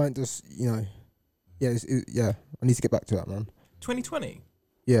it weren't just yeah. I need to get back to that, man. 2020.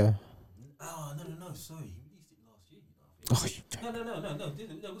 Yeah. Oh no! Sorry, he released it last year. You know,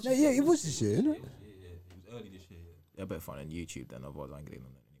 No, yeah, it was this year, isn't it? It was early this year. Yeah, I better find it on YouTube then, otherwise I ain't getting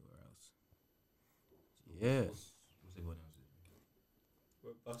on it anywhere else. Yeah. What's everyone else?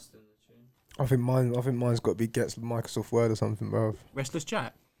 We're busting the tune. I think mine's got to be Gets Microsoft Word or something, bro. Restless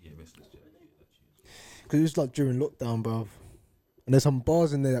Jack. Yeah, Restless Jack. Because it was like during lockdown, bro. And there's some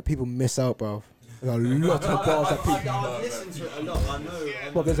bars in there that people miss out, bro. There's a lot of bars that people. I've listened to it a lot. I know.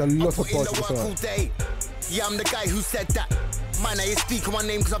 But there's a lot of bars the to work all miss out. day. Yeah, I'm the guy who said that. Man, I ain't speaking my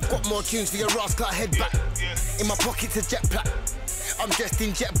name cause I've got more tunes for your rascal head back. In my pocket's a jet black. I'm dressed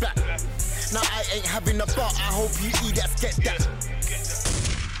in jet black. Now I ain't having a bar, I hope you idiots get that.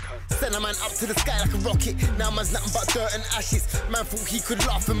 Send a man up to the sky like a rocket. Now man's nothing but dirt and ashes. Man thought he could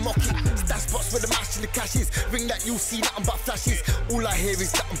laugh and mock it. Stash spots where the mash and the cash is. Ring that you'll see nothing but flashes. All I hear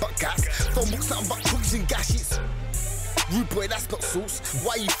is nothing but gas. Phone books nothing but crooks and gashes. Rude boy, that's not sauce.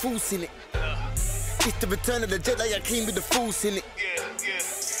 Why you forcing it? It's the return of the Jedi, I came with the force in it.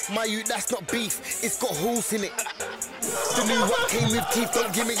 My youth, that's not beef, it's got holes in it. The new one came with teeth,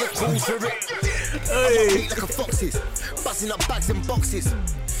 don't give me a call for it. I'm a beat like a foxes, busting up bags and boxes.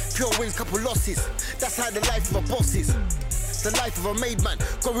 Pure wins, couple losses, that's how the life of a boss is. The life of a made man,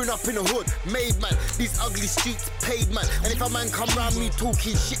 growing up in the hood, made man. These ugly streets, paid man. And if a man come round me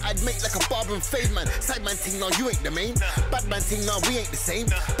talking shit, I'd make like a barber and fade man. Side man ting, now you ain't the main. Bad man ting, now we ain't the same.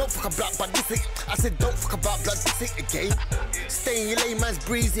 Don't fuck about, but this ain't. I said don't fuck about blood, this ain't the game. Stay in your lane, man's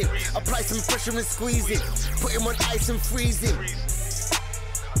breathing. Apply some pressure and squeeze it. Put him on ice and freeze him.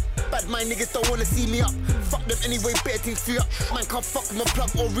 Bad mind niggas don't wanna see me up. Fuck them anyway, better things free up. Man can't fuck with my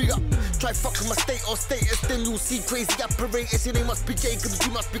plug or re-up. Try fuck with my state or status, then you'll see crazy apparatus. And they must be gay, cause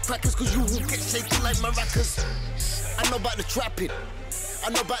you must be crackers, cause you will get shaken like maracas. I know about the trapping, I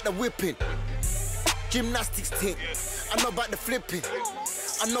know about the whipping. Gymnastics thing, I know about the flipping.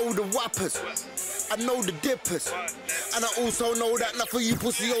 I know the whoppers, I know the dippers. And I also know that enough of you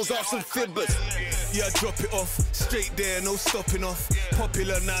pussy-os are some fibbers. Yeah, drop it off, straight there, no stopping off.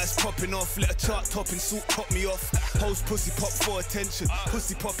 Popular now it's popping off. Let a chart topping suit pop me off. Host pussy pop for attention.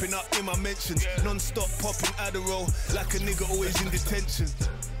 Pussy popping up in my mentions. Non-stop popping Adderall like a nigga always in detention.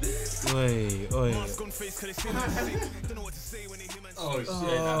 Oi. Mask on face 'cause they feel sick. Don't know what to say when they hear man. Oh shit,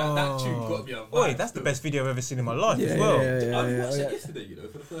 that tune got me on. Oi, that's the best video I've ever seen in my life as well. I watched it yesterday, you know,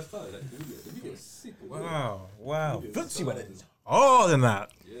 for the first time. Like, the video was sick. Wow. Footsie went harder than that.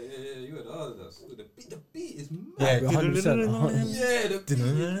 Yeah, you went harder than that. The beat is mad. Yeah, 100%. Yeah, the beat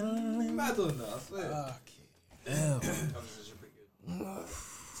is mad on that, I swear. That was such a pretty good.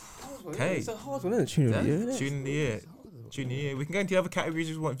 Okay. It's a hard one, isn't it? Tune of the year, innit? Tune of the year. Tune of the year. We can go into the other categories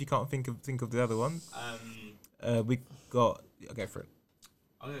if you want. If you can't think of the other ones. We got. I'll go for it.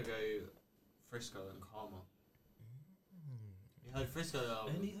 I'm gonna go Frisco and Karma. You heard Frisco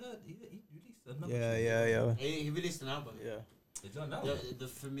album? And he released another. Yeah. He released an album. Yeah. Is that now? The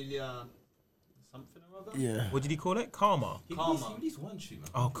familiar something or other. Yeah. What did he call it? Karma. He Karma. released one tune. Man.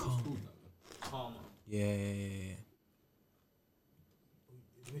 Oh, Karma. Karma. Yeah.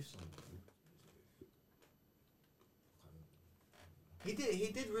 With some. He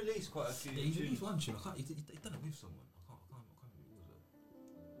did release quite a few. Yeah, he tunes. released one tune. He done it with someone. I can't remember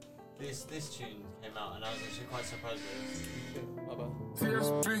who it was. This tune came out and I was actually quite surprised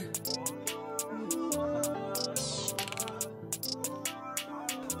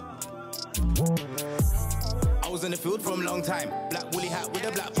I was in the field from a long time. Black woolly hat with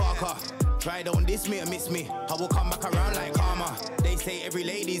a black parker. Try don't diss me or miss me. I will come back around like karma. They say every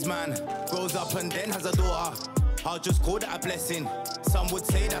ladies man grows up and then has a daughter. I'll just call that a blessing. Some would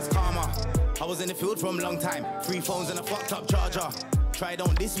say that's karma. I was in the field from a long time. 3 phones and a fucked up charger. Try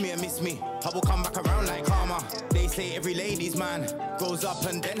don't diss me or miss me. I will come back around like karma. They say every ladies man grows up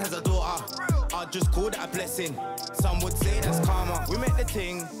and then has a daughter. I'll just call that a blessing. Some would say that's karma. We make the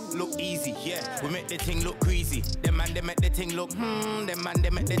thing look easy, yeah. We make the thing look greasy. Them man, they make the thing look Them man, they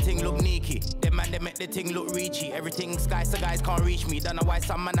make the thing look sneaky. Them man, they make the thing look reachy. Everything sky so guys can't reach me. Don't know why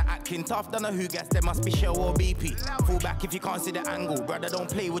some man are acting tough. Don't know who gets them must be Shell or BP. Fall back if you can't see the angle. Brother, don't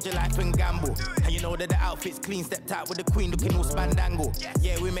play with your life and gamble. And you know that the outfit's clean, stepped out with the queen looking all spandangle.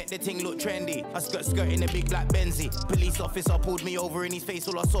 Yeah, we make the thing look trendy. I skirt in a big black Benzie. Police officer pulled me over in his face.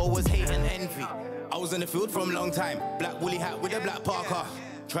 All I saw was hate and envy. I was in the field from a long time. Black woolly hat with a black parker.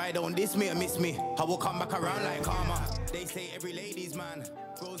 Try don't diss me or miss me. I will come back around like karma. They say every ladies man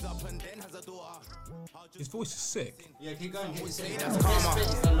grows up and then has a daughter. His voice is sick. Yeah, keep going. Say that's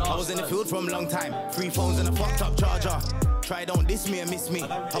karma. I was in the field from a long time. 3 phones and a fucked up charger. Try don't diss me or miss me.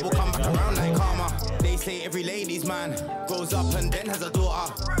 I will come back around like karma. They say every ladies man grows up and then has a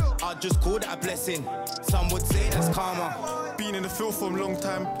daughter. I'll just call that a blessing. Some would say that's karma. Been in the field for a long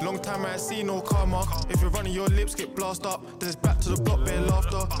time I ain't seen no karma. If you're running your lips get blast up, then it's back to the block, bare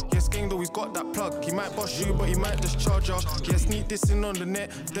laughter. Yes, gang though he's got that plug. He might bust you, but he might just charge ya. Yeah, sneak dissing on the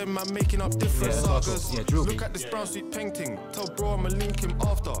net, them man making up different sagas. Look at this brown sweet painting, tell bro I'ma link him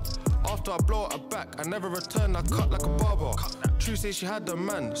after. After I blow her back, I never return, I cut like a barber. True say she had a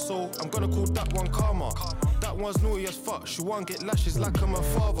man, so I'm gonna call that one karma. That one's naughty as fuck, she won't get lashes like I'm her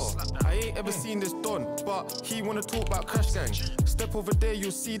father. I ain't ever seen this done, but he wanna talk about Crash Gang. Step over there,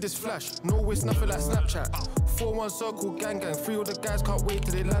 you'll see this flash. No, it's nothing like Snapchat. 4-1 circle, gang. 3 of the guys can't wait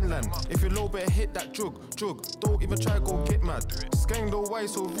till they land. If you're low, better hit that jug. Don't even try, go get mad. Skang though, why you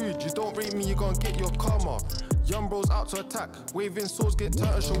so rude? You don't rate me, you gon' get your karma. Young bros out to attack, waving swords get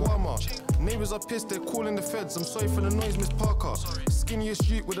turned to shawarma. Neighbours are pissed, they're calling the feds. I'm sorry for the noise, Miss Parker. Skinniest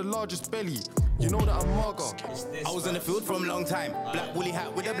youth with the largest belly. You know that I'm Marga. I was in the field from a long time. Black woolly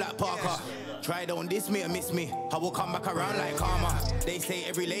hat with a black parker. Try don't diss me or miss me. I will come back around like karma. They say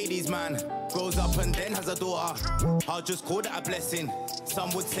every ladies man grows up and then has a daughter. I'll just call that a blessing.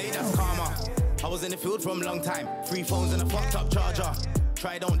 Some would say that's karma. I was in the field from a long time. 3 phones and a fucked up charger.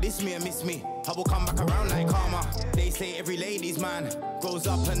 Try don't diss me or miss me. I will come back around like karma. They say every ladies man grows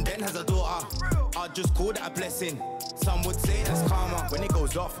up and then has a daughter. I'll just call that a blessing. Some would say that's karma. When it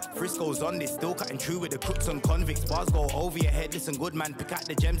goes off, Frisco's on this. Still cutting through with the crooks and convicts. Bars go over your head. Listen, good man, pick out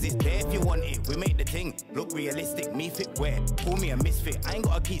the gems. It's there if you want it. We make the thing look realistic. Me fit where? Call me a misfit. I ain't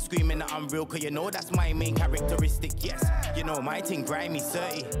gotta keep screaming that I'm real, cause you know that's my main characteristic. Yes, you know my thing grimy,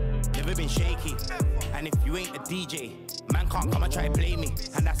 30. Never been shaky. And if you ain't a DJ, man can't come and try play me.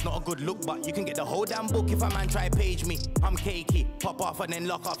 And that's not a good look, but you can get the whole damn book if a man try page me. I'm cakey, pop off and then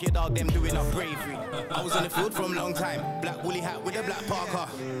lock off your dog, them doing up bravery. I was in the field from a long time. Black woolly hat with a black parker.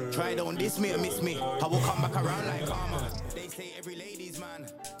 Try don't diss me or miss me. I will come back around like karma. They say every ladies man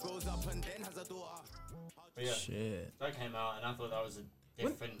grows up and then has a daughter. But yeah, shit. That came out and I thought that was a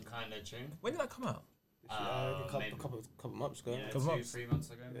different kind of tune. When did that come out? A couple months ago. Yeah, 2-3 months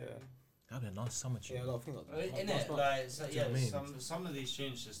ago. Yeah. That'd be a nice summer tune. Yeah, I think like In it, like, so, Do you know what I mean? some of these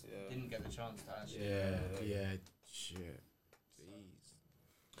tunes just didn't get the chance to actually. Yeah, shit.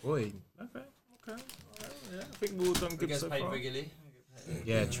 Jeez. Boy, okay. Yeah, I think we've all done good so paid far. regularly.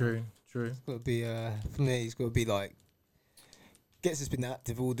 Yeah, true. It's got to be for me. It's got to be like Gets has been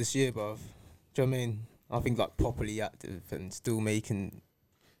active all this year, bruv. Do you know what I mean? I think like properly active and still making.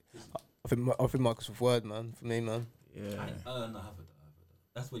 I think Microsoft Word, man, for me, man. Yeah. I haven't that.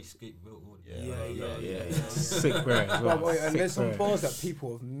 That's where you skate real audio. Yeah. Sick bro. And there's some bars that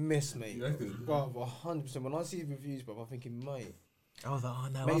people have missed, mate. Bro, 100%. When I see reviews, bro, I'm thinking, mate, I was like, oh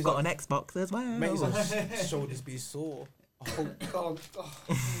no, Mate, I've got an Xbox as well. Mate, his shoulders be sore. Oh God.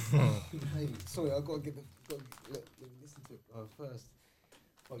 Mate, sorry, I gotta let me listen to it first.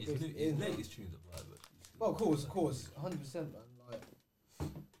 Well, His latest tunes are live, well, of course, 100%, man. Like,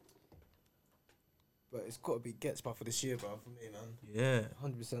 but it's got to be Gets Bar for this year, bro. For me, man. Yeah,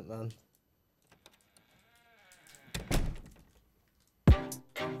 100%, man.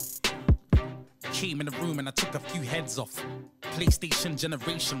 Came in the room and I took a few heads off. PlayStation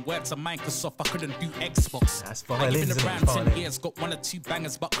generation, word to Microsoft, I couldn't do Xbox. That's I violins, given isn't around it? 10 Violin. years, got 1 or 2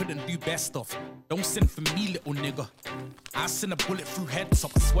 bangers, but couldn't do best of. Don't send for me, little nigga. I send a bullet through head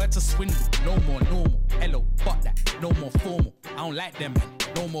top, I swear to swindle. No more normal, hello, fuck that, no more formal. I don't like them, man.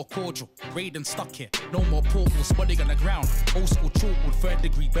 No more cordial, Raiden stuck here. No more portals, body on the ground. Old school chalkboard, 3rd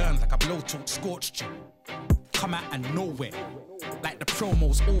degree burns like a blowtorch scorched you. Come out and nowhere. Like the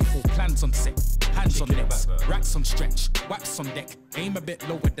promos awful, plans on set. Hands on necks, racks on stretch, wax on deck. Aim a bit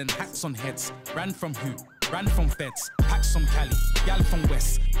lower than hats on heads. Ran from who? Ran from feds. Packs from Cali, gal from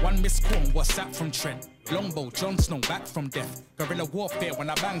West. 1 missed call, WhatsApp from Trent. Longbow, Jon Snow, back from death. Guerrilla warfare when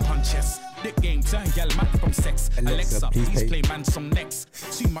I bang on chest. Dick game, turn gal mad from sex. Alexa, please play man some next.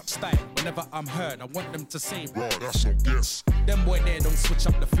 Too much style, whenever I'm heard, I want them to say, bro, that's no guess. Them boy there don't switch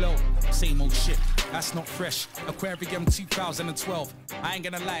up the flow. Same old shit, that's not fresh. Aquarium 2012. I ain't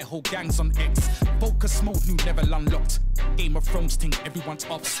gonna lie, whole gangs on X. Focus mode, new level unlocked. Game of Thrones thing, everyone's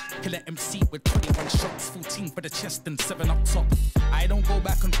ops. Killer MC with 21 shots, 14 for the chest and 7 up top. I don't go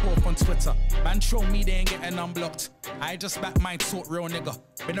back and forth on Twitter. Man, show me they ain't getting unblocked. I just back mine, talk real nigga.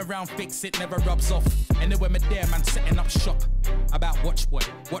 Been around, fix it, never rubs off. Anywhere me there, man, setting up shop. About watch boy,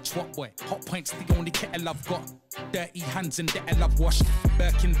 watch what boy. Hot points, the only kettle I've got. Dirty hands and debt I've washed.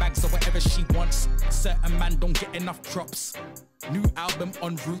 Birkin bags or whatever she wants. Certain man don't get enough props. New album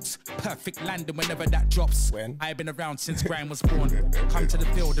on Roots, perfect landing whenever that drops. I've been around since grime was born. Come to the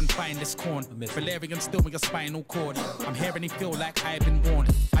field and find this corn. Valerian still with your spinal cord. I'm hearing it feel like I've been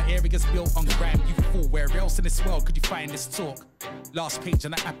warned. My area's built on grime, you fool. Where else in this world could you find this talk? Last page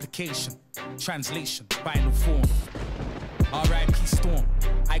on the application. Translation, final form. R.I.P. Storm.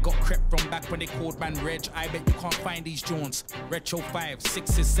 I got crept from back when they called man Reg. I bet you can't find these Jones. Retro 5s,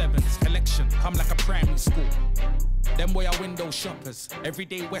 6s, 7s. Collection, come like a primary school. Them boy are window shoppers.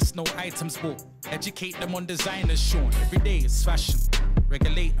 Everyday West, no items bought. Educate them on designers, Sean. Every day is fashion.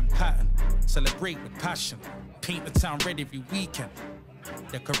 Regulate and pattern. Celebrate with passion. Paint the town red every weekend.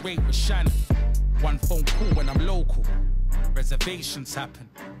 Decorate with Shannon. 1 phone call when I'm local. Reservations happen.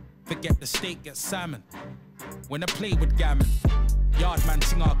 Forget the steak, get salmon. When I play with gammon. Yardman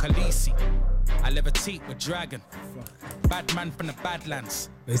ting our Khaleesi. I levitate with dragon. Bad man from the Badlands.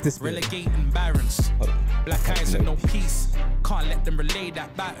 Relegating barons. Black eyes and no peace. Can't let them relay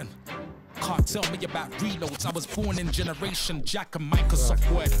that baton. Can't tell me about reloads. I was born in Generation Jack and Microsoft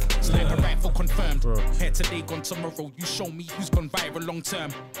Word. Sniper rifle confirmed. Here today, gone tomorrow. You show me who's gone viral long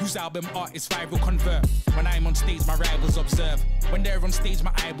term. Whose album art is viral convert. When I'm on stage, my rivals observe. When they're on stage,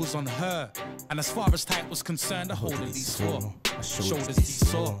 my eyeballs on her. And as far as title's concerned, I hold it these sore. Shoulders be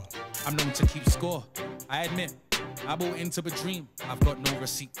sore. I'm known to keep score. I admit, I bought into a dream I've got no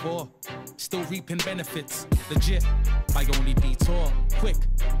receipt for. Still reaping benefits, legit. My only beat tour, quick,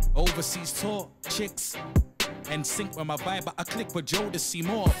 overseas tour, chicks. And sync with my vibe, but I click with Joe to see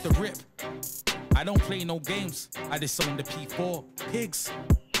more off the rip. I don't play no games, I disown the P4. Pigs,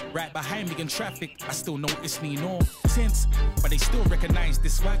 right behind me in traffic, I still notice me no tints. But they still recognize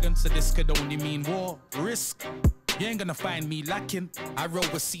this wagon, so this could only mean war. Risk. You ain't gonna find me lacking. I roll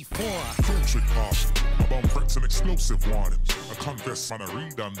with C4. Trick caution. I bomb threats and explosive warnings. A contest on a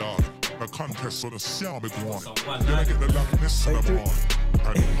read and darling. A contest on a Xiaomi warning. Then I get the lackness in the morning.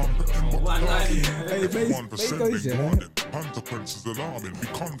 And the 1% big warning. Consequences alarming. Be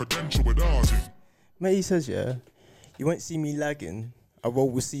confidential with ours. Mate, he says, yeah, you won't see me lagging. I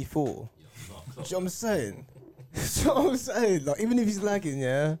roll with C4. Do you know what I'm saying? Do you know what I'm saying? Like, even if he's lagging,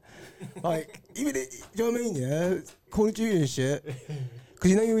 yeah, like, even if, do you know what I mean, yeah? Call of Duty and shit.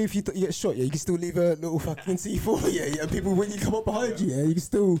 Because you know, if you get shot, yeah, you can still leave a little fucking C4, yeah, people, when you come up behind you, yeah, you can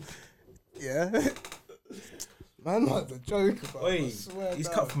still, yeah. Man, like the joker, bro. Oi, he's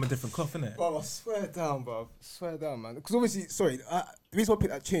cut from a different cloth, innit? Bro, I swear down, bro. Swear down, man. Because obviously, sorry, the reason why I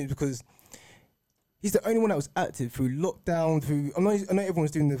picked that tune is because he's the only one that was active through lockdown, through, I know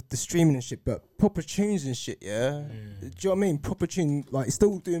everyone's doing the streaming and shit, but proper tunes and shit, yeah? Do you know what I mean? Proper tune, like,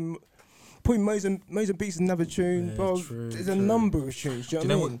 still doing, putting Mozambique's another tune, yeah, bro. There's a number of tunes, do you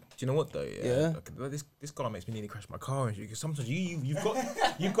know what I mean? Do you know what though, yeah? Like, this guy makes me nearly crash my car and shit, because sometimes you've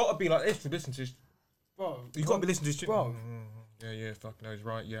got to be like this to listen to this. Bro, you've got to be listening to this. Bro, Yeah, fuck knows,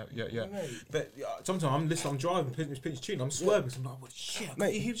 right? Yeah. But sometimes I'm driving, pinch tune, I'm swerving. So I'm like, what shit?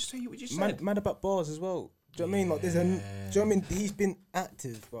 Mate, he just say what you said. Mad about bars as well. Do you know what I mean? Like, do you know what I mean? He's been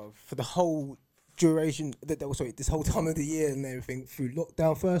active, bro, for the whole duration. This whole time of the year and everything through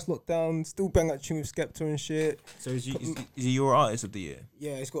first lockdown. Still bang that tune with Skepta and shit. So is he your artist of the year?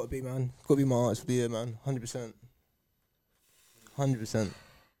 Yeah, it's got to be, man. It's got to be my artist of the year, man. 100%. 100%. Is that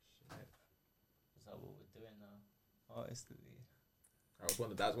what we're doing now? Artist of the year. That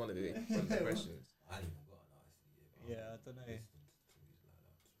was one of the questions. I ain't even got an artist of the year. Yeah, I don't know.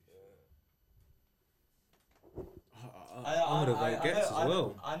 I'm gonna rate Gets as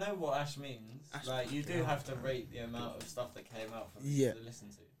well. I know what Ash means. Like, you do have to rate the amount of stuff that came out for people to listen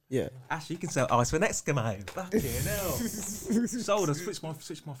to. Yeah. Ash, you can sell ice for an Eskimo. Fucking hell. Sold us. Switch my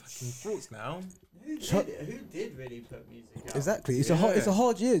fucking thoughts now. Who did really put music out? Exactly. It's a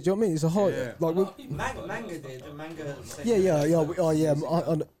hard year. Do you know what I mean? It's a hard Manga did. The Manga. Yeah.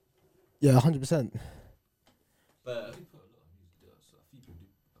 Yeah, 100%. But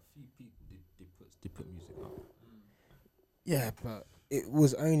Did put music up. Yeah, but it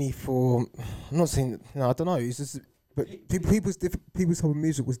was only for. I'm not saying. No, I don't know. It's just. But people's type of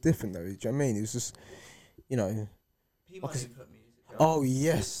music was different, though. Do you know what I mean? It was just, you know. put music out. Oh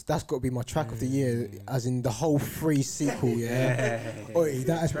yes, that's got to be my track of the year, as in the whole free sequel. Yeah. Oi,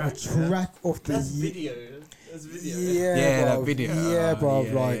 that is my track of the year. That's video. Yeah, that video. Yeah, bro.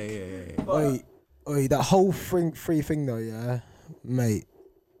 Yeah. Oi, that whole free thing though. Yeah, mate,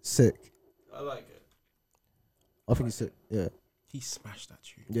 sick. I like it. I think it's sick. Yeah. He smashed that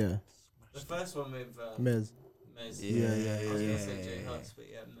tune. Yeah. The first one with Mez. Yeah. I was gonna say Jay Huss, but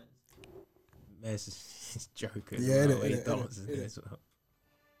yeah, Mez. Mez is joking. Yeah, well, he dances as well.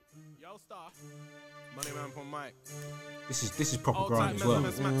 Yo, Star. Money man from Mike. This is proper grind as well.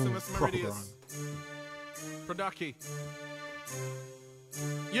 Proper grind. Producky.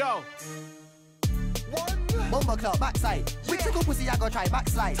 Yo. Bumble clock backside. We took a pussy, I go try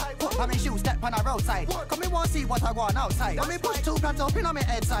backslide. Put on my shoes, step on a roadside. Come in, want see what I want outside. When me push two plants up in on my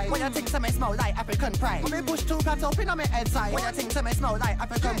head side. When you think some smell like African pride. When me push two plants up in on my head side. When you think some smell like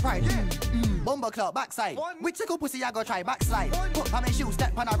African pride. Bumble clock backside. We took a pussy, I go try backslide. Put on my shoes,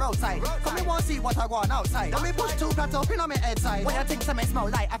 step on a roadside. Come in, want see what I want outside. When me push two plants up in on my head side. When you think some smell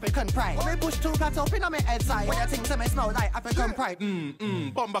like African pride. When me push two plants up in on my head side. When you think some smell like African pride.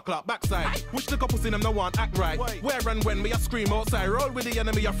 Bumble clock backside. Wish the couple in them no one act right. Where and when me a scream outside. Roll with the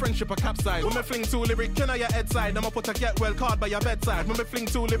enemy, your friendship a capsize. When me fling two lyric, can I your head side? I'ma put a get well card by your bedside. When me fling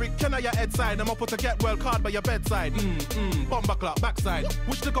two lyric, can I your head side? I'ma put a get well card by your bedside. Bomber clock backside.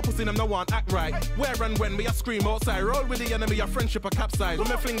 Wish the couple in them no one act right. Where and when me a scream outside. Roll with the enemy, your friendship a capsize. When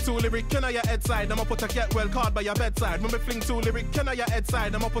me fling two lyric, can I your head side? I'ma put a get well card by your bedside. When me fling two lyric, can I your head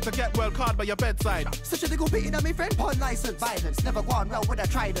side? I'ma put a get well card by your bedside. Such a little beating at me friend pawn license. Violence never gone well with a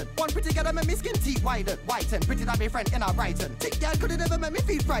trident. One pretty girl make me skin teeth widen. Whiten, pretty than me friend in a Brighton. Thick girl could never make me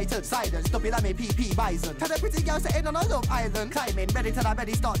feel frightened. Silence, don't be like me PP bison. Tell a pretty girl sitting on a love island. Climbing, ready till her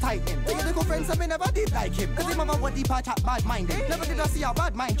belly start tightening. Take a little friends and me never did like him. Cause him mama want deep chat bad minded. Never did I see a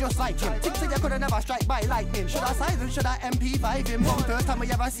bad mind just like him. Think so you could never strike by lightning. Should I silence, should I MP5 him? First time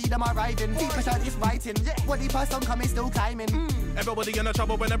we ever see them arriving. People shot is writing. What the person coming still climbing. Everybody in a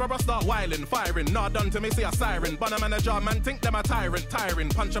trouble whenever I start whiling, firing. Not done to me, see a siren. But a manager, man, think them a tyrant. Tiring,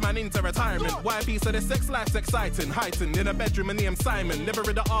 punch a man into retirement. Why piece of the sex life's exciting. Heightened in a bedroom and name Simon. Never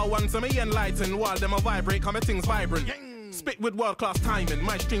read the R1 to me enlightened. While them a vibrate, come things vibrant. Spit with world-class timing.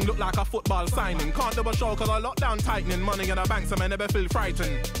 My string look like a football signing. Can't double show cause I lock down tightening. Money in the bank so I never feel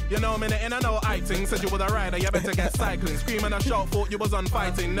frightened. You know me in and out iting. Said you was a rider, you better get cycling. Screaming a shout, thought you was on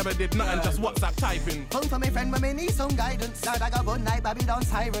fighting. Never did nothing, just WhatsApp typing. Home for me friend when me need some guidance. Now I got one night, Babylon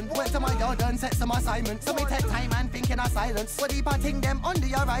siren. Went to my yard and set some assignments. So me take time and think in a silence. What deep I think them on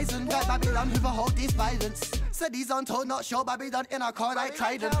the horizon. Got Babylon who hold this violence. Said he's untold, not sure Babylon in a car like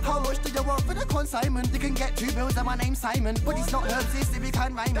Trident. How much do you want for the consignment? You can get 2 bills and my name's Simon. But it's not herbs, it's lyric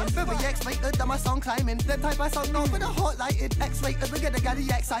and rhyming. Very X-rated, then my song climbing. Then type of song now for the hot lighted. X-rated, we get the gaddy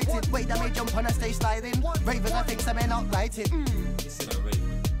excited. Wait, that may jump on a stage sliding. Ravens, I think some men not lighted.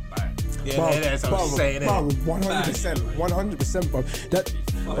 Yeah, that's what I'm saying. 100%, 100%, bro.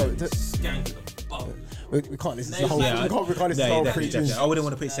 We can't listen to the whole. We can't listen to the whole free tune. I wouldn't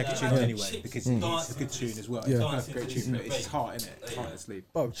want to put second tune on anyway because it's a good tune as well. Yeah, it's a great tune, but it's just hard, isn't it? It's hard to sleep.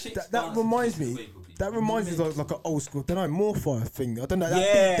 Bro, that reminds me. That reminds me of like an old school, I don't know, Morfire thing. I don't know that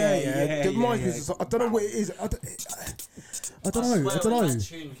bit there. It reminds me. I don't know what it is. I don't know. When that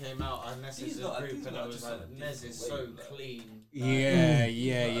tune came out, I messaged the group and I was like, Nez is so clean. Yeah.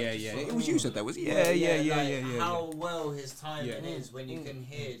 It was you said that, was it? Yeah. How well his timing is when you can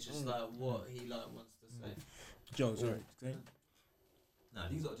hear just like what he like wants to say. Joe, sorry. Nah,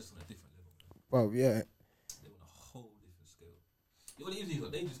 these are just on a different level. Well, yeah. They're on a whole different scale. You know what it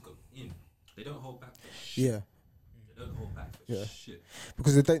is? They just go in. They don't hold back for shit. Yeah. They don't hold back for shit.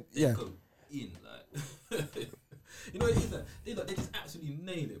 Because they don't. They Yeah. go in like. You know what it is? They just absolutely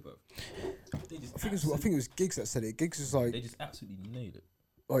nail it, bro. They just I think it was Giggs that said it. Giggs was like. They just absolutely nailed it.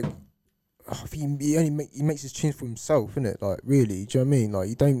 Like, I think he makes his tunes for himself, innit? Like, really, do you know what I mean? Like,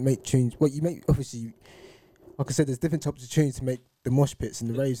 you don't make tunes. Well, you make obviously. Like I said, there's different types of tunes to make the mosh pits and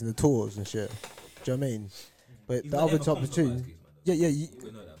the raves and the tours and shit. Do you know what I mean? But the other type of tunes. Yeah. You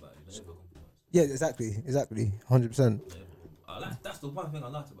would know that about you. Never compromise. Yeah, exactly, 100%. That's the one thing I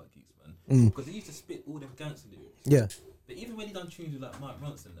liked about Geeks, man. Because he used to spit all them gangster lyrics. Yeah. But even when he done tunes with like Mike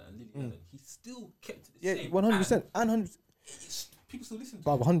Ronson and Lily Allen, he still kept it the Yeah, same. 100%. And 100%. People still listen to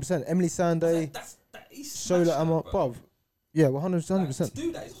Bruv, 100%. Emily Sandé. Solar Amor. Bruv. Yeah, 100%. To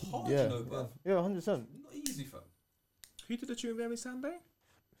do that is hard, yeah. you know, bruv. Yeah, 100%. Not easy, fam. Who did the tune with Emily Sandé?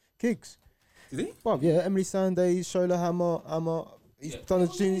 Giggs. Did he? Bruv, yeah, Emily Sandé, Shola Hammer. He's done a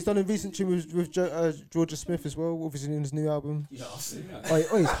tune. He's done a recent tune with Georgia Smith as well, obviously in his new album. Yeah, I've seen that.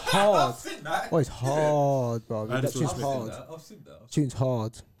 Oh, he's hard. I've seen that. Oh, he's hard, bruv. I That just tune's watched hard. I've seen that. Tune's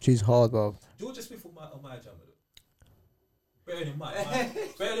hard. Tune's hard, bruv. Georgia Smith on my jammer. Bearing in mind,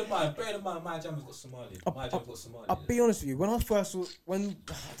 my jammer's got Somali. My jammer's got Somali. I'll be honest with you. When I first saw, I don't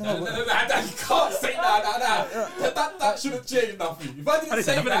know. You can't say that. That shouldn't change nothing. If I didn't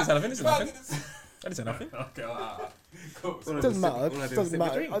say that, I didn't say nothing. Okay, cool. It doesn't matter. It doesn't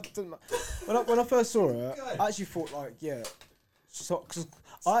matter. When I first saw her, I actually thought like, yeah, because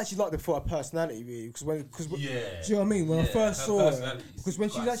I actually liked the thought of personality really. Because do you know what I mean? When I first saw her, because when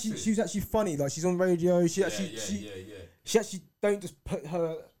she was actually funny. Like she's on radio. She actually don't just put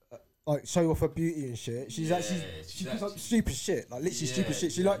her. Like show off her beauty and shit. She does like stupid shit, like literally stupid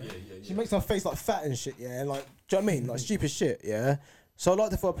shit. She she makes her face like fat and shit, yeah. Like, do you know what I mean? Like stupid shit, yeah. So I like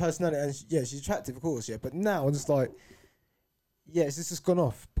the for her personality, and she's attractive, of course, yeah. But now I'm just like, yeah, it's just gone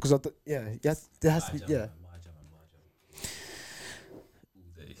off because there has to be, yeah.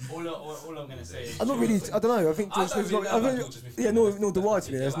 All I'm gonna say is I'm not really. I don't know. I think George Smith's not. Nor do I,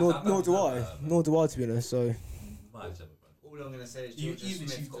 to be honest. Nor do I, to be honest. So. All I'm gonna say is Georgia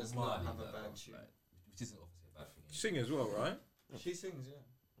Smith does not have a bad tune. Which isn't obviously a bad thing. She sings as well, right? She sings, yeah.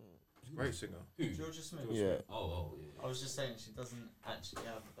 She's a great singer. Who? Georgia Smith. Yeah. Oh, yeah. I was just saying she doesn't actually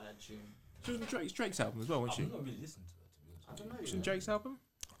have a bad tune. She was in Drake's album as well, wasn't she? I've not really listened to her, to be honest. I don't know. She was in Drake's album?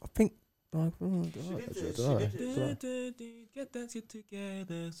 I think. Get that shit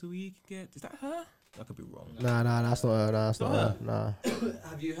together so we can get. Is that her? I could be wrong. Nah, that's not her. That's not her. Nah.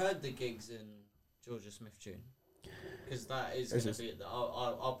 Have you heard the Gigs in Georgia Smith tune? Because that is gonna be.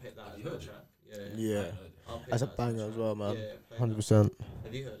 I'll pick that as a track. Yeah. That's a banger as well, man. Yeah, 100%.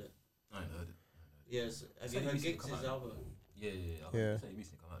 Have you heard it? I ain't heard it. Yes. Have you heard Giggs' album? Yeah. Yeah.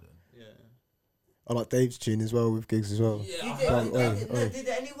 Recently come out. Yeah. I like Dave's tune as well with Giggs as well. Yeah. Did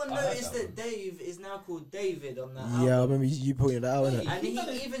anyone notice that Dave is now called David on that album? Yeah, I remember you pointed that out, innit? And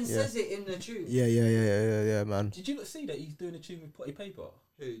he even says it in the tune. Yeah, man. Did you not see that he's doing a tune with Potty Paper?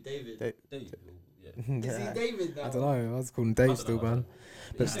 Who? David? David. Yeah. Is he David now? I don't know. I was calling Dave still, man.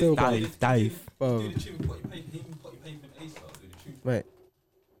 But still, Dave. Doing the tune with Potty Paper. Him, Potty Paper, and A-Star doing the tune. Mate.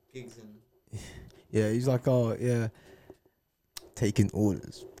 Gigs and. Yeah, he's like, oh yeah, taking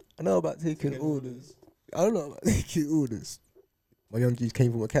orders. I know about taking orders. I don't know about taking orders. My young G's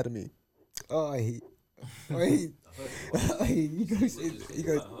came from academy. Oh, he goes in. He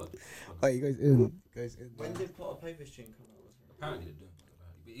goes in. When did Pot of Paper's tune come out? Apparently they don't.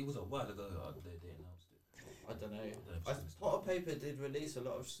 But it was a while ago. They announced it. I don't know. Pot of Paper did release a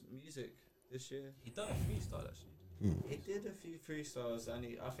lot of music this year. He done a freestyle actually. He did a few freestyles, and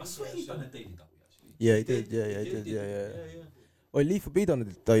I swear he done a Daily Duppy actually. Yeah, he did. Yeah, he did. Well, Lee for B done a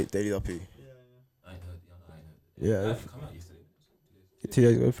Daily Duppy. I ain't heard it. Yeah. It come out yesterday. 2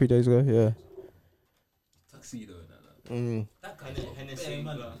 days ago, 3 days ago, yeah. Tuxedo and that. That kind of Hennessy.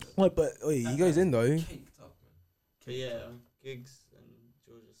 Wait, but he goes in though. Caked up, man. But yeah, Giggs and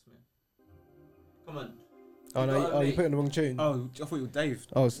Georgia Smith. Come on. Oh no, you put in the wrong tune. Oh, I thought you were Dave.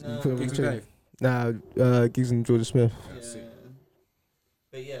 Oh, you put in the wrong Giggs tune. and Dave. Nah, Giggs and Georgia Smith. Yeah.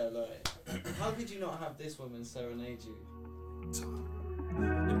 But yeah, like, how could you not have this woman serenade you?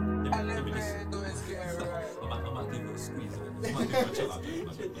 Let me listen. I might give her a squeeze. I might give her a chill out.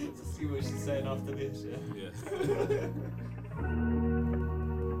 To see what she's saying after this, yeah?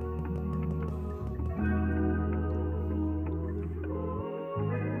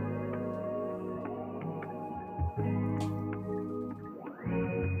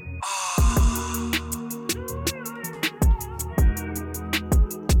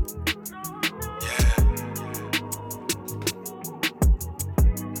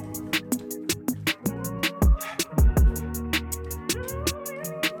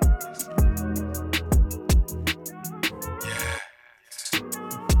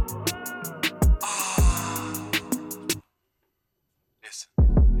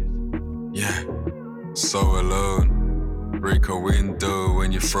 so alone. Break a window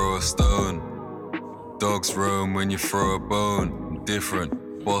when you throw a stone. Dogs roam when you throw a bone.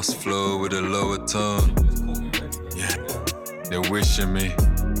 Different, boss flow with a lower tone. Yeah, they're wishing me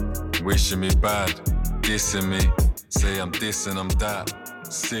bad, dissing me. Say I'm this and I'm that,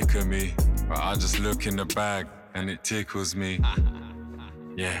 sick of me. But I just look in the bag and it tickles me.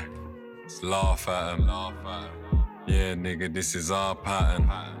 Yeah, just laugh at 'em. Yeah, nigga, this is our pattern.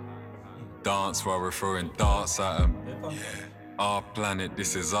 Dance while we're throwing darts at 'em. Yeah, our planet,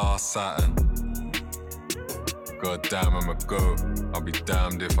 this is our Saturn. God damn, I'm a goat. I'll be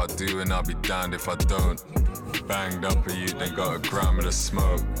damned if I do and I'll be damned if I don't. Banged up at you, then got a gram of the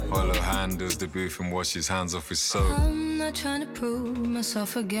smoke. Hollow handles the booth and wash his hands off his soap. I'm not trying to prove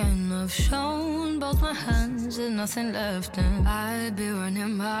myself again. I've shown both my hands, there's nothing left, and I'd be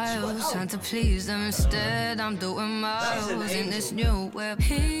running miles, trying to please them. Instead, I'm doing miles in this new web.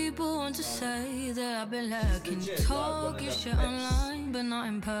 People want to say that I've been lacking. Talk your shit online, but not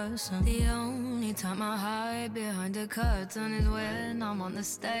in person. The only time I hide behind the curtain is when I'm on the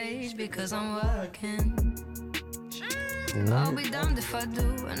stage because I'm working. I'll be damned if I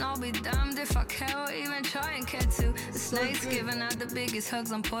do, and I'll be damned if I care or even try and care to. The snake's giving out the biggest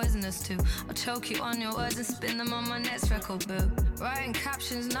hugs, I'm poisonous too. I'll choke you on your words and spin them on my next record bill. Writing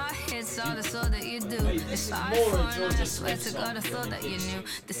captions, not hits, all that's all that you do. It's iPhone, I swear to God, I thought that you knew.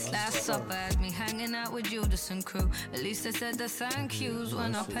 This last supper had me hanging out with Judas and crew. At least I said the thank yous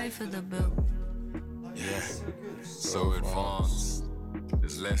when I pay for the bill. Yeah, so advanced.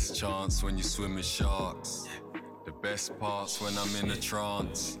 There's less chance when you swim with sharks. The best parts when I'm in a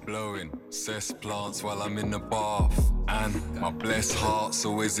trance. Blowing cess plants while I'm in the bath. And my blessed heart's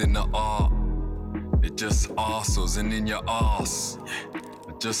always in the art. It just arseholes and in your arse.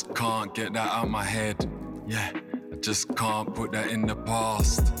 I just can't get that out my head. Yeah, I just can't put that in the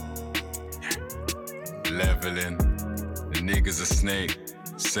past. Leveling, the nigga's a snake.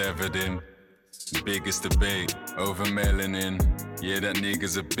 Severed him. Biggest debate over melanin. Yeah, that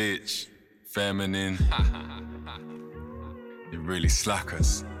nigga's a bitch. Feminine. They really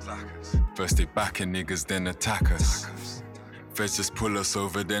slackers. First they backing niggas, then attack us. First just pull us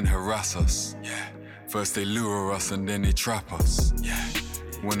over, then harass us. First they lure us and then they trap us.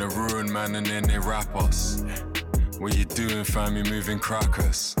 Wanna ruin man and then they rap us. What you doing, fam? You moving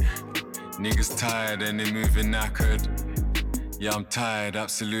crackers. Niggas tired and they moving knackered. Yeah, I'm tired,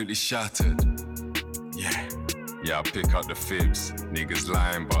 absolutely shattered. Yeah, I pick up the fibs. Niggas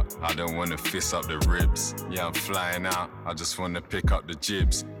lying, but I don't wanna fist up the ribs. Yeah, I'm flying out, I just wanna pick up the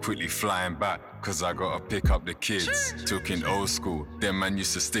jibs. Quickly flying back, cause I gotta pick up the kids. Talking old school, them man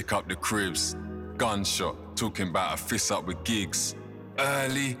used to stick up the cribs. Gunshot, talking about a fist up with gigs.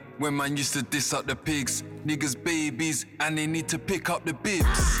 Early, when man used to diss up the pigs. Niggas babies, and they need to pick up the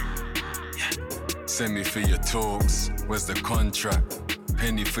bibs. Send me for your talks, where's the contract?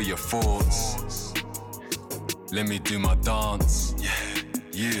 Penny for your thoughts. Let me do my dance.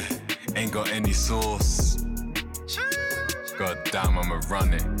 Yeah, ain't got any sauce. God damn, I'ma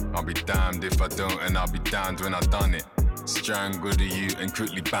run it. I'll be damned if I don't, and I'll be damned when I done it. Strangled the youth and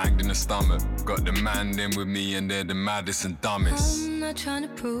quickly banged in the stomach. Got the man in with me and they're the maddest and dumbest. I'm not trying to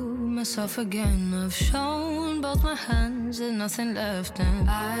prove myself again. I've shown both my hands, there's nothing left, and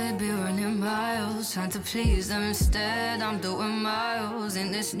I'd be running miles, trying to please them. Instead, I'm doing miles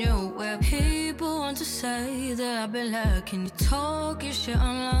in this new web. People want to say that I've been lacking. You talk your shit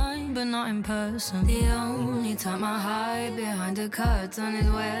online, but not in person. The only time I hide behind the curtain is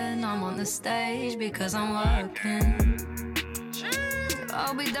when I'm on the stage because I'm working.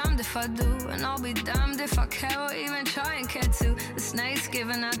 I'll be damned if I do, and I'll be damned if I care or even try and care to. The snake's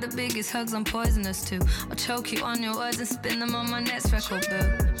giving out the biggest hugs, I'm poisonous too. I'll choke you on your words and spin them on my next record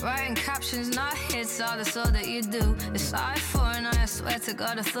bill. Writing captions, not hits, all that's all that you do. It's iPhone, I swear to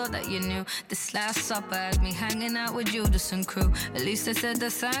God, I thought that you knew. This last supper had me hanging out with Judas and crew. At least I said the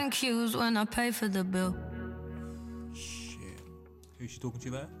thank yous when I pay for the bill. Shit. Who's she talking to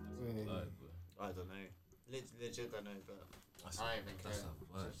there? I don't know. Legit don't know, but I ain't even care.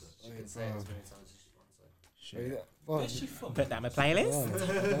 She can say it as many times as she wants. Where's she from? Put down my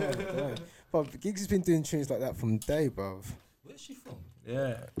playlist. But Giggs has been doing tunes like that from day, bruv. Where's she from?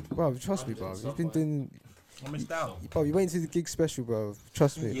 Yeah. Bruv, trust me, bruv. You've been doing. I missed out. Bruv, you went into the Gig special, bruv.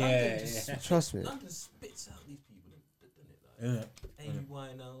 Trust me. Yeah. Trust me. London spits out these people, doesn't it? Like, Amy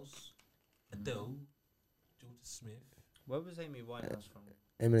Winehouse, Adele, Georgia Smith. Where was Amy Winehouse from?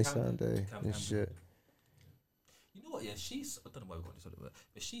 Emily Sunday and shit. You know what? Yeah, she's. I don't know why we got this on it,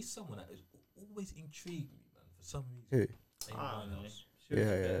 but she's someone that has always intrigued me, man. For some reason. Who? Amy Winehouse.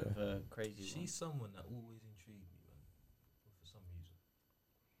 Yeah. Crazy. She's someone that always intrigued me, man. For some reason.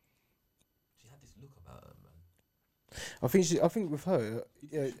 She had this look about her. I think with her,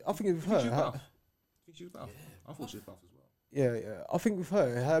 yeah. I think with her. Think she was buff? I thought she was buff as well. Yeah. I think with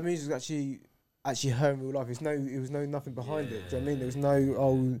her music actually her in real life. It was nothing behind it. Do you know what I mean? There was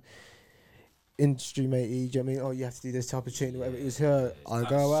no industry matey. Do you know what I mean? Oh, you have to do this type of tune or whatever. It was her. I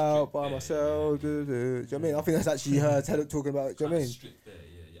go out by myself. Do you know what I mean? I think that's actually her talking about it. Do you know what I mean?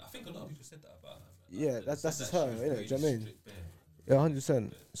 I think a lot of people said that about her. Yeah, that's just her, isn't it? Do you know what I mean? Yeah,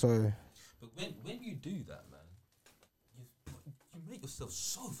 100%. So. But when you do that, man, you make yourself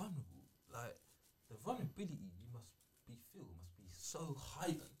so vulnerable. Like the vulnerability you must be so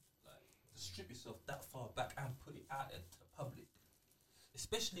heightened. Like to strip yourself that far back and put it out there to the public,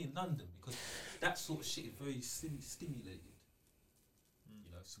 especially in London, because that sort of shit is very stimulated.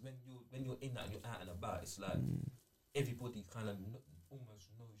 You know, so when you're in that and you're out and about, it's like everybody kind of almost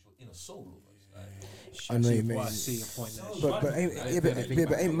knows your inner soul. Almost. Like, I know you mean.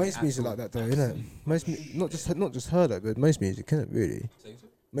 But ain't most music like that though, innit? Not just her though, but most music, innit? Really.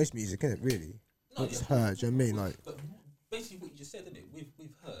 Most music, innit? Really. Not just her. Do you know what I mean? Like. But basically, what you just said, innit?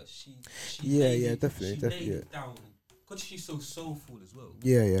 With her, she definitely. laid it down because she's so soulful as well.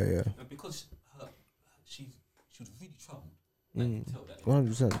 Yeah. And because she was really troubled. Like, you can tell that.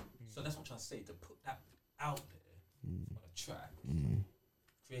 100%. So that's what I'm trying to say. To put that out there on a track,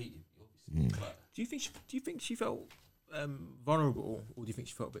 creative, obviously. But Do you think she felt vulnerable, or do you think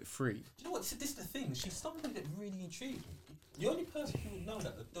she felt a bit free? do you know what? This is the thing. She's somebody that really intrigued me. The only person who would know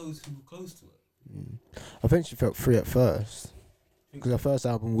that are those who were close to her. I think she felt free at first, because her first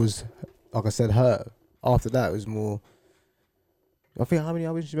album was, like I said, her. After that, it was more. I think how many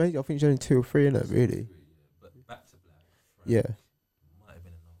albums she made? I think she only 2 or 3 in it, really. But Back to Black. Yeah. Might have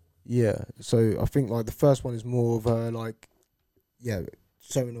been another one. Yeah. So I think like the first one is more of her like,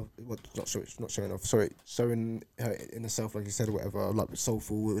 showing off. Well, not showing off. Sorry, showing her inner self, like you said, or whatever. Like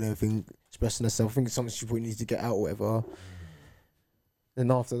soulful and everything, expressing herself. I think it's something she probably needs to get out, or whatever. Then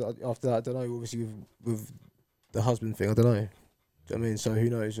after that, I don't know. Obviously, with the husband thing, I don't know. Do you know what I mean? So who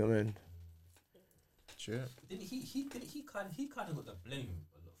knows? You know what I mean? Sure. Didn't he kind of got the blame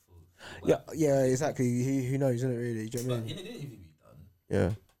a lot for. Yeah, exactly. Who knows? Isn't it really? Do you know what I But mean? in an interview he done,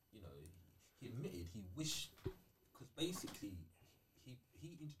 Yeah. you know, he admitted he wished, because basically he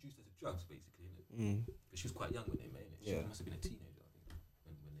introduced her to drugs, basically, innit? But she was quite young when they met, innit? She must have been a teenager, I think,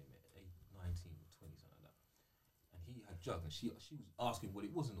 when they met, 19 or 20, something like that. And he had drugs, and she was asking what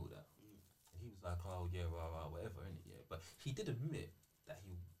it was and all that. And he was like, oh yeah, whatever, innit? Yeah. But he did admit that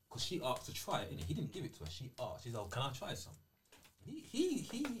because she asked to try it, innit? He didn't give it to her. She asked. She's like, oh, can I try some? He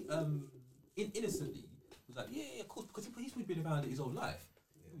innocently was like, yeah, of course, because he's probably been around it his whole life.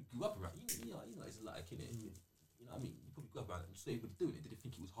 He grew up around, you know what it's like, innit? You know what I mean? He probably grew up around it, so he was doing it, didn't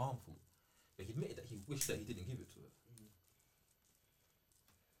think it was harmful. But he admitted that he wished that he didn't give it to her.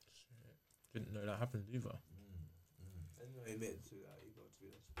 Didn't know that happened either. I didn't know he admitted to that either, to be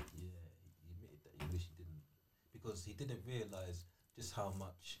honest. Yeah, he admitted that he wished he didn't, because he didn't realise just how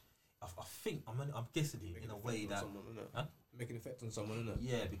much. I think I'm guessing in a way that make an effect on someone, innit?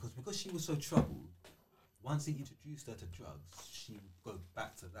 Yeah, because she was so troubled. Once he introduced her to drugs, she would go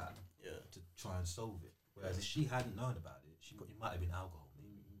back to that to try and solve it. Whereas if she hadn't known about it, it might have been alcohol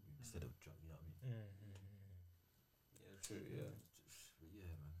instead of drug. You know what I mean? Yeah, true. Yeah.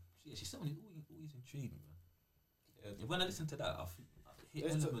 Yeah, man. She's someone who always intrigued me, man. Yeah, when I listen to that, I hit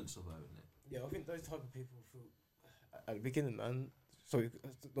elements of her in it. Yeah, I think those type of people feel at the beginning, man. Sorry,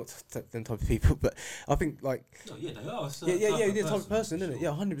 not them type of people, but I think like. No, yeah, they are. The type of person, isn't it?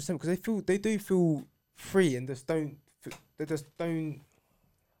 Yeah, 100%. Because they do feel free and they just don't.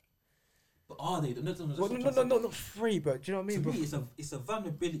 But are they? Not free, but do you know what I mean? To me, it's a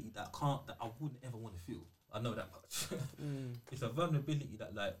vulnerability that I wouldn't ever want to feel. I know that much. It's a vulnerability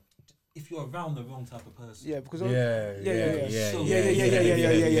that, like, if you're around the wrong type of person. Yeah, because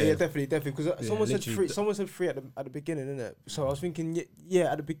definitely. Because someone said free at the beginning, innit? So I was thinking,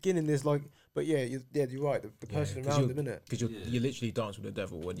 at the beginning there's like, but you're right. The person around them, innit? Because you literally dance with the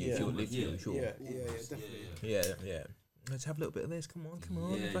devil when you feel sure. Yeah, definitely. Yeah. Let's have a little bit of this. Come on.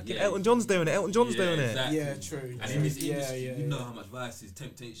 Fucking Elton John's doing it. Exactly. Yeah, true. And in this industry, you know how much vice is,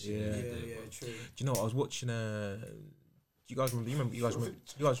 temptation. Yeah, true. Do you know what I was watching? Do you guys remember? You guys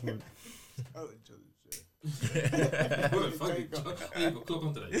remember? Elton John. Clock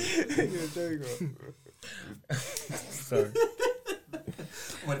onto that. Sorry.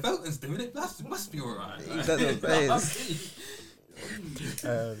 Well, if Elton's doing it, that must be alright.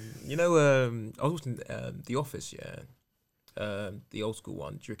 You know, I was watching The Office, the old school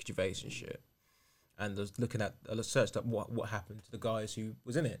one, Ricky Gervais and shit. And I was I searched up what happened to the guys who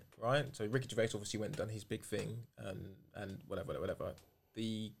was in it, right? So Ricky Gervais obviously went and done his big thing, and whatever.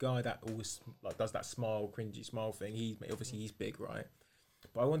 the guy that always like does that cringy smile thing. He's big, right?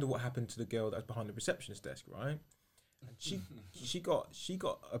 But I wonder what happened to the girl that's behind the receptionist desk, right? And she got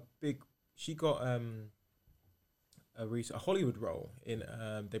a Hollywood role in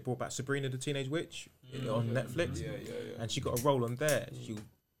they brought back Sabrina the Teenage Witch on Netflix. And she got a role on there. She was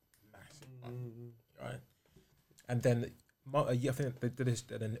massive, right? And then I think they did this.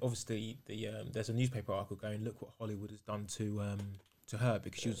 And then obviously there's a newspaper article going, look what Hollywood has done to her,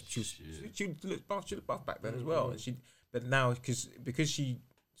 because she looked buff back then as well. And but now because she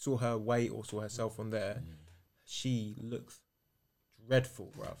saw her weight or saw herself on there, she looks dreadful,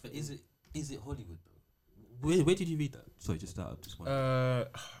 bruv. But is it Hollywood though? Where did you read that? Sorry, just one. I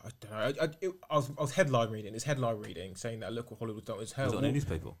don't know. I was headline reading. It's headline reading saying that look what Hollywood's done. Was it on a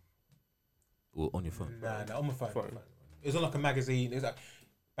newspaper or on your phone? Nah, on my phone. It was on like a magazine. It was like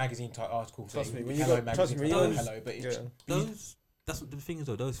magazine type article. Trust me, when Hello you magazine. Hello, but it's that's what the thing is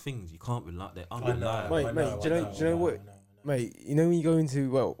though. Those things you can't rely. They're unreliable. Mate, do you know what? Mate, you know when you go into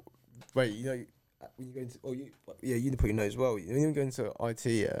when you go into you probably know as well. You know when you go into IT,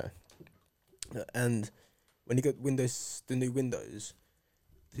 and when you got the new Windows,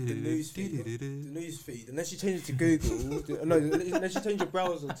 the news feed, unless you change it to Google, unless you change your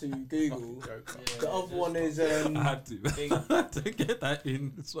browser to Google, the other one is I had to get that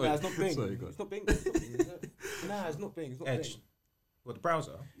in. Sorry, nah, it's not Bing. Sorry, it's not Bing. It's not Bing. Edge. What, the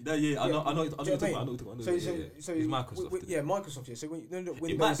browser? No, I know what you're talking about. So it's Microsoft. Microsoft. Yeah. So when Windows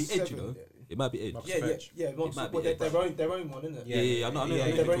it might be 7, Edge, you know. It might be Edge. Yeah. Their own one, isn't it? Yeah. I know.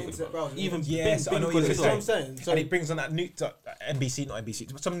 Their own internet browser. Even yes, I know what you're saying. And it brings on that new NBC, not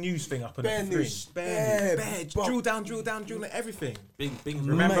NBC, some news thing up on the screen. Bare. Drill down, everything. Bing.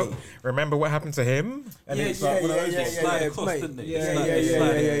 Remember what happened to him? And slide across, didn't it?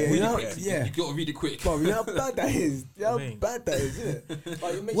 Yeah. You gotta read it quick. Bro, you know how bad that is. Isn't it?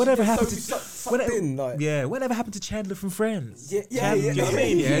 Like, whatever happened to whatever happened to Chandler from Friends? Do you know what I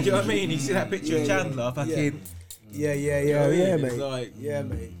mean? Do you know what I mean? You see that picture of Chandler, fucking.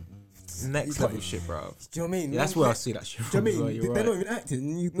 Mate. Next level shit, bro. Do you know what I mean? That's where I see that shit. Do you know what I mean? They're not even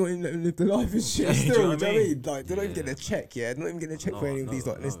acting. You're not even letting them live the life and shit. Still, do you know what I mean? Like, they're not even getting a check. Yeah, they're not even getting a check for any of these.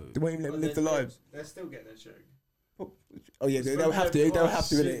 Like, they won't even let them live the lives. They're still getting a check. Oh yeah, they'll have to. They'll have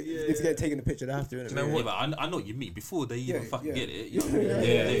to. If they get taken a picture, they have to. Yeah, but I know what you mean. Before they even fucking get it,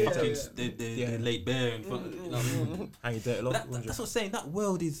 they laid bare in front. Hang your dirty lock. That's what I'm saying. That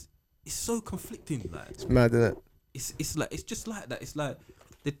world is so conflicting. Like it's mad, isn't it? It's just like that. It's like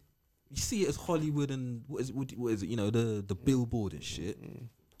you see it as Hollywood and what is it? You know, the billboard and shit.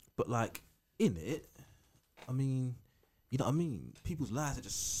 But like in it, I mean, you know what I mean? People's lives are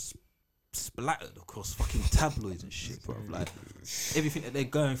just splattered across fucking tabloids and shit, bro. Like everything that they're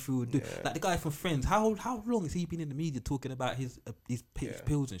going through. Like the guy from Friends, how long has he been in the media talking about his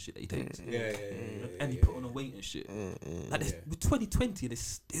pills and shit that he takes? And he put on a weight and shit. Like with 2020 and it's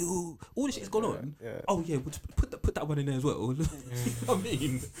still all this shit's gone on. Oh yeah, we'll put that one in there as well. You know what I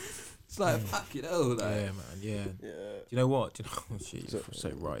mean? It's like fuck it all. Like. Yeah, man. Yeah. Do you know what? You're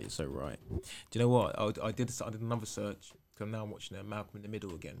so right. Do you know what? I did another search. Now I'm watching Malcolm in the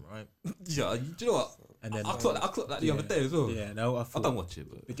Middle again, right? Yeah, do you know what? And then I clocked that the other day as well. Yeah, no, I don't watch it,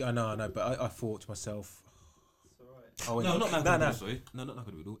 but I know, but I thought to myself, not Malcolm in the Middle, sorry. No, not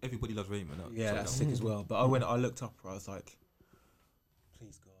Malcolm in the Middle. Everybody Loves Raymond. That's sick as well. But I looked up, I was like,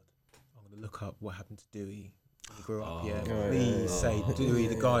 please God, I'm gonna look up what happened to Dewey. When he grew up, please say Dewey,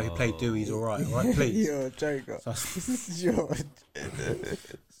 the guy who played Dewey's alright, please. You're a joker. Searched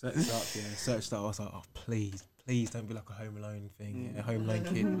that. I was like, oh please don't be like a Home Alone thing. Yeah, Home Alone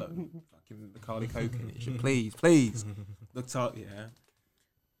kid, like fucking Macaulay Culkin and shit. Please. Looked up,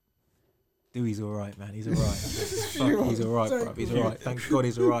 Dewey's alright, man. He's alright. He's alright, bro. He's alright. Thank God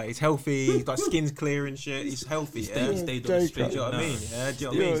he's alright. He's healthy. He's got skin's clear and shit. He's healthy. He stayed on the street. Do you know what I mean? Yeah. Do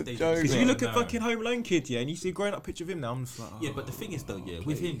you know what I mean? Because you look at fucking Home Alone kid, and you see a grown up picture of him now. I'm just like, but the thing is though,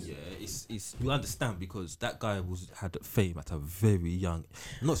 with him, it's you understand because that guy had fame at a very young.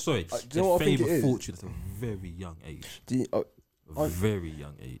 Fame and fortune at a very young age. Very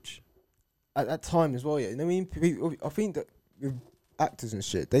young age. At that time as well, yeah. I mean, I think that with actors and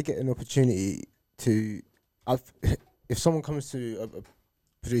shit, they get an opportunity to. If someone comes to a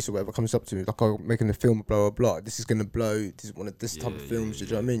producer or whatever comes up to me like, I'm making a film, blah blah blah. This is gonna blow. This is one of this type of films. Do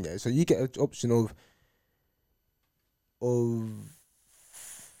you know what I mean? Yeah. So you get an option of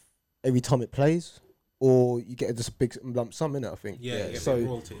every time it plays, or you get just a big lump sum in it. I think. Yeah. So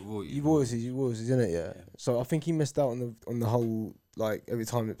royalties, isn't it? Yeah. So I think he missed out on the whole like every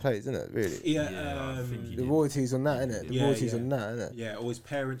time it plays, isn't it? Really? Yeah, the royalties on that, isn't it? The royalties on that, isn't it? Yeah, or his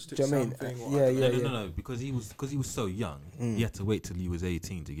parents took Do you know what I something. mean? No, because he was so young, he had to wait till he was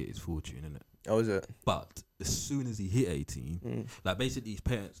 18 to get his fortune, innit? Oh, is it? But as soon as he hit 18, like basically his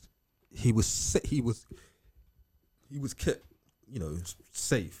parents, he was kept, you know,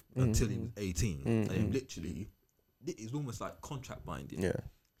 safe until he was 18, and then literally, it's almost like contract binding. Yeah.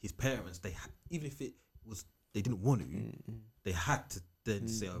 His parents, even if it was they didn't want to, they had to then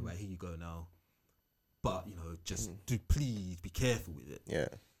say, "All right, here you go now." But you know, just do please be careful with it. Yeah.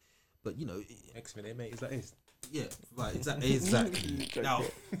 But you know, next minute, mate, is like this. Yeah, right, exactly. Now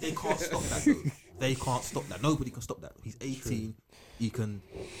they can't stop that though. They can't stop that. Nobody can stop that. He's 18. He can.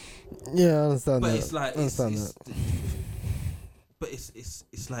 Yeah, I understand but that. it's like I understand that. But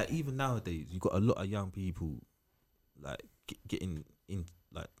it's like even nowadays you got a lot of young people like getting in,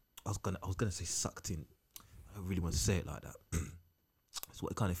 like I was gonna say sucked in. I don't really want to say it like that. That's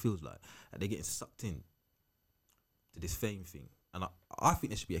what it kind of feels like. And they're getting sucked in to this fame thing. And I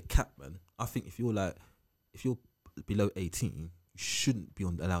think there should be a cap, man. I think if you're below 18, you shouldn't be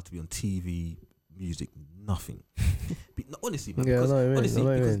allowed to be on TV, music, nothing. No, honestly, man. Yeah,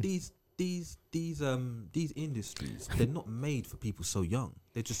 Because these industries, they're not made for people so young.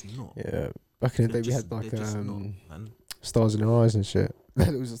 They're just not. Yeah, back in the day we had like they're just not, man. Stars in Their Eyes and shit.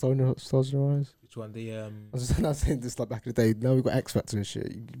 It was Stars in Their Eyes. Which one? The I was just saying this like back in the day. Now we've got X Factor and shit.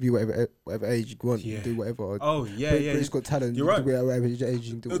 You can be whatever age you want. You can do whatever. Oh yeah, yeah. British Got Talent. You're right. You can be whatever age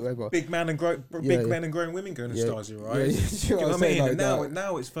you can do whatever. Big men and grown women going to Stars in Their Eyes. Yeah, you know what I mean? Like and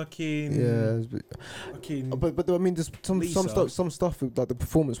now it's fucking But I mean, there's some stuff like the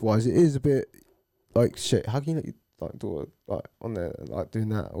performance wise, it is a bit like shit. How can you let you like do it like on there like doing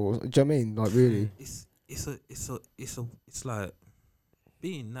that or do you know what I mean? Like really, it's like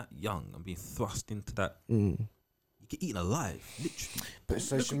being that young and being thrust into that. You get eaten alive, literally. But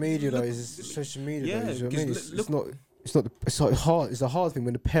social media though is social media. Yeah, though, you know what I mean? It's like hard. It's a hard thing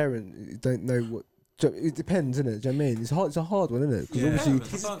when the parent don't know what. It depends, isn't it? Do you know what I mean? It's hard. It's a hard one, isn't it?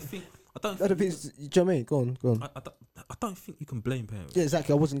 Because obviously, I don't think. Do you know what I mean? Go on. I don't think you can blame parents. Yeah,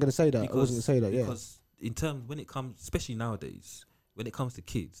 exactly. I wasn't going to say that. Yeah. Because in terms when it comes, especially nowadays, when it comes to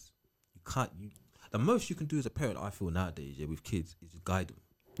kids, you can't. The most you can do as a parent, I feel nowadays, with kids, is guide them.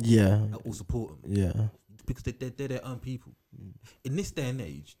 Yeah. Or support them. Yeah. Because they're their own people. In this day and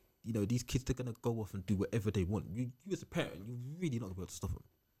age, you know, these kids, they're gonna go off and do whatever they want. You as a parent, you're really not gonna be able to stop them.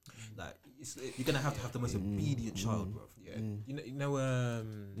 Like you're gonna have to have the most obedient child, bro. Yeah.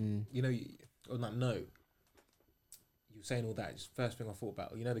 On that note, you were saying all that. It's the first thing I thought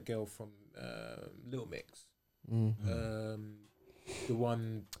about. You know the girl from Little Mix, the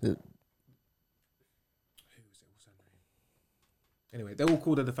one. Anyway, they all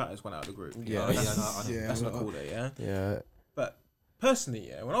called her the fattest one out of the group. That's what I called her. Yeah. But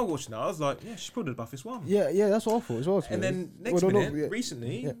personally, when I was watching that, I was like, yeah, she's probably the buffest one. Yeah, that's what I thought as well. And then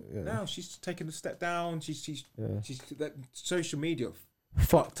recently, now she's taken a step down. She's that social media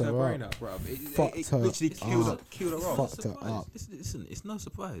fucked her brain up, bro. It literally killed her off. Fucked her up. Listen, it's no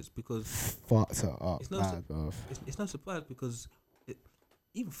surprise because fucked her up. It's no surprise because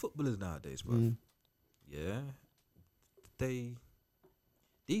even footballers nowadays, bro.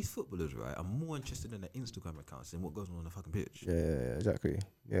 These footballers, right, are more interested in their Instagram accounts than what goes on the fucking pitch. Yeah, exactly.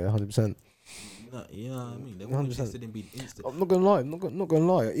 Yeah, 100%. You know what I mean? They're more interested in being instant. I'm not gonna lie. Not gonna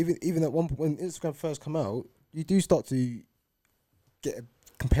lie. Even at one point when Instagram first come out, you do start to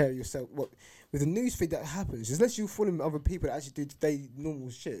compare yourself. With the newsfeed that happens, unless you're following other people that actually do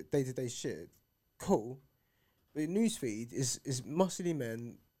day-to-day shit, cool. But the newsfeed is muscly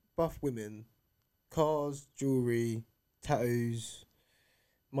men, buff women, cars, jewelry, tattoos,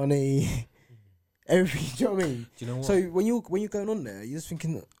 money, everything. Do you know what I mean? Do you know what? So when you're going on there, you're just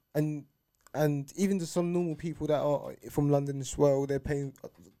thinking, and even to some normal people that are from London as well, they're paying.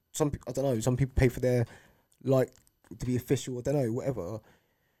 Some people pay for their to be official. I don't know, whatever.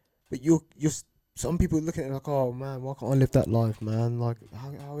 But you're some people are looking at it like, oh man, why can't I live that life, man? Like,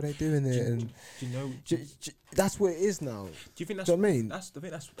 how are they doing it? Do you know? That's what it is now. Do you think that's what I mean? I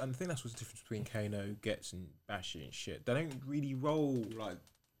think that's what's the difference between Kano, Gets, and Bashy and shit. They don't really roll like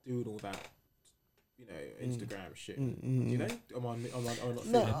doing all that, you know, Instagram shit. You know, am I not?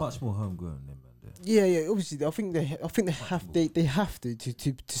 No, they're much more homegrown than man. Yeah. Obviously, I think they have to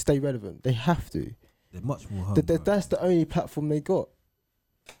stay relevant. They have to. They're much more homegrown. That's the only platform they got.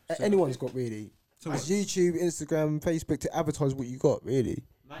 Anyone's got really. So it's YouTube, Instagram, Facebook to advertise what you got, really.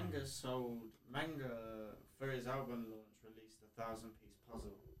 Manga for his album launch released a 1,000-piece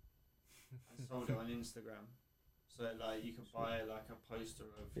puzzle and sold it on Instagram. So like you could buy like a poster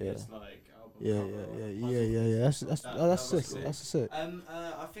of Yeah. his like album Yeah, cover yeah, or yeah, a yeah, puzzle yeah, yeah. piece. That's That sick. was cool. That's sick.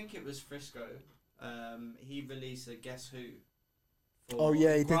 I think it was Frisco. He released a Guess Who. Oh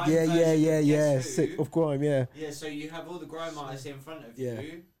yeah, he did. Grime Yeah, version of yeah. Guess Who. Sick of grime. Yeah. Yeah, so you have all the grime artists in front of Yeah.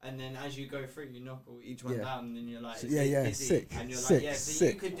 you, and then as you go through, you knock each one Yeah. down, and then you're like, So- is yeah, it yeah, busy? sick, And you're sick, like, yeah, so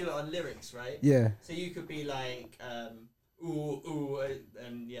sick. you could do it on lyrics, right? Yeah. So you could be like, and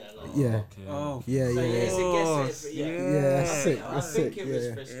yeah, like. Yeah. Oh, yeah, So yeah. it's a Guess Who. Yeah, Yeah, that's sick. I That's think sick. it Yeah, was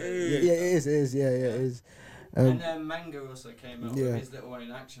yeah. Frisco. Yeah, it is. Yeah, it is. And then Manga also came out yeah. with his little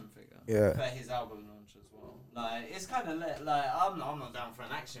own action figure Yeah. for his album launch as well. Like it's kind of like I'm not down for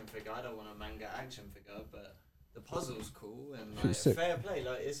an action figure. I don't want a manga action figure, but the puzzle's cool and like Sick. fair play.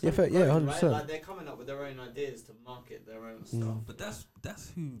 Like it's Yeah, fair- yeah, homegrown, 100%. right? Like they're coming up with their own ideas to market their own stuff. But that's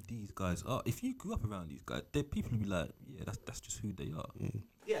who these guys are. If you grew up around these guys, people will be like, yeah, that's just who they are.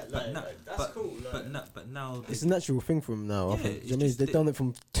 Yeah, like, that's cool. Like, but now It's a natural thing for them now. I Yeah, think. it's Do you know what I mean? just They've done it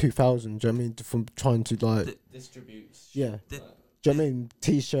from 2000. Do you know what I mean? From trying to like. distribute. Yeah. shit, Do like- you know what I mean?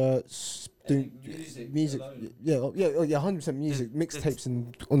 T-shirts, do music music. Yeah, 100% music. Mixtapes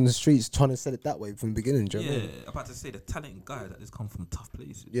and on the streets, trying to sell it that way from the beginning. Do you know what I mean? I'm about to say the talented guys that just come from tough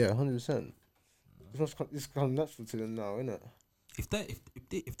places. Yeah, 100%. It's kind of natural to them now, isn't it?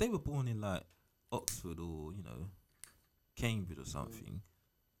 If they were born in like Oxford or Cambridge or something,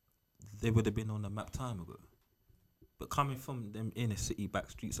 they would have been on the map time ago. But coming from them inner city back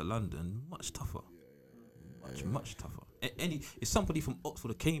streets of London, much tougher. Much tougher. If somebody from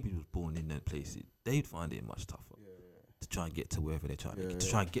Oxford or Cambridge was born in them places, they'd find it much tougher to try and get to wherever they're trying to get. To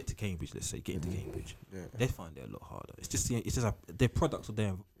try and get to Cambridge, let's say, get into Cambridge. They find it a lot harder. It's just their products of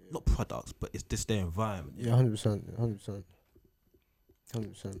their not products, but it's just their environment. Yeah, 100%.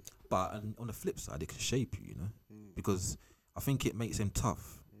 But on the flip side, it can shape you, because I think it makes them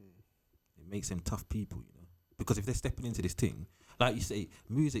tough. It makes them tough people, because if they're stepping into this thing, like you say,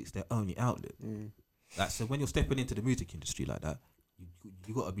 music's their only outlet. Like, so when you're stepping into the music industry like that,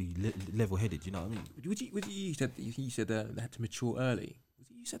 you got to be level-headed. You know what I mean? You said they had to mature early. Was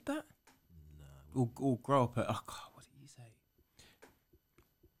it you said that? No. Or grow up at. Oh God, what did you say?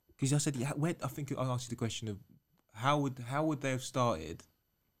 Because I said, I think I asked you the question of how would they have started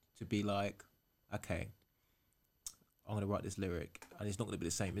to be like, okay, I'm gonna write this lyric and it's not gonna be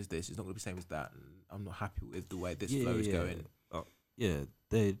the same as this. It's not gonna be the same as that. And I'm not happy with the way this flow is going.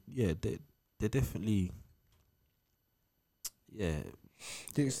 They're definitely. Yeah.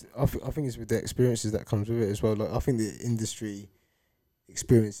 I think it's with the experiences that comes with it as well. Like I think the industry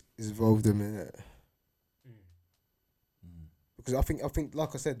experience has evolved them in it. Because I think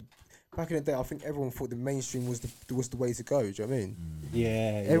like I said, back in the day, I think everyone thought the mainstream was the way to go. Do you know what I mean?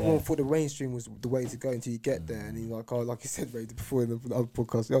 Yeah. Everyone thought the mainstream was the way to go until you get there, and you're like, like you said, Ray, before in the other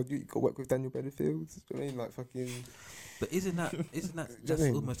podcast, you got to work with Daniel Bedingfield. Do you know what I mean? Like fucking. But isn't that that's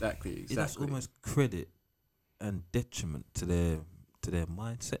almost exactly. That's almost credit and detriment to their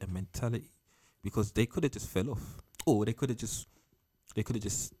mindset and mentality, because they could have just fell off, or they could have just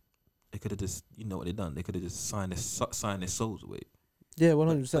you know what they done. They could have just signed their souls away. Yeah,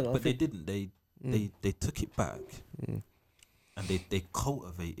 100%. But they didn't. They took it back, and they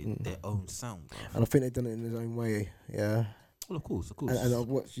cultivated their own sound. Bro. And I think they've done it in their own way. Yeah. Well, of course. And I've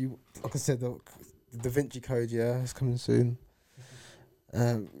watched you. Like I said, the Da Vinci Code. Yeah, it's coming soon.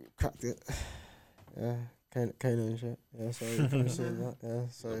 Cracked it. Yeah. Kano and shit. Yeah, so it's coming soon. That. Yeah.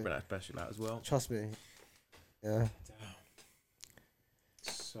 So. Bring that special out as well. Trust me. Yeah.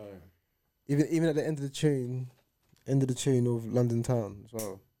 So. Even at the end of the tune of London Town as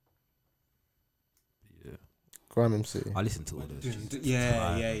well. Yeah. Grime MC. I listen to all those.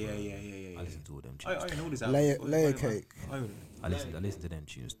 Yeah. I listen to all them tunes. I own all these Layer Cake. I listen to them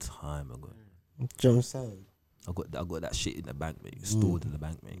tunes time ago. Do you know what I'm saying? I got that shit in the bank, mate. Stored in the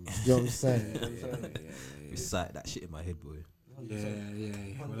bank, mate. Do you know what I'm saying? Recite that shit in my head, boy. Yeah.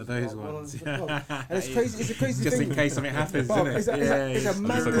 One of those ones. And it's crazy. It's a crazy just thing. in case something happens, isn't it? It's a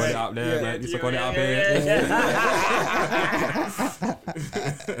madness. I got it up there, mate. I got it up here.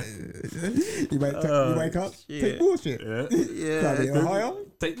 You wake up, take more shit. Yeah. Higher.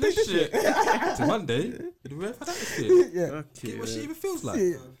 Take this shit. To Monday. You remember that shit? Yeah. Get what shit even feels like.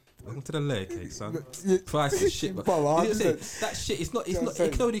 Yeah. Welcome to the layer cake, son. Price is shit, but that shit, it's not.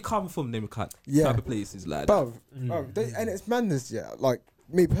 It can only come from them type of places like that. And it's madness, yeah. Like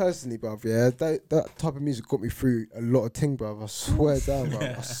me personally, bruv, yeah, that type of music got me through a lot of thing, bruv. I swear down,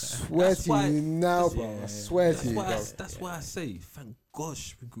 bruv. I swear to you now, bruv. I swear to you, bruv. That's why I say, thank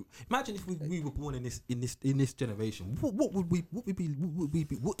gosh. Imagine if we were born in this generation. What would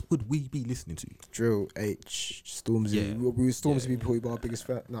we be listening to? Drill, H, Stormzy. Yeah. We were Stormzy be probably my biggest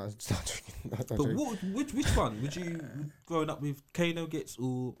fan. No, it's not joking. But which one would you growing up with? Kano Gets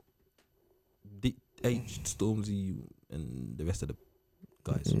or H, Stormzy, and the rest of the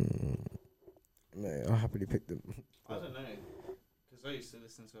guys? Mate, I happily picked them. I don't know, because I used to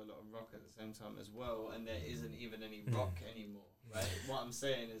listen to a lot of rock at the same time as well, and there isn't even any rock anymore, right? What I'm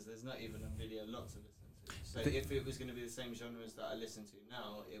saying is there's not even really a lot to listen to. So if it was going to be the same genres that I listen to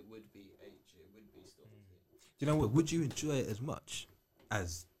now, it would be H, it would be Stormzy. Do you know what? Would you enjoy it as much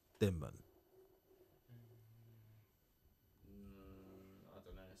as them, man? I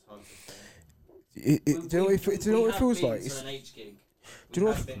don't know, it's hard to say. Do you know what it feels like? It's an H gig. Do you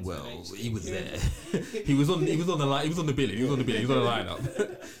know what? Well, he was there. he was on the line. He was on the billing. He was on the lineup.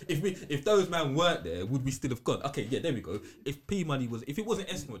 if those man weren't there, would we still have gone? Okay, yeah, there we go. If P Money was, if it wasn't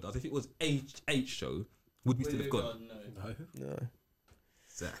Eskimo Does, if it was H show, would we still have gone? No.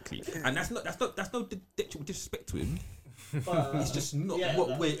 Exactly. And that's no disrespect to him. It's just not Yeah,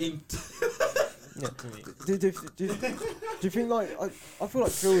 what we're into. Yeah. Do you think like I feel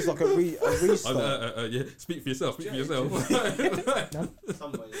like Drill is like a restart? Yeah, speak for yourself. Some ways. I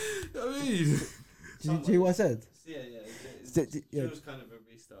mean, do you hear what I said? Yeah. Yeah. It was kind of a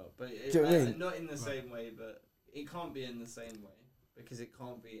restart, but Do you know what I mean? not in the same way. But it can't be in the same way because it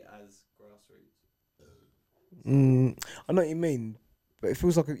can't be as grassroots. I know what you mean, but it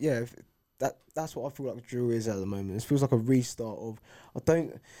feels like that's what I feel like Drill is at the moment. It feels like a restart of I don't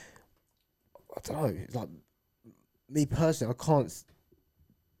know. It's like me personally, I can't.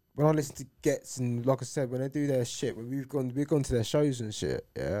 When I listen to Gets and like I said, when they do their shit, when we've gone to their shows and shit,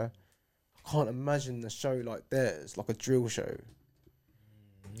 yeah, I can't imagine a show like theirs, like a Drill show.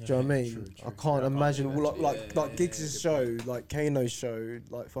 Do you know what I mean? True. I can't imagine like Giggs' show, like Kano's show,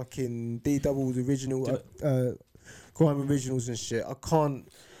 like fucking D Double's original, Grime originals and shit. I can't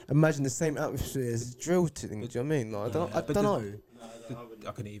imagine the same atmosphere as Drill thing. Do you know what I mean? Like, I don't know.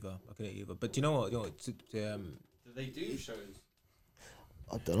 I couldn't either. But do you know what? Do they do shows?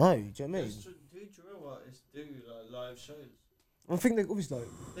 I don't know. Do you know what I mean? Do drill artists do like live shows? I think they obviously like.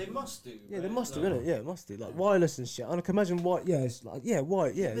 They must do. Yeah, right? they must do, like, innit? Yeah, they must do. Like wireless and shit. I can imagine why. Yeah, it's like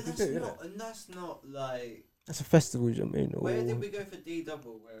white. Yeah, but they that's do. not, Innit? and that's not like. That's a festival. Do you know what I mean? Where did we go for D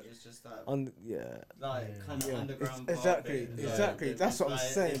Double? Where it was just that. Kind of underground. Exactly. That's what I'm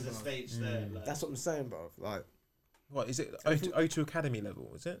saying. There's a stage there. Like. That's what I'm saying, bro. Like, what is it? O2 Academy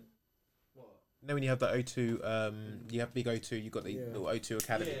level? Is it? What? You know when you have that O2, you have big O2. You got the little O2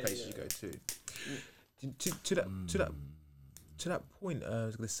 Academy places you go to. To that point, I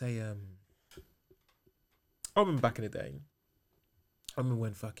was gonna say, I remember back in the day. I remember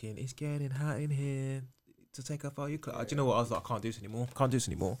when fucking it's getting hot in here to take off all your clothes. Do you know what? I was like, I can't do this anymore. I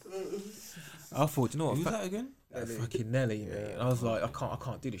thought, do you know what? Who's that again? Fucking Nelly, mate. I was like, I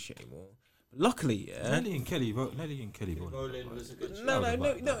can't do this shit anymore. Luckily, yeah. Nelly and Kelly wrote. Rolling was a good tune. No,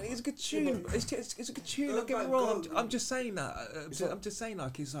 it's a good tune. It's a good tune. Don't get me wrong. I'm just saying that. I'm just saying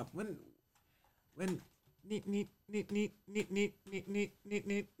like it's like when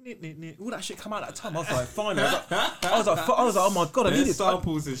all that shit come out at that time. I was like, fine. I was like, oh my god, I needed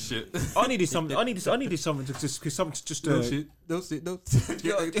samples and shit. I needed something. I needed something to just no shit.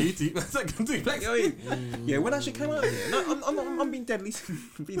 Yeah, when that shit came out, I'm being deadly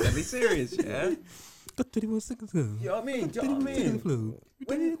serious. Yeah. 21 seconds ago. You know what I mean? Do you know what I mean? Do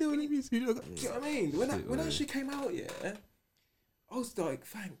you know what I mean? When that shit came out, yeah. I was like,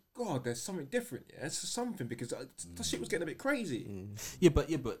 thank God, there's something different. Yeah, it's something because that shit was getting a bit crazy. Yeah, but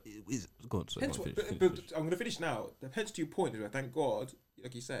it's go on. Hence, but I'm gonna finish now. Hence to your point is, thank God,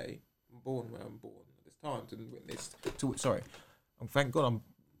 like you say, I'm born where I'm born at this time to witness to. Sorry, thank God I'm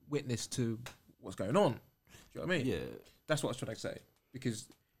witness to what's going on. Do you know what I mean? Yeah, that's what I was trying to say. Because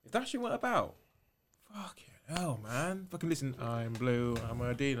if that shit went about, fucking hell, man. Fucking listen. I'm blue. I'm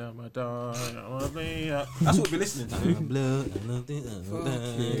a dean. I'm a dog. I'm a Leah. That's what we're listening to. I'm blue.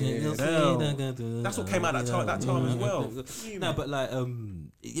 That's what came out that time as well. No, but like,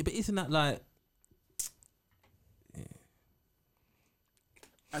 yeah, but isn't that like?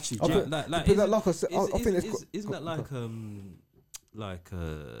 Actually, like I said, I think isn't that like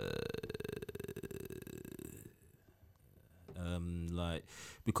like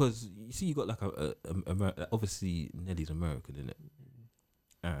because you see you got like a obviously Nelly's American, isn't it?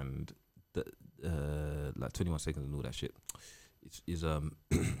 And the like 21 Seconds and all that shit is it's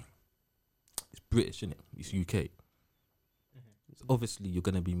British, isn't it? It's UK. So obviously, you're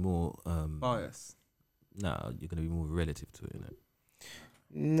gonna be more bias. No, you're gonna be more relative to it, innit?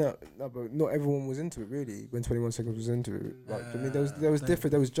 No, but not everyone was into it really. When 21 Seconds was into it, like I mean, there was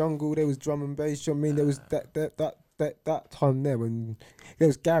different. There was jungle, there was drum and bass. You know what I mean, there was that time there when there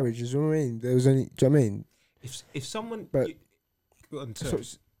was garage. You know what I mean? There was only. Do you know what I mean? If someone, but so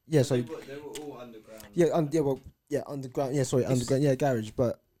yeah, so They were all underground. Underground. Yeah, sorry, underground. Yeah, garage.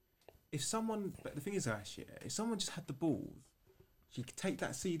 But but the thing is, Ash, if someone just had the balls, she could take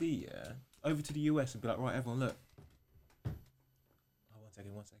that CD, over to the US and be like, right, everyone, look. Oh,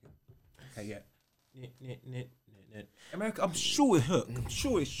 1 second. Okay, yeah. America, I'm sure it hook. I'm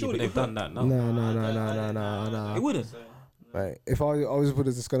sure but they've done that now. No. It wouldn't. Right. If I was would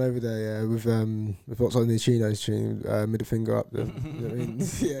have just gone over there, with what's on the Chino stream, middle finger up. You know what I mean?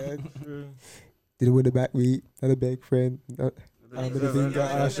 Yeah. Did it with a back beat, not a big friend. Middle finger,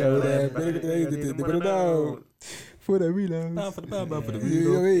 I show them. For the reload. For the reload. You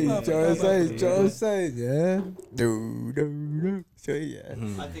know what I mean? Do you know what I'm saying? Yeah. No. So yeah.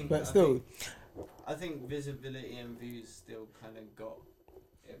 But still. I think visibility and views still kind of got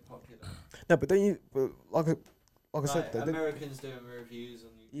it popular. No, but don't you? But like I said, though, Americans doing reviews on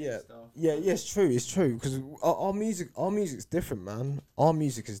UK stuff. Yeah, it's true. Because our music's different, man. Our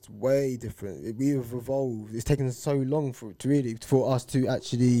music is way different. We have evolved. It's taken so long for us to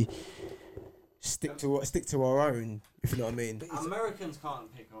actually stick to our own. If you know what I mean. Americans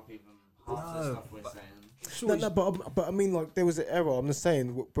can't pick up even half the stuff we're saying. No, but I mean, like there was an era. I'm just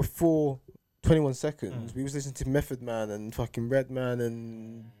saying before 21 Seconds, we was listening to Method Man and fucking Redman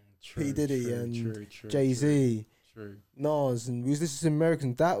and P Diddy and Jay-Z. True. Nas, and we was listening to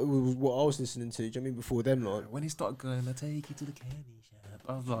American. That was what I was listening to. Do you know what I mean? Before them, like when he started going, I take you to the candy shop.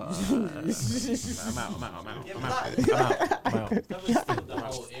 I was like, I'm out. That was still the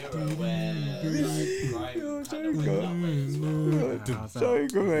whole era where grime kind of went that way as well.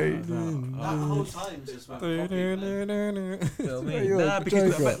 That whole time just went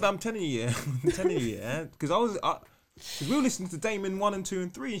But I'm telling you, because I was. Cause we were listening to Damon 1 and 2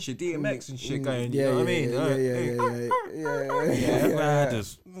 and 3 and shit, DMX and shit going, you know what I mean? You know what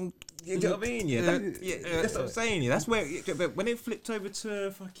I mean? Yeah, that's what I'm saying. That's where, but when it flipped over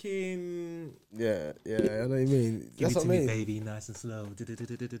to fucking... Yeah, I know what you mean. Give That's it what to I mean. me, baby, nice and slow. Oh,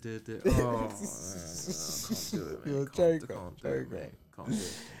 can't do it, man. Can't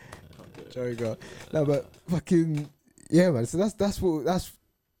do it. Joker. No, but fucking yeah, man. So that's what,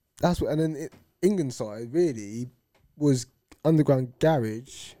 and then England side really was underground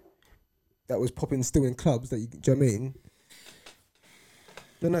garage that was popping still in clubs. That do you know what I mean?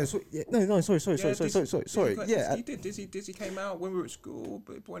 Sorry. Yeah, he did. Dizzy came out when we were at school.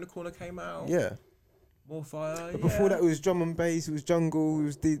 But Boy in the Corner came out. Yeah. More Fire. But before that, it was drum and bass. It was jungle. It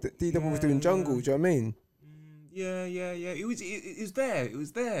was D-Double was doing jungle. Do you know what I mean? Yeah. It was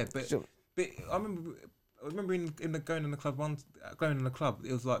there. But I remember in the going in the club.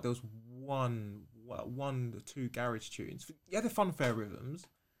 It was like there was one or two garage tunes. You had the Funfair rhythms,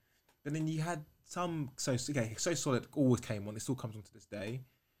 but then you had some. So Solid always came on. It still comes on to this day.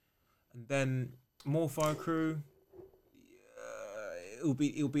 And then More Fire Crew. It'll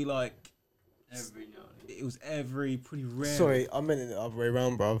be like every now and then. It was pretty rare. Sorry, I meant it the other way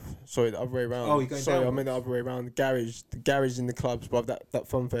around, bruv. Sorry, the other way around. Oh, you're going Sorry, I downwards. meant the other way around. The garage in the clubs, bruv. That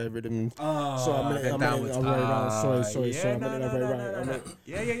Funfair rhythm. Sorry, I meant it the other way around. Sorry. I meant it the other way around.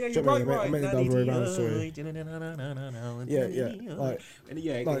 Yeah. You're right. I meant it the other way around. Sorry.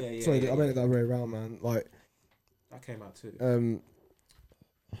 Yeah. Sorry, I meant it the other way around, man. Like that came out too.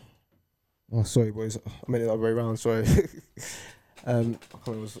 Oh, sorry, boys. I meant it the other way around. Sorry. I can't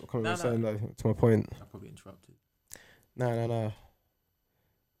remember what I was saying though. To my point. I probably interrupted. No.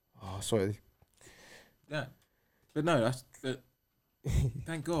 Oh, sorry. Yeah, but no, that's.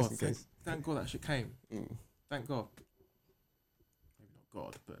 Thank God. Thank God that shit came. Thank God. Maybe not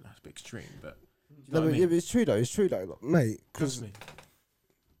God, but that's a bit extreme. But no, but it's true though. It's true though, like, mate. Trust me.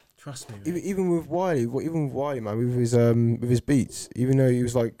 Even with Wiley, man, with his beats, even though he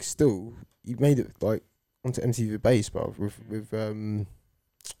was like still, he made it like onto MTV Bass, bro. With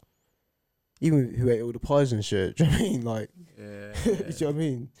even Who Ate All the Pies and shit. Do you know what I mean? Like, yeah. Do you know what I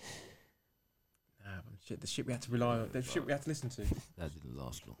mean? Nah, but the shit we had to rely on, the shit we had to listen to. That didn't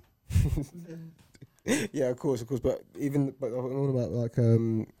last long. Yeah, of course. But I'm all about like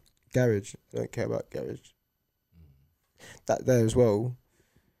garage. I don't care about garage. That there as well.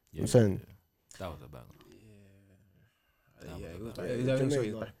 Yeah, I'm saying. That was a banger. Yeah, it was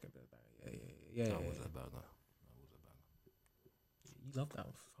Yeah, that was a banger. You love that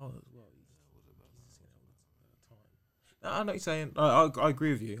one as well. No, I know what you're saying. I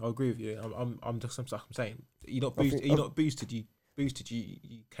agree with you. I'm saying you're not boosted. boosted you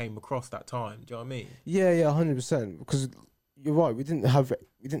came across that time. Do you know what I mean? Yeah, 100%. Because you're right. We didn't have.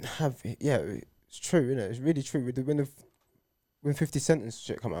 Yeah, it's true, isn't it? It's really true. When 50 Cent and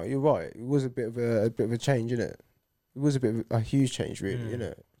shit come out, you're right. It was a bit of a change, innit? It was a bit of a huge change, really,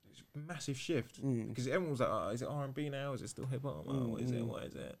 innit? It's a massive shift because everyone was like, oh, "Is it R&B now? Is it still hip hop? What is it? What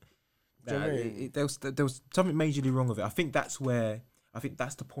is it?" Do you know what I mean? There was something majorly wrong with it. I think that's the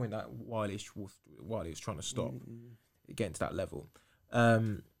point that Wiley was trying to stop getting to that level.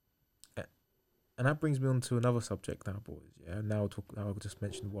 And that brings me on to another subject now, boys. Yeah, now I'll just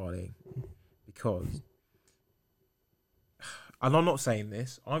mention Wiley because, and I'm not saying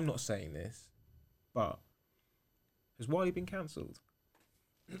this, but has Wiley been cancelled?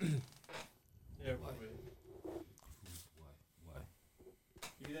 Yeah, probably. Why?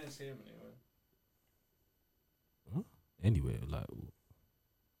 You don't see him anywhere. Huh? Anyway, like.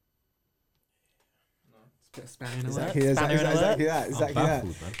 Exactly that.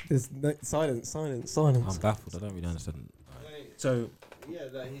 There's no, silence. I'm baffled. I don't really understand. So yeah,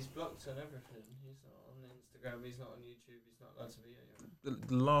 like he's blocked on everything. He's not on Instagram. He's not on YouTube. He's not allowed to be anywhere. the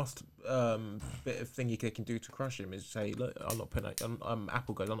last bit of thing they can do to crush him is say, look, I'm not putting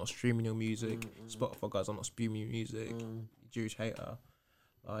Apple guys, I'm not streaming your music. Spotify guys, I'm not spewing your music. Jewish hater,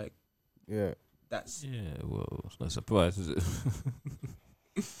 like that's well, it's no surprise, is it?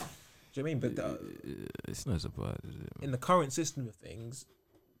 Do you know what I mean? But it's no surprise, is it? In the current system of things,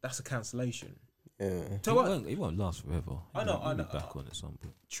 that's a cancellation. Yeah. It won't last forever. I know. Back on it some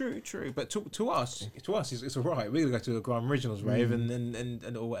point. True. But to us, it's alright. We're gonna go to a Grime Originals rave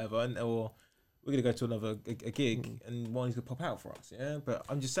and or whatever, or we're gonna go to another a gig and one's gonna pop out for us. Yeah. But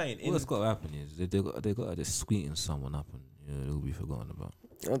I'm just saying, what's got to happen is they got to just sweeten someone up and it'll be forgotten about.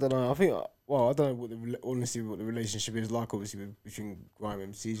 I don't know. I think. Well, I don't know honestly what the relationship is like, obviously between Grime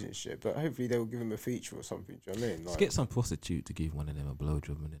MCs and shit. But hopefully they will give him a feature or something. Do you know what I mean? Like, get some prostitute to give one of them a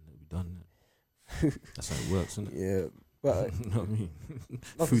blowjob and then it'll be done. That's how it works, isn't it? Yeah, but you know what I mean?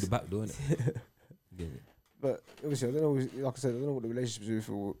 Through the back door, innit? But obviously, I don't know. Like I said, I don't know what the relationship is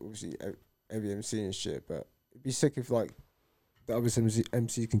with obviously every MC and shit. But it'd be sick if like the other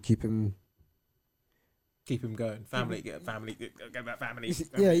MC can keep him going. Family, get family. Yeah.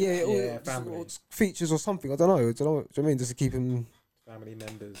 Family or features or something. I don't know. Do you know what I mean? Just to keep him. Family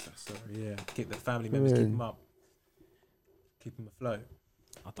members. Keep the family members. Keep them up. Keep them afloat.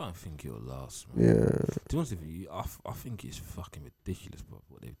 I don't think it'll last, man. Yeah. To be honest with you, I think it's fucking ridiculous, bro,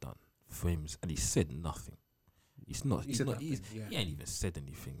 what they've done for him. And he said nothing. He ain't even said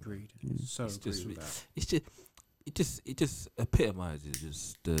anything. Agreed. So agreed with that. It just epitomizes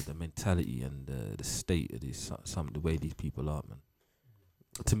just the mentality and the state of these the way these people are, man.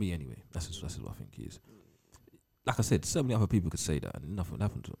 To me, anyway, that's what I think it is. Like I said, so many other people could say that and nothing would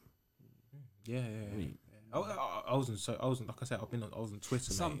happen to them. Yeah. I mean, I was like I said, I was on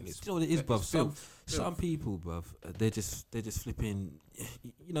Twitter. You know what it is, bruv. Some people, bruv, they're just flipping.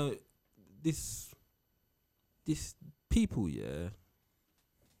 You know, this people,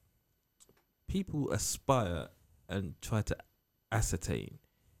 people aspire and try to ascertain,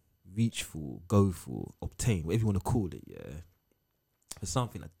 reach for, go for, obtain, whatever you want to call it, for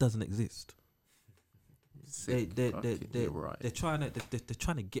something that doesn't exist. They're trying to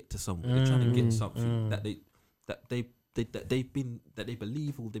get to somewhere. They're trying to get something that they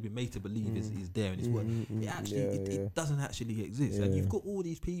believe or they've been made to believe is there and is work. It doesn't actually exist. And you've got all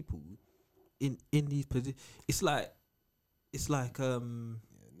these people in these positions. It's like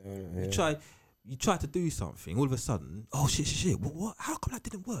you try to do something, all of a sudden, oh shit, what? How come that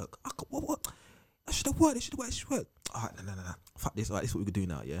didn't work? What? That should have worked. It should have worked. All right, no. Fuck this. All right, this is what we could do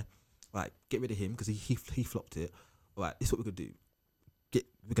now, yeah? Right, get rid of him because he flopped it. All right, this is what we're gonna do.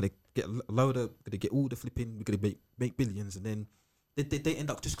 We're gonna get a load of, we're gonna get all the flipping. We're gonna make billions, and then they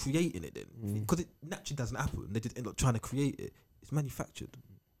end up just creating it then because it naturally doesn't happen. They just end up trying to create it. It's manufactured.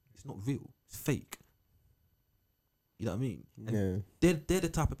 It's not real. It's fake. You know what I mean? And they're the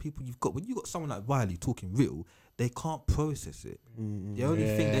type of people you've got. When you got someone like Wiley talking real, they can't process it. The only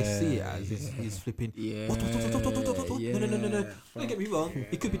thing they see it as is flipping. What? No. Don't get me wrong.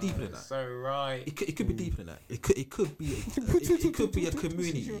 It could be deeper than that. So right. It could be deeper than that. It could be a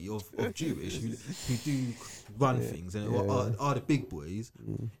community of Jewish who do run things and are the big boys.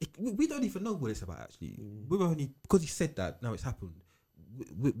 We don't even know what it's about actually. We're only because he said that. Now it's happened.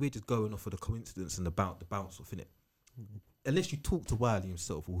 We're just going off of the coincidence and the bounce off, innit? Unless you talk to Wiley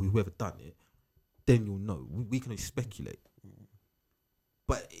himself or whoever done it, then you'll know. We can only speculate.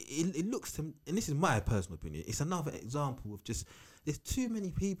 But it looks to me, and this is my personal opinion, it's another example of just, there's too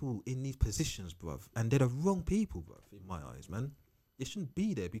many people in these positions, bruv, and they're the wrong people, bruv, in my eyes, man. They shouldn't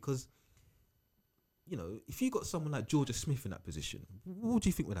be there because you know, if you got someone like Georgia Smith in that position, what do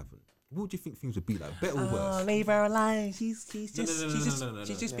you think would happen? What do you think things would be like? Better or worse? Leave her alone. She's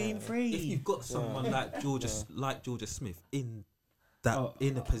just being free. If you've got someone like Georgia Smith in that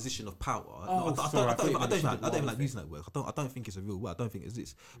in a position of power, I don't like using that word. I don't think it's a real word. I don't think it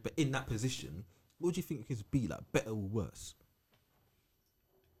exists. But in that position, what do you think it would be like? Better or worse?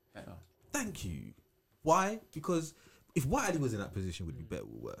 Better. Thank you. Why? Because if Wiley was in that position, would it be better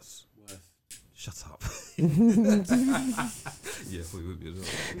or worse? Worse. Shut up. Yeah, we would be as well.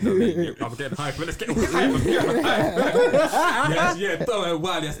 I'm getting hype. Let's get hype. Yeah.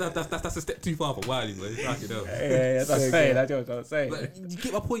 Wiley. That's a step too far for Wiley, boy. That's what I'm saying. That's what I'm saying. But you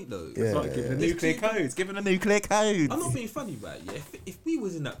get my point, though. Yeah. It's like giving the nuclear codes. Giving the nuclear codes. I'm not being funny, right? Yeah. If we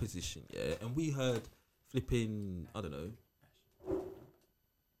was in that position, yeah, and we heard flipping, I don't know,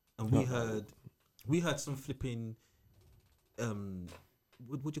 and we heard some flipping,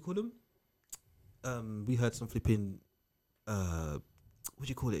 what do you call them? We heard some flipping, what do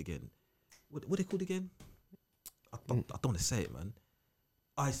you call it again? What they called again? I don't want to say it, man.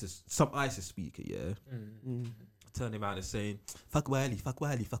 Some ISIS speaker, yeah. Turning around and saying, fuck Wiley.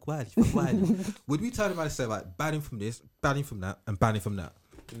 Would we turn around and say, like, ban him from this, ban him from that, and ban him from that?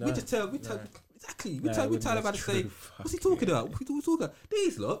 No. We tell exactly. We tell about and say, what's he talking about? What are we talking about?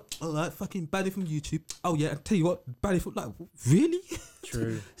 These lot, all right, fucking ban him from YouTube. Oh yeah, and tell you what, ban him from, like, really?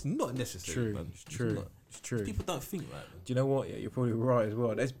 True. It's not necessary, man. It's true. It's true. People don't think right, man. Do you know what? Yeah, you're probably right as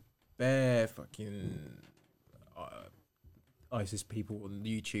well. There's bare fucking ISIS people on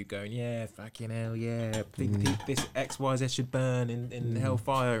YouTube going, yeah, fucking hell, yeah, think this XYZ should burn in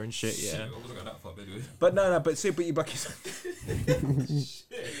hellfire and shit, yeah. I wasn't going that far, by the way. But no, but see, but you back.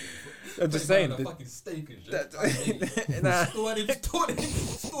 I'm just saying. That fucking steak and shit.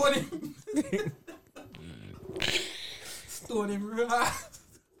 Store him right.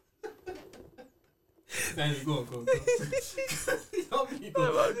 Go on.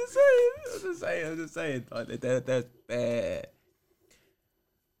 I'm just saying. Like, there's bare.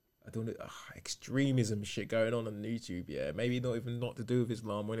 I don't know, extremism shit going on YouTube, yeah. Maybe not to do with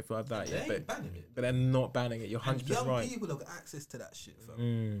Islam or anything like that, yeah. They ain't banning it. But they're not banning it. You're 100% right. Young people have got access to that shit, fam. So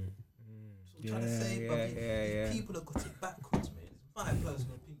I'm trying to say, bro, people have got it backwards, man. It's my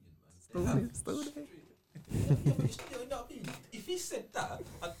personal opinion, man. Still there. You know what I mean? If he said that,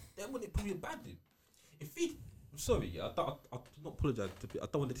 then wouldn't it probably have banned him? If he, I'm sorry, yeah, I do not apologise. I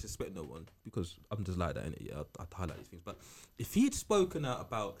don't want to disrespect no one because I'm just like that, innit? Yeah, I highlight these things. But if he had spoken out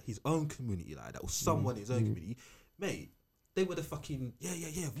about his own community like that, or someone in his own community, mate, they would have fucking views.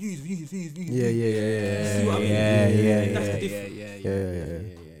 Yeah. See what I mean? That's the difference.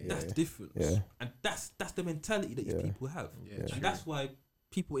 That's the difference. Yeah. And that's the mentality that these people have. Yeah, and that's why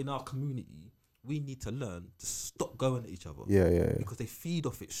people in our community, we need to learn to stop going at each other. Yeah. Because they feed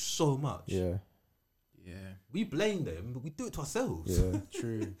off it so much. Yeah. We blame them, but we do it to ourselves. Yeah.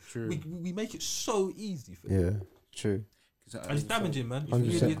 True. We make it so easy for them. Yeah. True. And it's damaging, man.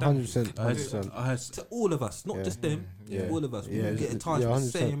 100%. I heard to all of us, not just them. All of us. We get a time for the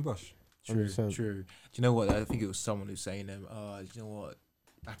same brush. True. Do you know what? I think it was someone who's saying them. You know what?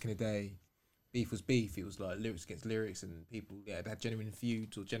 Back in the day, beef was beef. It was like lyrics against lyrics, and people they had genuine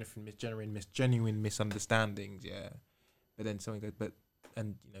feuds or genuine misunderstandings. Yeah, but then something goes.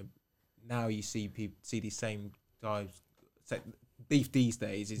 And you know, now you see these same guys. Beef these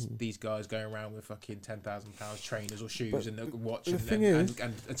days is these guys going around with fucking £10,000 trainers or shoes and a watch and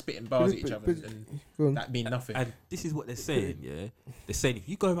spitting bars at each other, and that mean nothing. And this is what they're saying. Yeah, they're saying if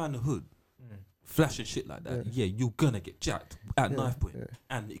you go around the hood, flashing shit like that, you're gonna get jacked at knife point,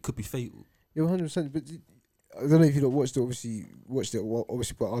 and it could be fatal. Yeah, 100%. But I don't know if you watched it. Obviously, but while I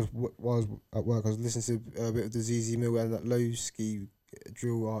was at work, I was listening to a bit of the ZZ Mill and that low ski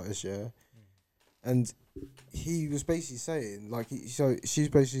drill artist, and he was basically saying, like, she's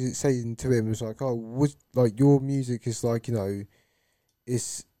basically saying to him, it's like, like your music is like, you know,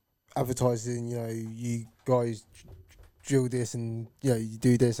 it's advertising, you know, you guys drill this and, you know, you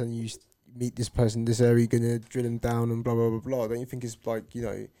do this and you meet this person in this area, you're gonna drill them down and blah blah blah blah. Don't you think it's like, you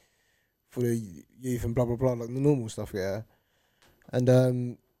know, for the youth and blah blah blah, like the normal stuff, yeah?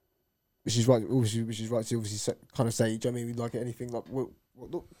 And which is right, obviously, to obviously kind of say, do you know what I mean, like anything like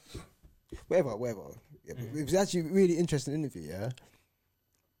whatever. Yeah, but it was actually a really interesting interview. Yeah,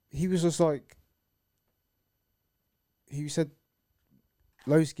 he was just like, he said,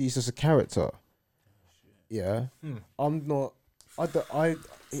 Lowski is just a character. Yeah, I'm not. Do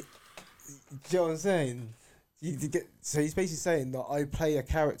you know what I'm saying? So he's basically saying that I play a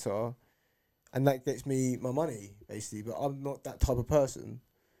character, and that gets me my money, basically. But I'm not that type of person.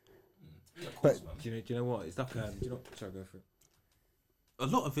 But do you know what? It's like sorry, go for it. a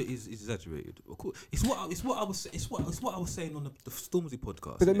lot of it is exaggerated. Of course, it's what I was saying on the Stormzy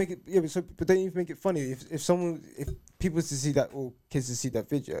podcast. But they make it, but don't even make it funny. If people was to see that, or kids to see that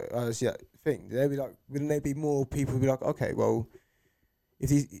video, see that thing, they'd be like, wouldn't there be more people be like, okay, well, if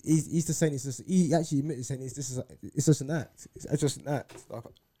he's just saying it's just, he actually admitted saying it's just an act. It's just an act. Like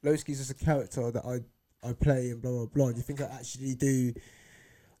Lowski's just a character that I play and blah blah blah. Do you think I actually do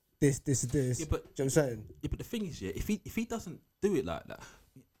this? Yeah, but do you know what I'm saying? Yeah, but the thing is, yeah, if he doesn't do it like that,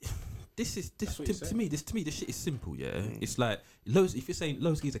 to me this shit is simple. Yeah, it's like if you're saying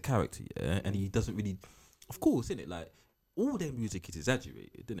Lowski's a character, yeah, and he doesn't really, of course, isn't it? Like all their music is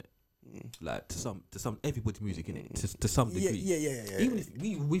exaggerated, isn't it? Like to some everybody's music in it to some degree. Yeah. Even if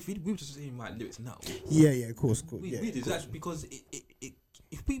we were just saying like lyrics now. Yeah, of course. We exaggerate because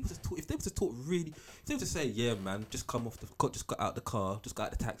if they were to talk really, if they were to say, yeah, man, just got out the car, just got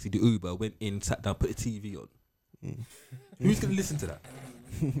out the taxi, the Uber, went in, sat down, put the TV on. Who's gonna listen to that?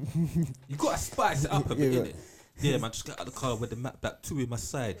 You gotta spice it up a bit, innit? Yeah, man, just got out of the car with the map back, two in my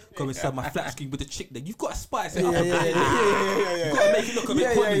side, go inside my flat screen with the chick there. You've got to spice it up a bit. Yeah. You've got to make it look a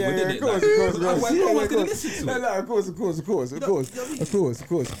bit Hollywood, innit? Of course. Otherwise, no one's going to listen to it. No, of course.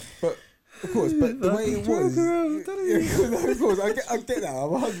 But the way it was, of course, I get that.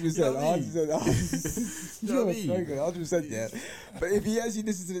 I'm 100%. You know what I mean? 100%, yeah. But if you actually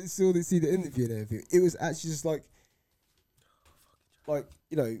listen to see the interview and everything, it was actually just like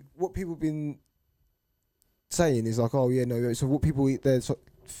you know what people been saying is like, oh yeah, no. So what people there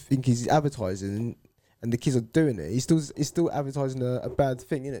think he's advertising, and the kids are doing it. He's still advertising a bad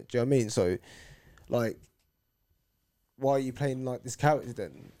thing, innit? Do you know what I mean? So, like, why are you playing like this character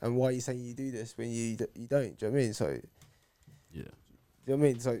then? And why are you saying you do this when you don't? Do you know what I mean? So, yeah. Do you know what I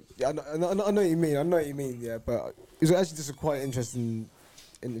mean? So, yeah, I know what you mean. Yeah, but it was actually just a quite interesting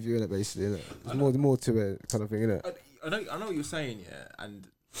interview, innit? Basically, innit? There's more to it, kind of thing, innit? I know what you're saying, yeah, and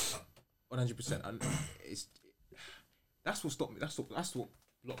 100%. And it's that's what stopped me. That's what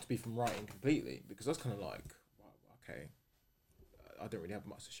blocked me from writing completely, because I was kind of like, well, okay, I don't really have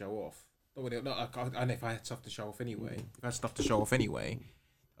much to show off. I know if I had stuff to show off anyway. If I had stuff to show off anyway,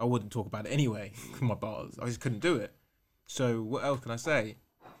 I wouldn't talk about it anyway. My bars, I just couldn't do it. So what else can I say?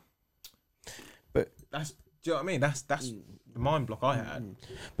 But do you know what I mean? That's the mind block I had.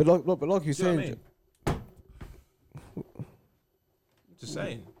 But like you're saying, what I mean? Just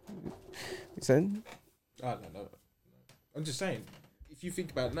saying. You saying? I don't know. I'm just saying. If you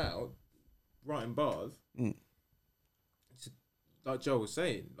think about it now, writing bars, it's like Joe was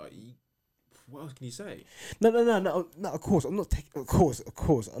saying, like, what else can you say? No. Of course, I'm not taking. Of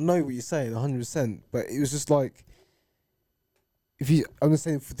course. I know what you're saying, 100%. But it was just like, I'm just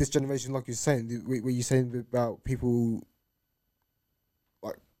saying for this generation, like you're saying, were you saying about people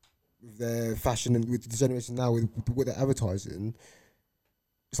like with their fashion and with the generation now with what they're advertising?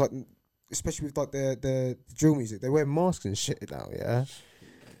 It's like, especially with like the drill music, they wear masks and shit now, yeah.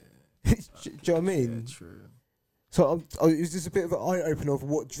 Do you know what I mean? Yeah, true. So it was just a bit of an eye opener of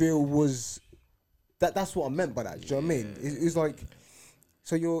what drill was. That's what I meant by that. Do you know what I mean? It was like,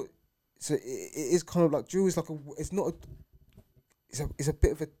 it is kind of like drill is like it's a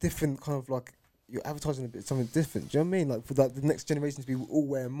bit of a different kind of like, you're advertising a bit something different. Do you know what I mean? Like for like the next generation to be all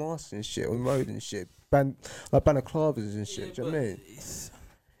wearing masks and shit on the road and shit, balaclavas and shit. Do you know what I mean?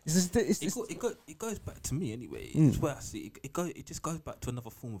 It goes back to me anyway. It's where I see it. It just goes back to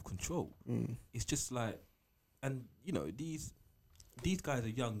another form of control. It's just like, and you know, these guys are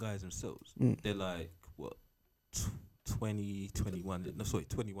young guys themselves. They're like what, 20, 21. No, sorry,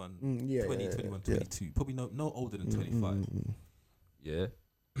 21. 20, 21, 22. Yeah. Probably no older than 25. Yeah.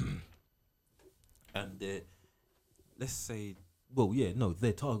 And let's say,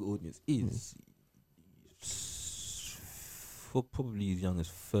 their target audience is probably as young as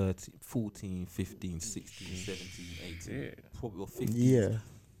 13, 14, 15, 16, 17, 18, probably, or 15. Yeah.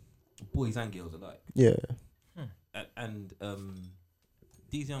 Boys and girls alike. Yeah. And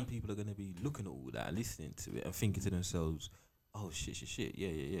these young people are going to be looking at all that and listening to it and thinking to themselves, oh, shit,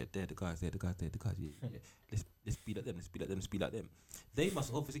 yeah, they're the guys, yeah. Let's be like them. They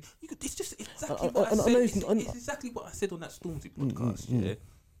must obviously, it's just exactly what I said. It's exactly what I said on that Stormzy podcast, yeah.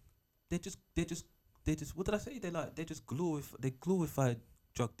 They just, what did I say? They just glorify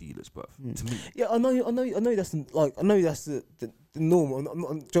drug dealers, bruv. To me, yeah, I know that's the norm. Do you know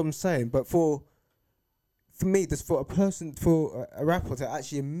what I'm saying? But for me, for a rapper to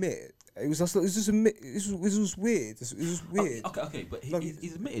actually admit, it was weird. It was weird. Okay, but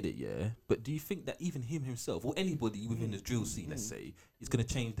he's admitted it, yeah. But do you think that even himself or anybody within the drill scene, let's say, is going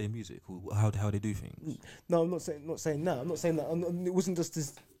to change their music or how they do things? No, I'm not saying that. I'm not saying that. It wasn't just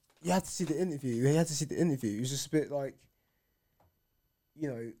this. You had to see the interview. It was just a bit like, you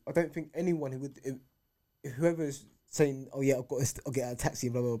know, I don't think anyone who would, if whoever's saying, oh yeah, I'll get out of a taxi,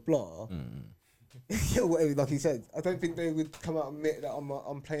 blah blah blah, yeah, whatever, like he said, I don't think they would come out and admit that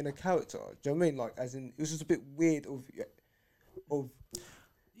I'm playing a character. Do you know what I mean? Like, as in, it was just a bit weird of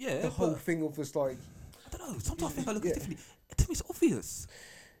the whole thing of just like, I don't know. Sometimes I think I look at it differently. To me, it's obvious.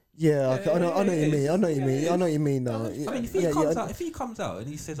 Yeah, I know what you mean. I know what you mean. Now, I mean, if he comes out and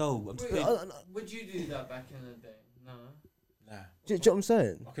he says, "Oh, I'm just would you do that back in the day? No. Nah. Do you know what I'm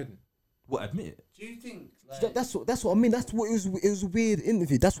saying? I couldn't. What, admit it? Do you think like, that's what I mean? That's what it was a weird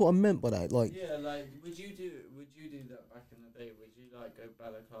interview. That's what I meant by that. Like, yeah, like would you do that back in the day? Would you like go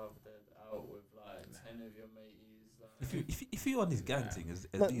balaclava out with like 10 of your mates? Like, if you're on this gang thing as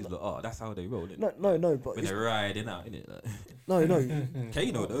these lot are, that's how they roll. Innit? No, but when they're riding out, innit? Like, no.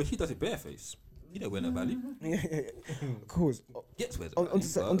 Kano though, he does it bareface. You know where no value. Yeah, of course. Gets where's what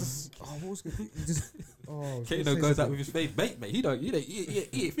was good? Kano goes out with his face, mate. He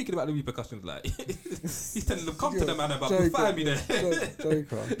ain't thinking about the repercussions. Like he's telling them, come to the man about find me there.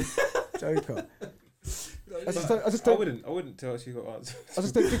 Joker. I wouldn't tell her she got answers. I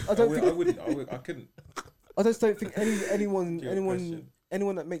just don't think. I couldn't. I just don't think anyone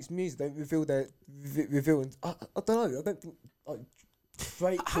that makes music don't reveal. I don't know. I don't think like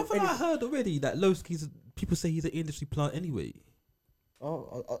Drake. Haven't I heard already that Lowski's? People say he's an industry plant anyway.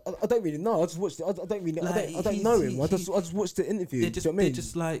 Oh, I don't really know. I just watched it. I don't really. Like, I don't know him. I just watched the interview. They're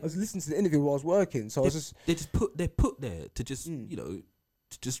just like I was listening to the interview while I was working. So they're put there to just you know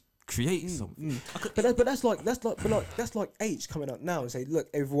to just create something. But that's like H coming out now and say, look,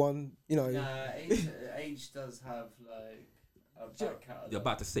 everyone, you know. H does have like a back catalog. You're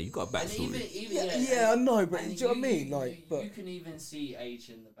about to say you got a backstory. Yeah, I know, but do you know what I mean? Like, but you can even see H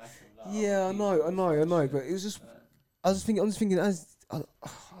in the back of that. Yeah, I know, but it was just. I'm just thinking as. I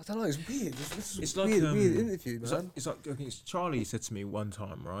don't know. It's weird. It's like weird interview, man. It's like I think Charlie said to me one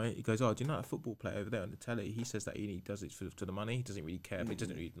time, right? He goes, "Oh, do you know a football player over there on the telly? He says that he does it for the money. He doesn't really care, but he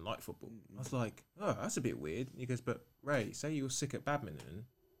doesn't really like football." I was like, "Oh, that's a bit weird." He goes, "But Ray, say you're sick at badminton,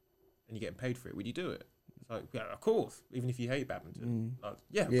 and you're getting paid for it. Would you do it?" It's like, "Yeah, of course. Even if you hate badminton, like,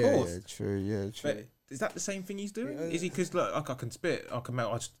 yeah, of course." Yeah, true. But is that the same thing he's doing? Is he because look, I can spit, I can make,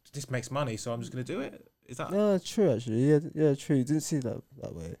 this makes money, so I'm just gonna do it? Is that? No, true actually. Yeah, true. Didn't see that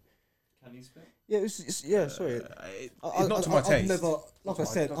way. Can he spit? Yeah, sorry. It's not to my taste. Never, like I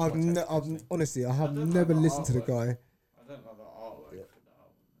said, honestly, I have never listened to the guy. I don't know the artwork for the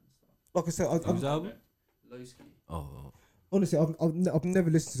album and stuff. Like I said, whose album? Lowski. Oh. Honestly, I've never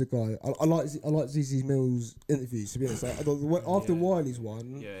listened to the guy. I like ZZ Mill's interviews, to be honest. After Wiley's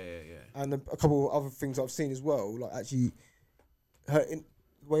one, and a couple of other things I've seen as well. Like actually, the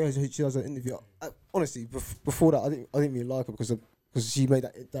way she does an interview. Honestly, before that, I didn't really like her because she made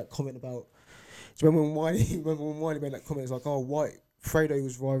that comment about. Do you remember when Wiley made that comment? It's like, oh, Fredo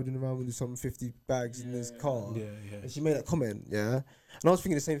was riding around with some 50 bags in his car. Yeah. And she made that comment, yeah. And I was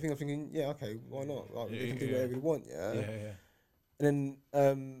thinking the same thing. I'm thinking, yeah, okay, why not? Like, they can do whatever they want, yeah. And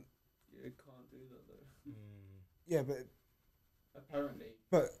then, you can't do that though. Yeah, but apparently.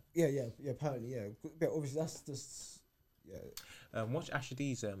 But yeah, apparently, yeah. But obviously, that's just Watch Asher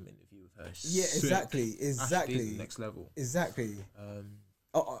D's interview with her. Yeah, exactly. Asher D's the next level. Exactly.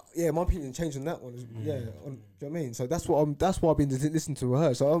 Yeah, my opinion changed on that one. Do you know what I mean? So that's why I've been listening to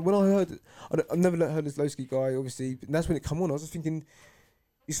her. So when I heard, I've never heard this Lowski guy, obviously, and that's when it come on. I was just thinking,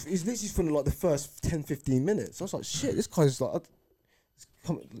 he's literally from like the first 10-15 minutes. I was like, shit, this guy's like,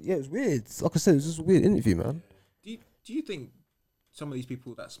 it was weird. Like I said, it was just a weird interview, man. Do you think some of these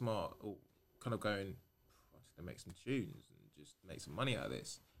people that smart or kind of going, to make some tunes and just make some money out of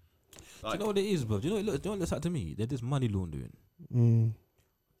this? Like, do you know what it is, bro? Do you know what it looks like to me? They're just money laundering.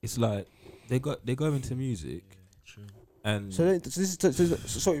 It's like they go into music, and so let me just add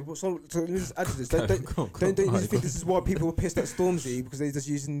to this. Don't you think this is why people were pissed at Stormzy because they're just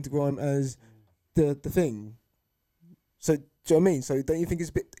using the grime as the thing? So do you know what I mean? So don't you think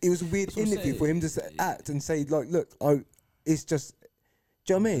it was a weird interview for him to act and say like, look, it's just,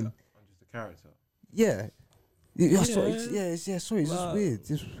 do you know what I mean? I'm just a character. Yeah. It's just weird.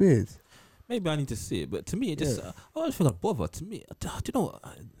 It's weird. Maybe I need to see it, but to me, it just I don't think I'd bother. To me, do you know what?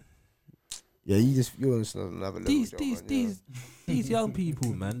 You're on another level. These young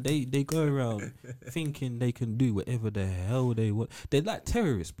people, man, they go around thinking they can do whatever the hell they want. They're like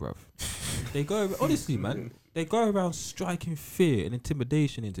terrorists, bruv. They go honestly, man. They go around striking fear and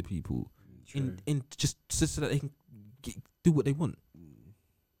intimidation into people, in just so that they can do what they want.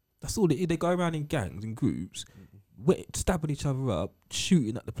 That's all they go around in gangs and groups. Stabbing each other up,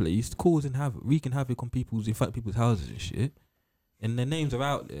 shooting at the place, causing havoc, wreaking havoc on in front of people's houses and shit. And their names are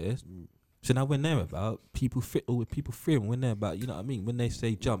out there. So now when they're about, people fear them when they're about, you know what I mean? When they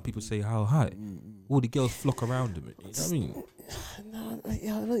say jump, people say how high. All the girls flock around them. You know what I mean? No,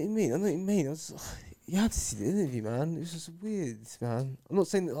 yeah, I know what you mean. You have to see the interview, man. It's just weird, man. I'm not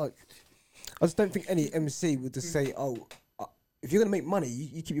saying that, like, I just don't think any MC would just say, oh, if you're going to make money,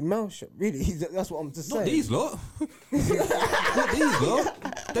 you keep your mouth shut. Really, that's what I'm just saying. Not these lot. Not these lot.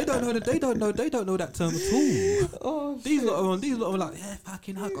 They don't know that term at all. Oh, these lot are like, yeah,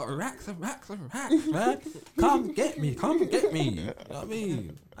 fucking, I got racks and racks and racks, man. Come get me. You know what I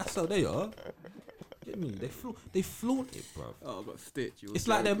mean? That's how they are. Get me? They flaunt it, bro. Oh, I got stitched. It's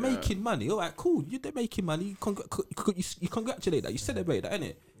like they're making money. All right, cool. They're making money. You congratulate that. You celebrate that,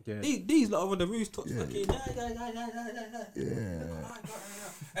 innit? Yeah. These lot are on the rooftops, fucking Yeah.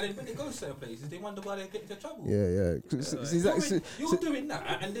 And then when they go certain places, they wonder why they get into trouble. Yeah. You're doing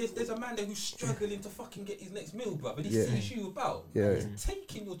that, and there's a man there who's struggling to fucking get his next meal, bruv, and he sees you about. Yeah. He's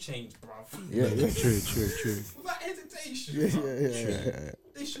taking your change, bruv. Yeah, true. Without hesitation. Yeah.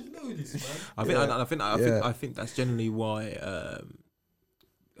 They should know this, man. I think that's generally why.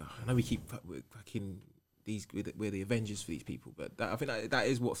 I know we keep fucking these. We're the Avengers for these people, but I think that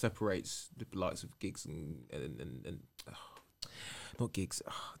is what separates the likes of Giggs and not Giggs,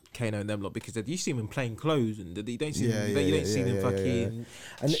 Kano and them lot, because you see them in plain clothes and you don't see them. You don't see them fucking.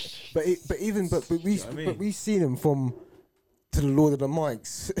 But we've seen them from to the Lord of the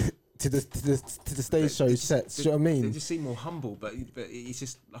Mics. To the stage show sets, do you know what I mean? They just seem more humble, but it's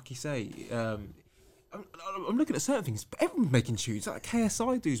just like you say. I'm looking at certain things, but everyone's making tunes. Like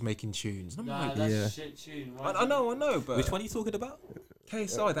KSI dude's making tunes. And I'm like, that's a shit tune. I know, but which one are you talking about?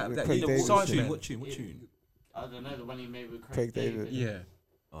 KSI, that Craig David. What tune? I don't know, the one he made with Craig David. Yeah.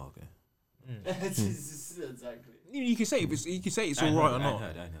 Oh, okay. Exactly. You can say it's all right or not. I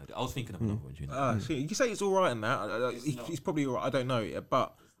heard. I was thinking of another one. You can say it's all right and that. He's probably all right. I don't know yet,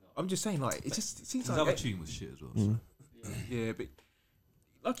 but I'm just saying, like, it seems like his other tune was shit as well. So. Yeah, but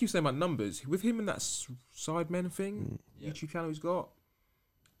like you say about numbers, with him and that Sidemen thing, YouTube channel he's got,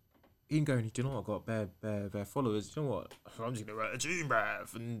 he can go and, you know what, I've got bare followers. You know what? I'm just gonna write a tune,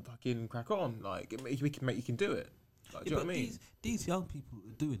 bruv, and fucking crack on. Like, you can do it. Like, do you know what I mean? These young people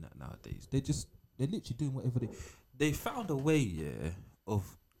are doing that nowadays. They're literally doing whatever they found a way,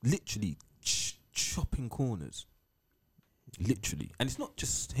 of literally chopping corners. Literally, and it's not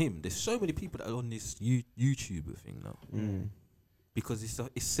just him. There's so many people that are on this YouTuber thing now, because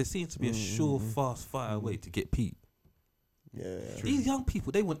it seems to be a sure, fast fire way to get Pete. Yeah. These young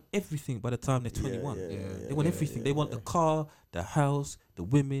people, they want everything by the time they're 21. They want everything. They want the car, the house, the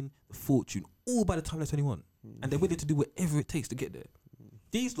women, the fortune, all by the time they're 21, and they're willing to do whatever it takes to get there.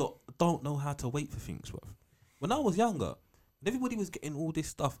 These lot don't know how to wait for things, bruv. When I was younger, everybody was getting all this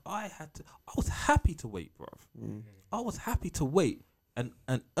stuff. I was happy to wait, bruv. I was happy to wait and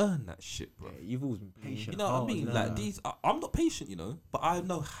earn that shit, bro. Yeah, you've always been patient. You know what I mean? Like I'm not patient, you know, but I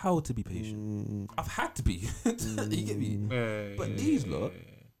know how to be patient. I've had to be. You get me? But these lot,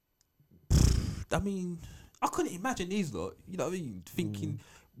 I mean, I couldn't imagine these lot. You know what I mean? Thinking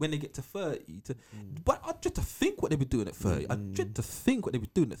when they get to 30, but I dread to think what they were doing at 30. I dread to think what they were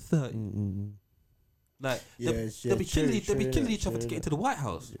doing at 30. Like they'll be killing each other to get into the White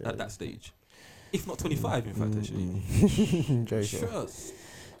House at that stage. If not 25, in fact, actually. Trust.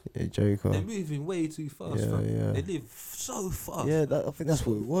 Yeah, Joker. They're moving way too fast. They live so fast. Yeah, I think that's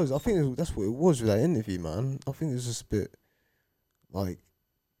what it was. I think that's what it was with that interview, man. I think it was just a bit like,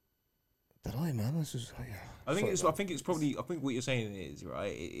 did I, man? This was, I think what you're saying is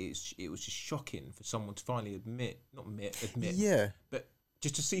right. It was just shocking for someone to finally admit. Yeah. But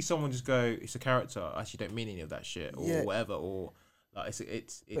just to see someone just go, it's a character. I actually don't mean any of that shit or whatever, or like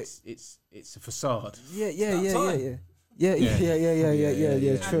it's a facade. Yeah. True.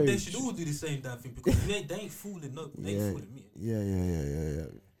 And they should all do the same damn thing because they ain't fooling They ain't fooling me.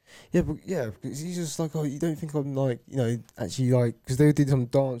 Yeah, because he's just like, oh, you don't think I'm like, you know, actually like, because they did some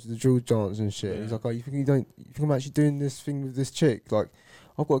dance, the drill dance and shit. Yeah. He's like, oh, you think I'm actually doing this thing with this chick? Like,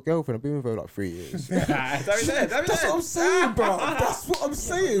 I've got a girlfriend. I've been with her like 3 years. That's what I'm saying, bro. That's what I'm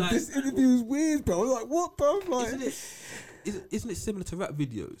saying. Like, this interview is weird, bro. I was like, what, bro? Like, isn't it similar to rap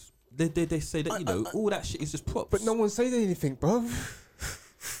videos? They say that, you know, all that shit is just props. But no one saying anything, bro.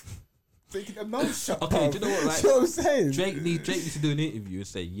 They keep their mouth shut. Okay, do you know what? Like, you know what I'm saying? Drake needs to do an interview and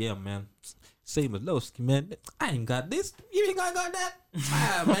say, yeah, man, same as Lowski, man. I ain't got this. You ain't got that.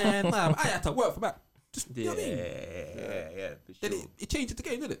 Man, I had to work for that. Just, you know what I mean? Yeah. Then it changed the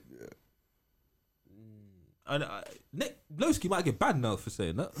game, didn't it? Yeah. Lowski might get banned now for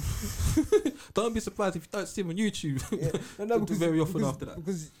saying that. Don't be surprised if you don't see him on YouTube. No, because, very often after that.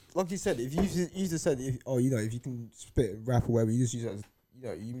 Because, like you said, if you just said, if you can spit rap or whatever, you just use you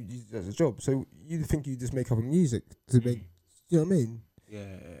know, you use it as a job. So you think you just make up music to make, you know what I mean?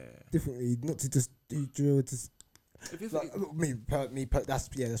 Yeah. Differently, not to just do drill, just. Like, that's me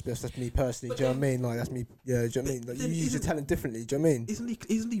personally. Do you know what I mean? Like that's me. Yeah, do you know what I mean? Like, you use your talent differently. Do you know what I mean?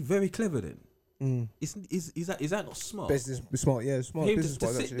 Isn't he very clever then? Is that not smart? Business smart, yeah, smart. Him Business to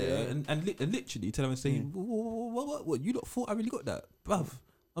wise, sit actually, there yeah. and literally tell him and say, what? You lot thought I really got that, bruv?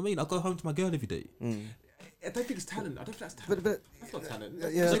 I mean, I go home to my girl every day. I don't think it's talent. I don't think that's talent. But that's not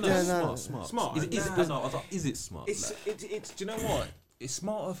talent. Smart. Is it smart? It's do you know what? It's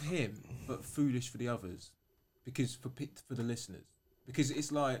smart of him, but foolish for the others, because for the listeners, because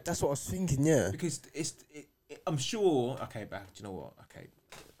it's like that's what I was thinking. Yeah, because I'm sure. Okay, but do you know what? Okay,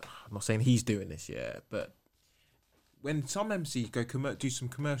 I'm not saying he's doing this, yeah, but when some MCs go do some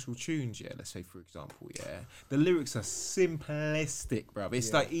commercial tunes, yeah, let's say for example, yeah, the lyrics are simplistic, bruv.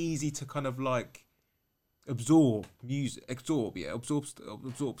 It's like easy to kind of like absorb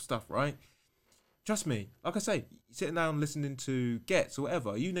stuff, right? Trust me, like I say, sitting down listening to Gets or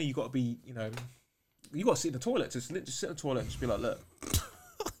whatever, you know, you got to be, you know, you got to sit in the toilet, just sit in the toilet and just be like, look,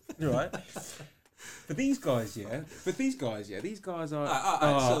 you're right. For these guys, these guys are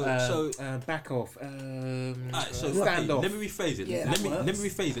back off. Stand off. Let me rephrase it. Yeah, let me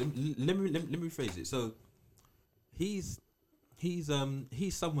rephrase it. So he's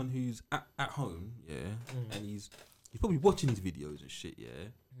someone who's at home, and he's probably watching these videos and shit,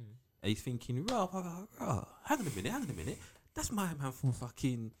 and he's thinking, hang on a minute, that's my man from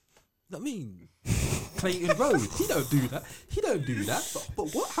fucking. I mean, Clayton Road. He don't do that. But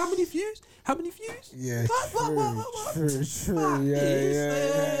what? How many views? Yeah, what? True.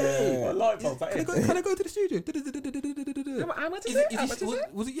 Yeah. What light bulb that is? Can I go to the studio? How much is it?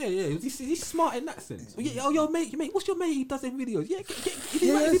 Was it? Yeah. Was he smart in that sense? Yeah. Oh, your mate. What's your mate? He does them videos. Yeah.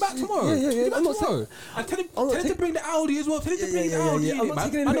 Is he back tomorrow? Yeah. I'm not saying. And tell him to bring the Audi as well. Tell him to bring the Audi. I'm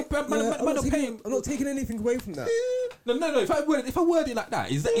not taking anything away from that. No. If I word it like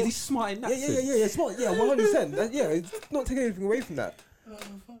that, is he smart in that sense? Yeah, smart. Yeah, 100%. Yeah, it's not taking anything away from that. Oh,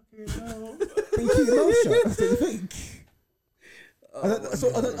 fucking hell. But you keep your mouth shut. That's what you think. I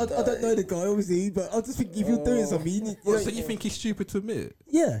don't know the guy, obviously, but I just think if you're doing something, so you think he's stupid to admit?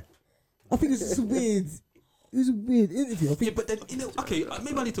 Yeah, I think it's just weird. It was a weird interview. Yeah, but then okay,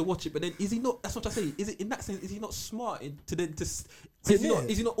 maybe I need to watch it. But then, is he not? That's what I say. Is it in that sense? Is he not smart to then to?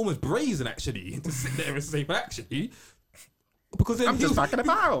 Is he not almost brazen actually to sit there and say, but actually? Because then I'm just backing the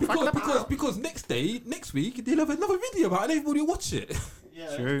barrel. Because next week they'll have another video about it and everybody will watch it.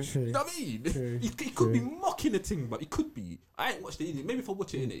 Yeah. True. You know what I mean? He could be mocking the thing, but he could be. I ain't watched it in it. Maybe if I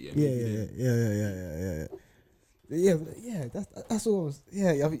watch it in it, Yeah. That's all I was.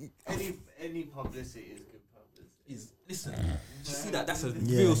 Yeah. I mean, any publicity is good publicity. Listen, you see that? That's a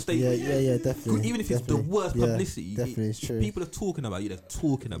real statement. Yeah, definitely. Even if it's the worst publicity, definitely, it's true. People are talking about you. They're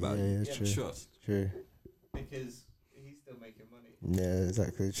talking about you. Yeah, true. Trust. True. Because he's still making money. Yeah,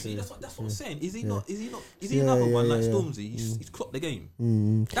 exactly. True. See, that's what I'm saying. Is he not? Is he another one like Stormzy? He's clocked the game.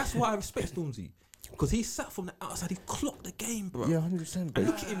 That's why I respect Stormzy. Because he sat from the outside, he clocked the game, bro. Yeah, 100%. And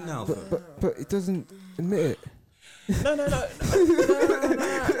look at him now. But it doesn't admit it. No.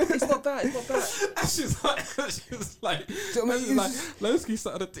 It's not that. She was like, Lowski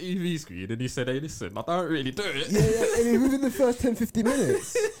sat on the TV screen and he said, hey, listen, I don't really do it. Yeah, and within the first 10-15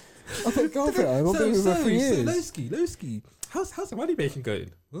 minutes. I thought, go for it. I'm going for 3 years. Lowski, how's the money making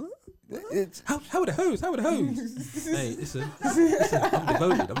going? Huh? How are the hoes? Hey, listen, I'm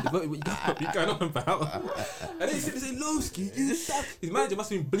devoted. What you going on about? And then he said, Lowski, you shut. His manager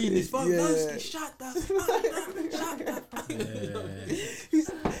must have been bleeding his phone. Lowski, shut the fuck up.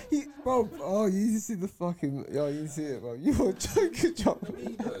 Bro, oh, you need to see the fucking. Yo, you need to see it, bro. You are joking,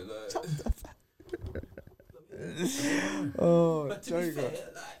 Oh, but to be fair,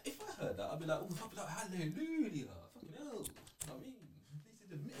 if I heard that, I'd be like, hallelujah, fucking hell. I mean, this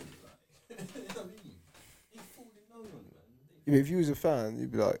is admitted, you know what I mean? Ain't fooling no one, man. If you was a fan,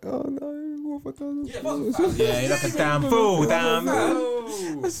 you'd be like, oh no, what have I done? Yeah, if I was a fan, you're like a damn fool, damn fool.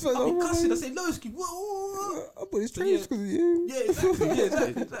 I'd be cussing, I'd say, Lowski, whoa. But it's changed because of you. Yeah,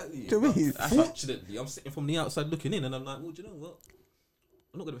 exactly. Do you know what I mean? Unfortunately, I'm sitting from the outside looking in and I'm like, well, do you know what?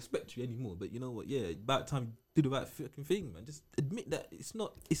 I'm not going to respect you anymore, but you know what? Yeah, about time you do the right fucking thing, man. Just admit that it's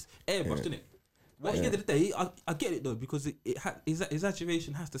airbrushed, isn't it? But at the end of the day, I get it though, because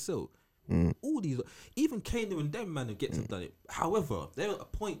exaggeration has to sell. All these, even Kano and them, man, have done it. However, they're at a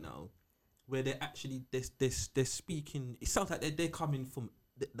point now where they're actually, they're speaking, it sounds like they're coming from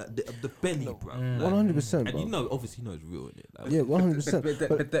the belly, bro. 100%. And you know, obviously, you know it's real, innit? Like, yeah,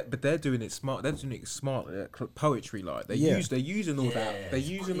 100%. But they're doing it smart. They're doing it smart, poetry like. They're using all that. They're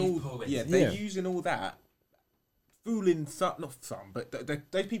using all. They're using all that fooling not some, but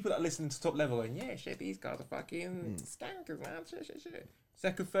those people that listen to top level and yeah, shit, these guys are fucking skankers, man. Shit.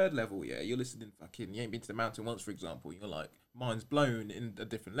 Second, third level, yeah, you're listening fucking. You ain't been to the mountain once, for example. You're like, mind's blown in a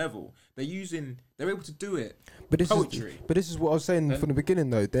different level. They're able to do it. But this is what I was saying from the beginning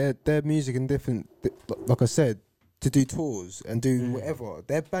though. Their music and different, like I said, to do tours and do whatever.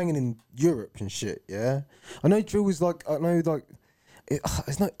 They're banging in Europe and shit. Yeah, I know drill is like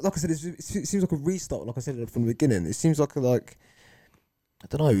it's not like I said. It seems like a restart. Like I said from the beginning, it seems like I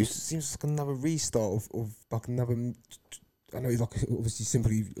don't know. It seems like another restart of like another. I know it's like obviously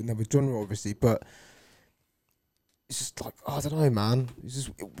simply another genre, obviously, but it's just like I don't know, man. It's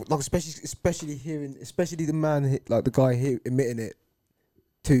just like especially hearing, especially the man like the guy here admitting it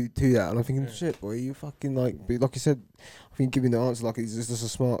to that, and I'm thinking, shit, boy, you fucking like you said. I think giving the answer like it's just a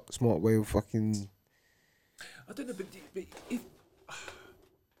smart way of fucking. I don't know, but if.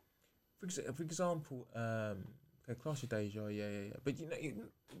 For example, Clash of Deja, yeah. But you know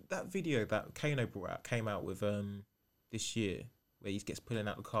that video that Kano brought out came out with this year where he gets pulling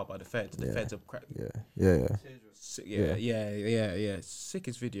out the car by the feds. The feds are cracking. Yeah.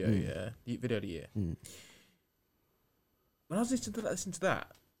 Sickest video, the video of the year. When I was listening to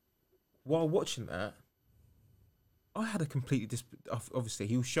that, while watching that, I had a completely obviously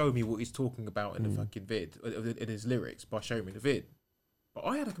he was showing me what he's talking about in the fucking vid, in his lyrics by showing me the vid. But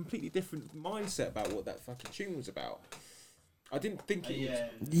I had a completely different mindset about what that fucking tune was about. I didn't think it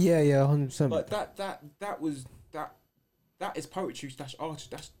was. Yeah, 100%. But that is poetry / art.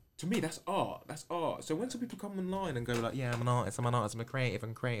 To me, that's art. That's art. So when some people come online and go like, yeah, I'm an artist, I'm a creative, I'm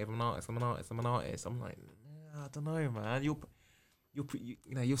an artist, I'm an artist. I'm like, I don't know, man.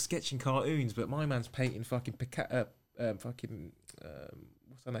 You're sketching cartoons, but my man's painting fucking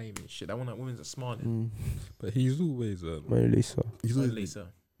what's her name and shit? That one, that woman's a smiling. But he's always Mona Lisa. He's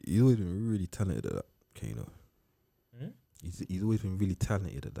always been really talented at that, Kano. He's always been really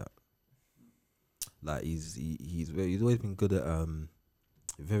talented at that. Like he's always been good at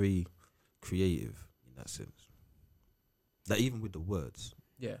very creative in that sense. Like even with the words.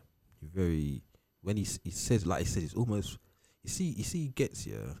 Yeah. When he says, like he said, it's almost you see he gets I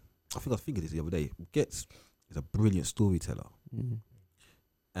think I was thinking this the other day. Gets is a brilliant storyteller.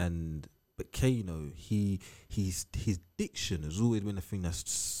 But Kano, his diction has always been the thing that's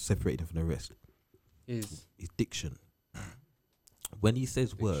separated him from the rest. His diction. When he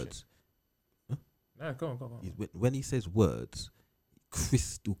says words, no, go on. When he says words,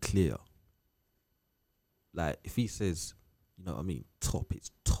 crystal clear. Like if he says, you know what I mean, top,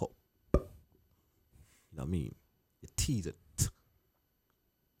 it's top. You know what I mean? The T's are t.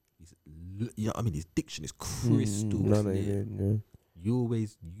 You know what I mean? His diction is crystal clear. Yeah. You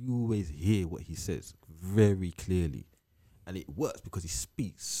always hear what he says very clearly, and it works because he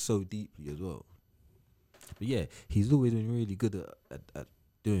speaks so deeply as well. But yeah, he's always been really good at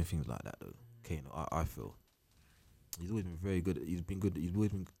doing things like that though. Kano, I feel he's always been very good. He's been good. He's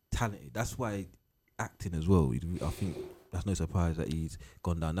always been talented. That's why acting as well. I think that's no surprise that he's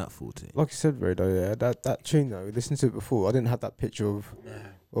gone down that forte. Like you said, Ray, though, yeah, that tune though. We listened to it before. I didn't have that picture of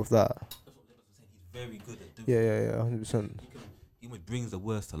that. He's very good at doing. Yeah, 100%. He almost brings the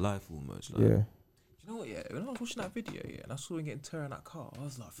worst to life almost. Like. Yeah. You know what? Yeah, when I was watching that video, and I saw him getting turned in that car, I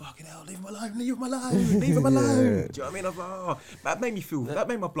was like, "Fucking hell, leave him alone, leave him alone, leave him alone." Do you know what I mean? I was like, that made me feel. That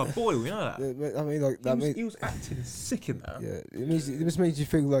made my blood boil. You know that? I mean, like he was acting sick in that. Yeah, it just made you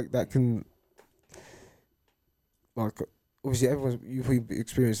feel like that can. Like obviously, you've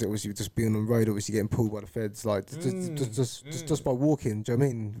experienced it. Obviously, just being on the road, obviously getting pulled by the feds, like just by walking. Do you know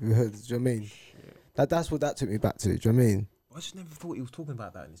what I mean? Do you know what I mean? That's what that took me back to. Do you know what I mean? I just never thought he was talking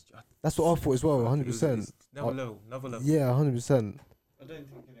about that. That's what I thought as well. 100%. Another level. Yeah, 100%. I don't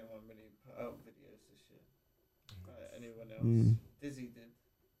think anyone really put out videos this year. Like anyone else. Dizzy did,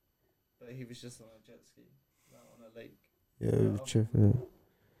 but he was just on a jet ski, on a lake. Yeah, true.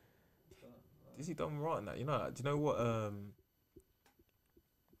 Dizzy done right in that. You know, do you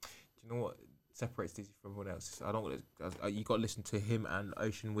know what? Separates Dizzy from everyone else? I don't. You got to listen to him and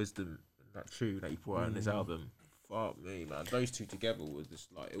Ocean Wisdom, that tune that he put out on his album. Fuck me, man. Those two together was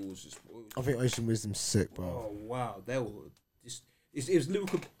just like it was just. I think Ocean Wisdom's sick, bro. Oh wow, they were just. It was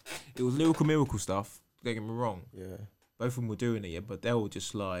lyrical. It was lyrical miracle stuff. Don't get me wrong. Yeah. Both of them were doing it, yeah, but they were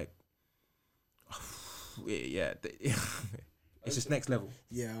just like. Yeah. It's just next level.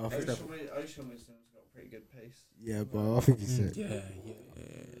 Yeah, I think Ocean Wisdom's got a pretty good pace. Yeah, but I think he's sick. Yeah.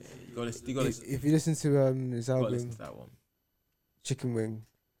 You got to. If you listen to his album, listen to that one. Chicken Wing.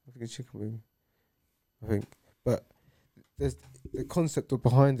 I think it's Chicken Wing. I think. But there's the concept of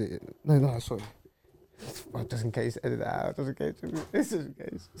behind it. No, sorry. Just in case, edit that out. Just in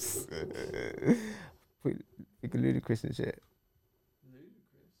case. Think of Ludacris and shit.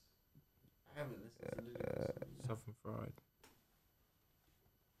 Ludacris. I haven't listened to Ludacris. Southern Fried.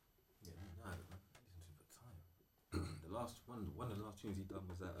 Yeah, no, I listen to it for time. The last one of the last tunes he done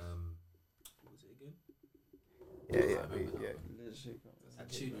was that what was it again? Yeah.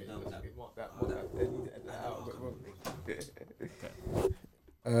 That tune with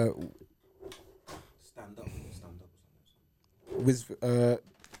Stand Up. With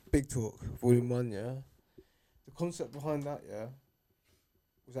Big Talk, Volume 1, yeah. The concept behind that, yeah,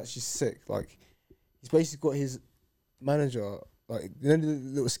 was actually sick. Like, he's basically got his manager, like, you know the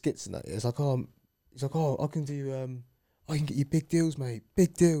little skits and that, yeah. It's like, he's like, I can do, I can get you big deals, mate.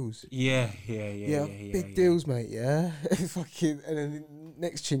 Big deals. Yeah. Big deals, mate. Yeah. Fucking. And then the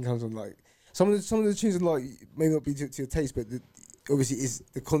next tune comes on, like, some of the tunes are like may not be to your taste, but obviously is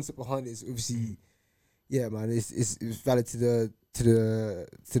the concept behind it is obviously, yeah, man. It's valid to the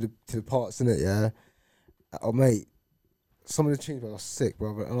parts in it, yeah. Oh, mate. Some of the tunes are sick,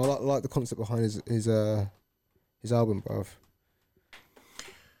 brother, and I like the concept behind his album, bruv.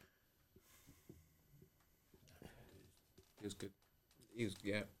 He was good. He was,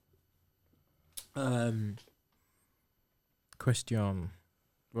 yeah. Question.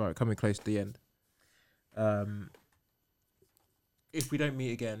 Right, coming close to the end. If we don't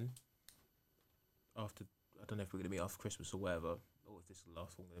meet again after, I don't know if we're gonna meet after Christmas or whatever, or if this is the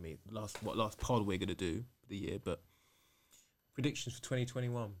last one we're gonna meet, last pod we're gonna do for the year, but predictions for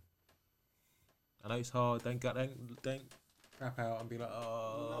 2021. I know it's hard. Don't crap out and be like,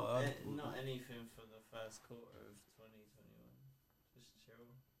 oh. Not anything for the first quarter of 2021. Just chill.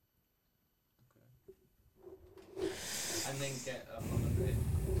 Okay. And then get a holiday.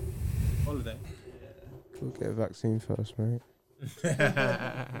 Holiday? Yeah. We'll get a vaccine first, mate.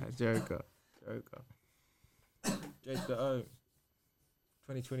 Joker. Joker,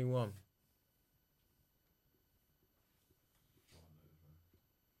 2021.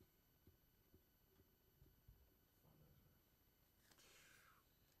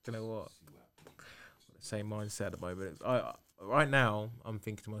 You know what? Same mindset at the moment. Right now, I'm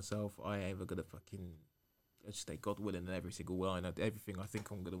thinking to myself, I ain't ever gonna fucking. I just say God willing in every single line, everything I think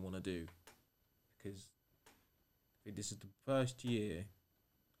I'm gonna want to do, because I think this is the first year.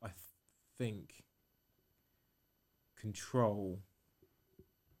 I think control,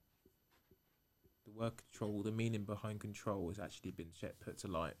 the word control, the meaning behind control has actually been put to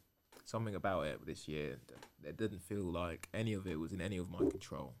light. Something about it this year that didn't feel like any of it was in any of my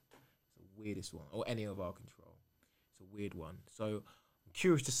control. It's the weirdest one, or any of our control. It's a weird one. So I'm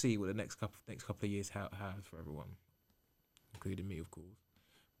curious to see what the next couple of years has for everyone, including me, of course.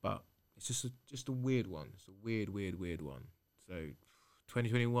 But it's just a weird one. It's a weird one. So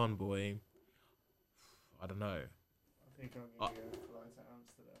 2021, boy. I don't know. I think I'm gonna go fly to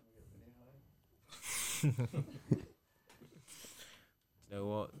Amsterdam and get really high. You know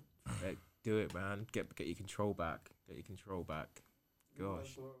what? Do it, man. Get your control back.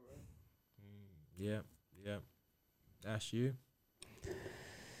 Gosh. Yeah. That's you.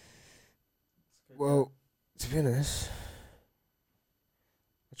 Well, to be honest,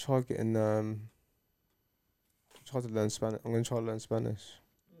 I tried getting tried to learn Spanish. I'm gonna try to learn Spanish.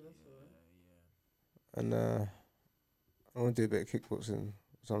 And I want to do a bit of kickboxing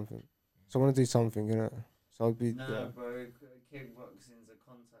or something. So I want to do something, innit? So I'll be. Nah, yeah. bro. Kickboxing's a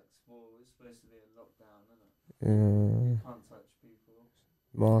contact sport. It's supposed to be a lockdown, isn't it? Yeah. You can't touch people.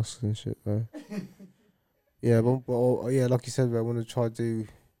 Masks and shit, though. Yeah, but yeah, like you said, I want to try do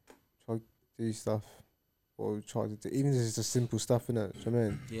stuff, or try to do even if it's just simple stuff, innit? Do you know what I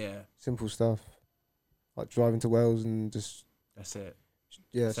mean? Yeah. Simple stuff, like driving to Wales and just. That's it.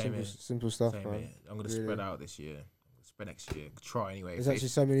 Yeah, simple stuff, man. I'm gonna spread out this year. Spread next year. Try anyway. There's actually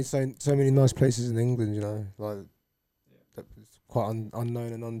so many nice places in England, you know, like. That it's quite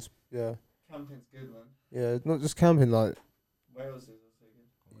unknown and yeah. Camping's good, man. Yeah, not just camping, like. Wales is also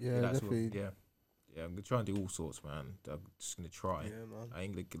good. Yeah, definitely. Yeah, I'm gonna try and do all sorts, man. I'm just gonna try. Yeah, man.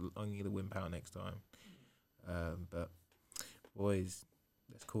 I'm gonna wimp out next time. But boys,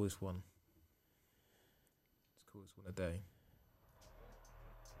 let's call this one. Let's call this one a day.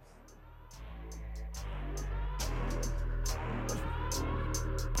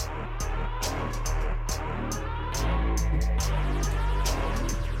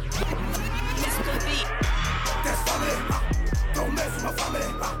 That's family. Don't mess with my family.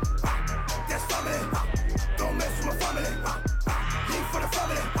 That's family. Don't mess with my family. Leave for the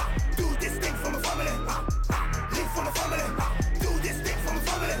family. Do this thing for my family. Leave for the family. Do this thing for my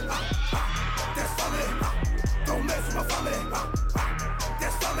family. That's family. Don't mess with my family.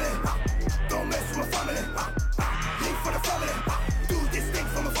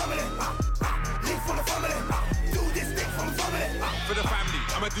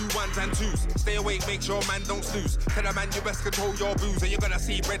 ones and twos. Stay awake, make sure man don't snooze. Tell a man you best control your booze, and you're gonna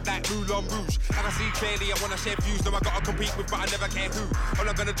see bread like Moulin Rouge. I can see clearly, I wanna share views. No, I gotta compete with, but I never care who. All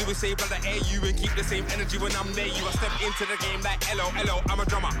I'm gonna do is save blood, air you, and keep the same energy when I'm near you. I step into the game like hello. I'm a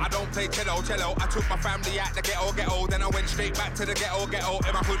drummer, I don't play cello. I took my family out the ghetto, then I went straight back to the ghetto.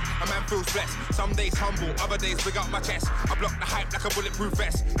 In my hood, a man feels blessed. Some days humble, other days big up my chest. I block the hype like a bulletproof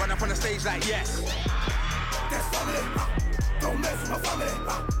vest. Run up on the stage like yes. That's family. Don't mess with my family.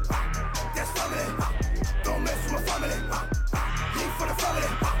 That's family. Don't mess with my family. Live for the family.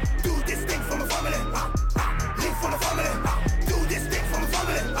 Do this thing for my family. Live for the family. Do this thing for my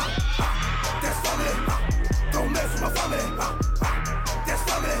family. That's family. Don't mess with my family. That's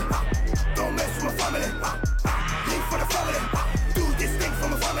family. Don't mess with my family. Live for the family. Do this thing for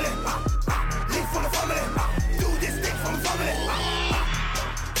my family. Live for the family. Do this thing for my family.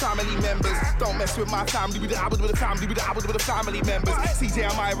 Family members, don't mess with my family. We the albums with the family, we the albums with the family members. CJ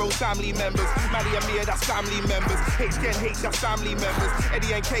and Myro, family members. Maddie and Mia, that's family members. HGNH, that's family members.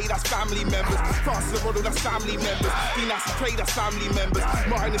 Eddie and K, that's family members. Francis and Ronald, that's family members. Dinas and Trey, that's family members.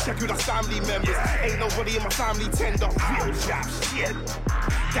 Martin and Sheku, that's family members. Ain't nobody in my family tender. Real chap, shit.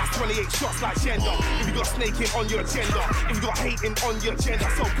 That's 28 shots like gender. If you got snaking on your agenda, if you got hating on your agenda,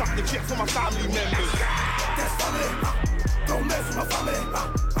 so cut the jet for my family members. That's family. Don't mess with my family.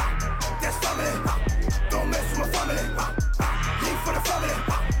 That's family. Don't mess with my family. Live for the family.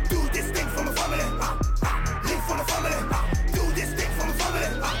 Do this thing for my family. Live for the family. Do this thing for my family.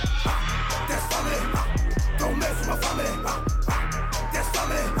 That's family. Don't mess with my family. That's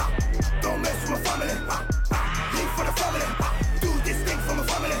family. Don't mess with my family. Live for the family. Do this thing for my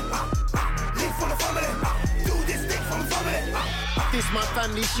family. Live for the family. Do this thing for my family. This my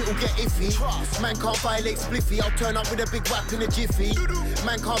family, shit'll get iffy. Man can't violate spliffy, I'll turn up with a big whap in a jiffy.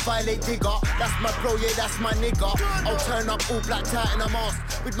 Man can't violate digger, that's my bro, yeah, that's my nigga. I'll turn up all blacked out in a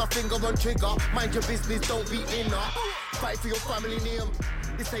mask, with my finger on trigger. Mind your business, don't be in her. Fight for your family name.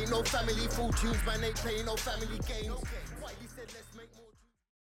 This ain't no family fortunes, man ain't playing no family games. Whitey said let's make more.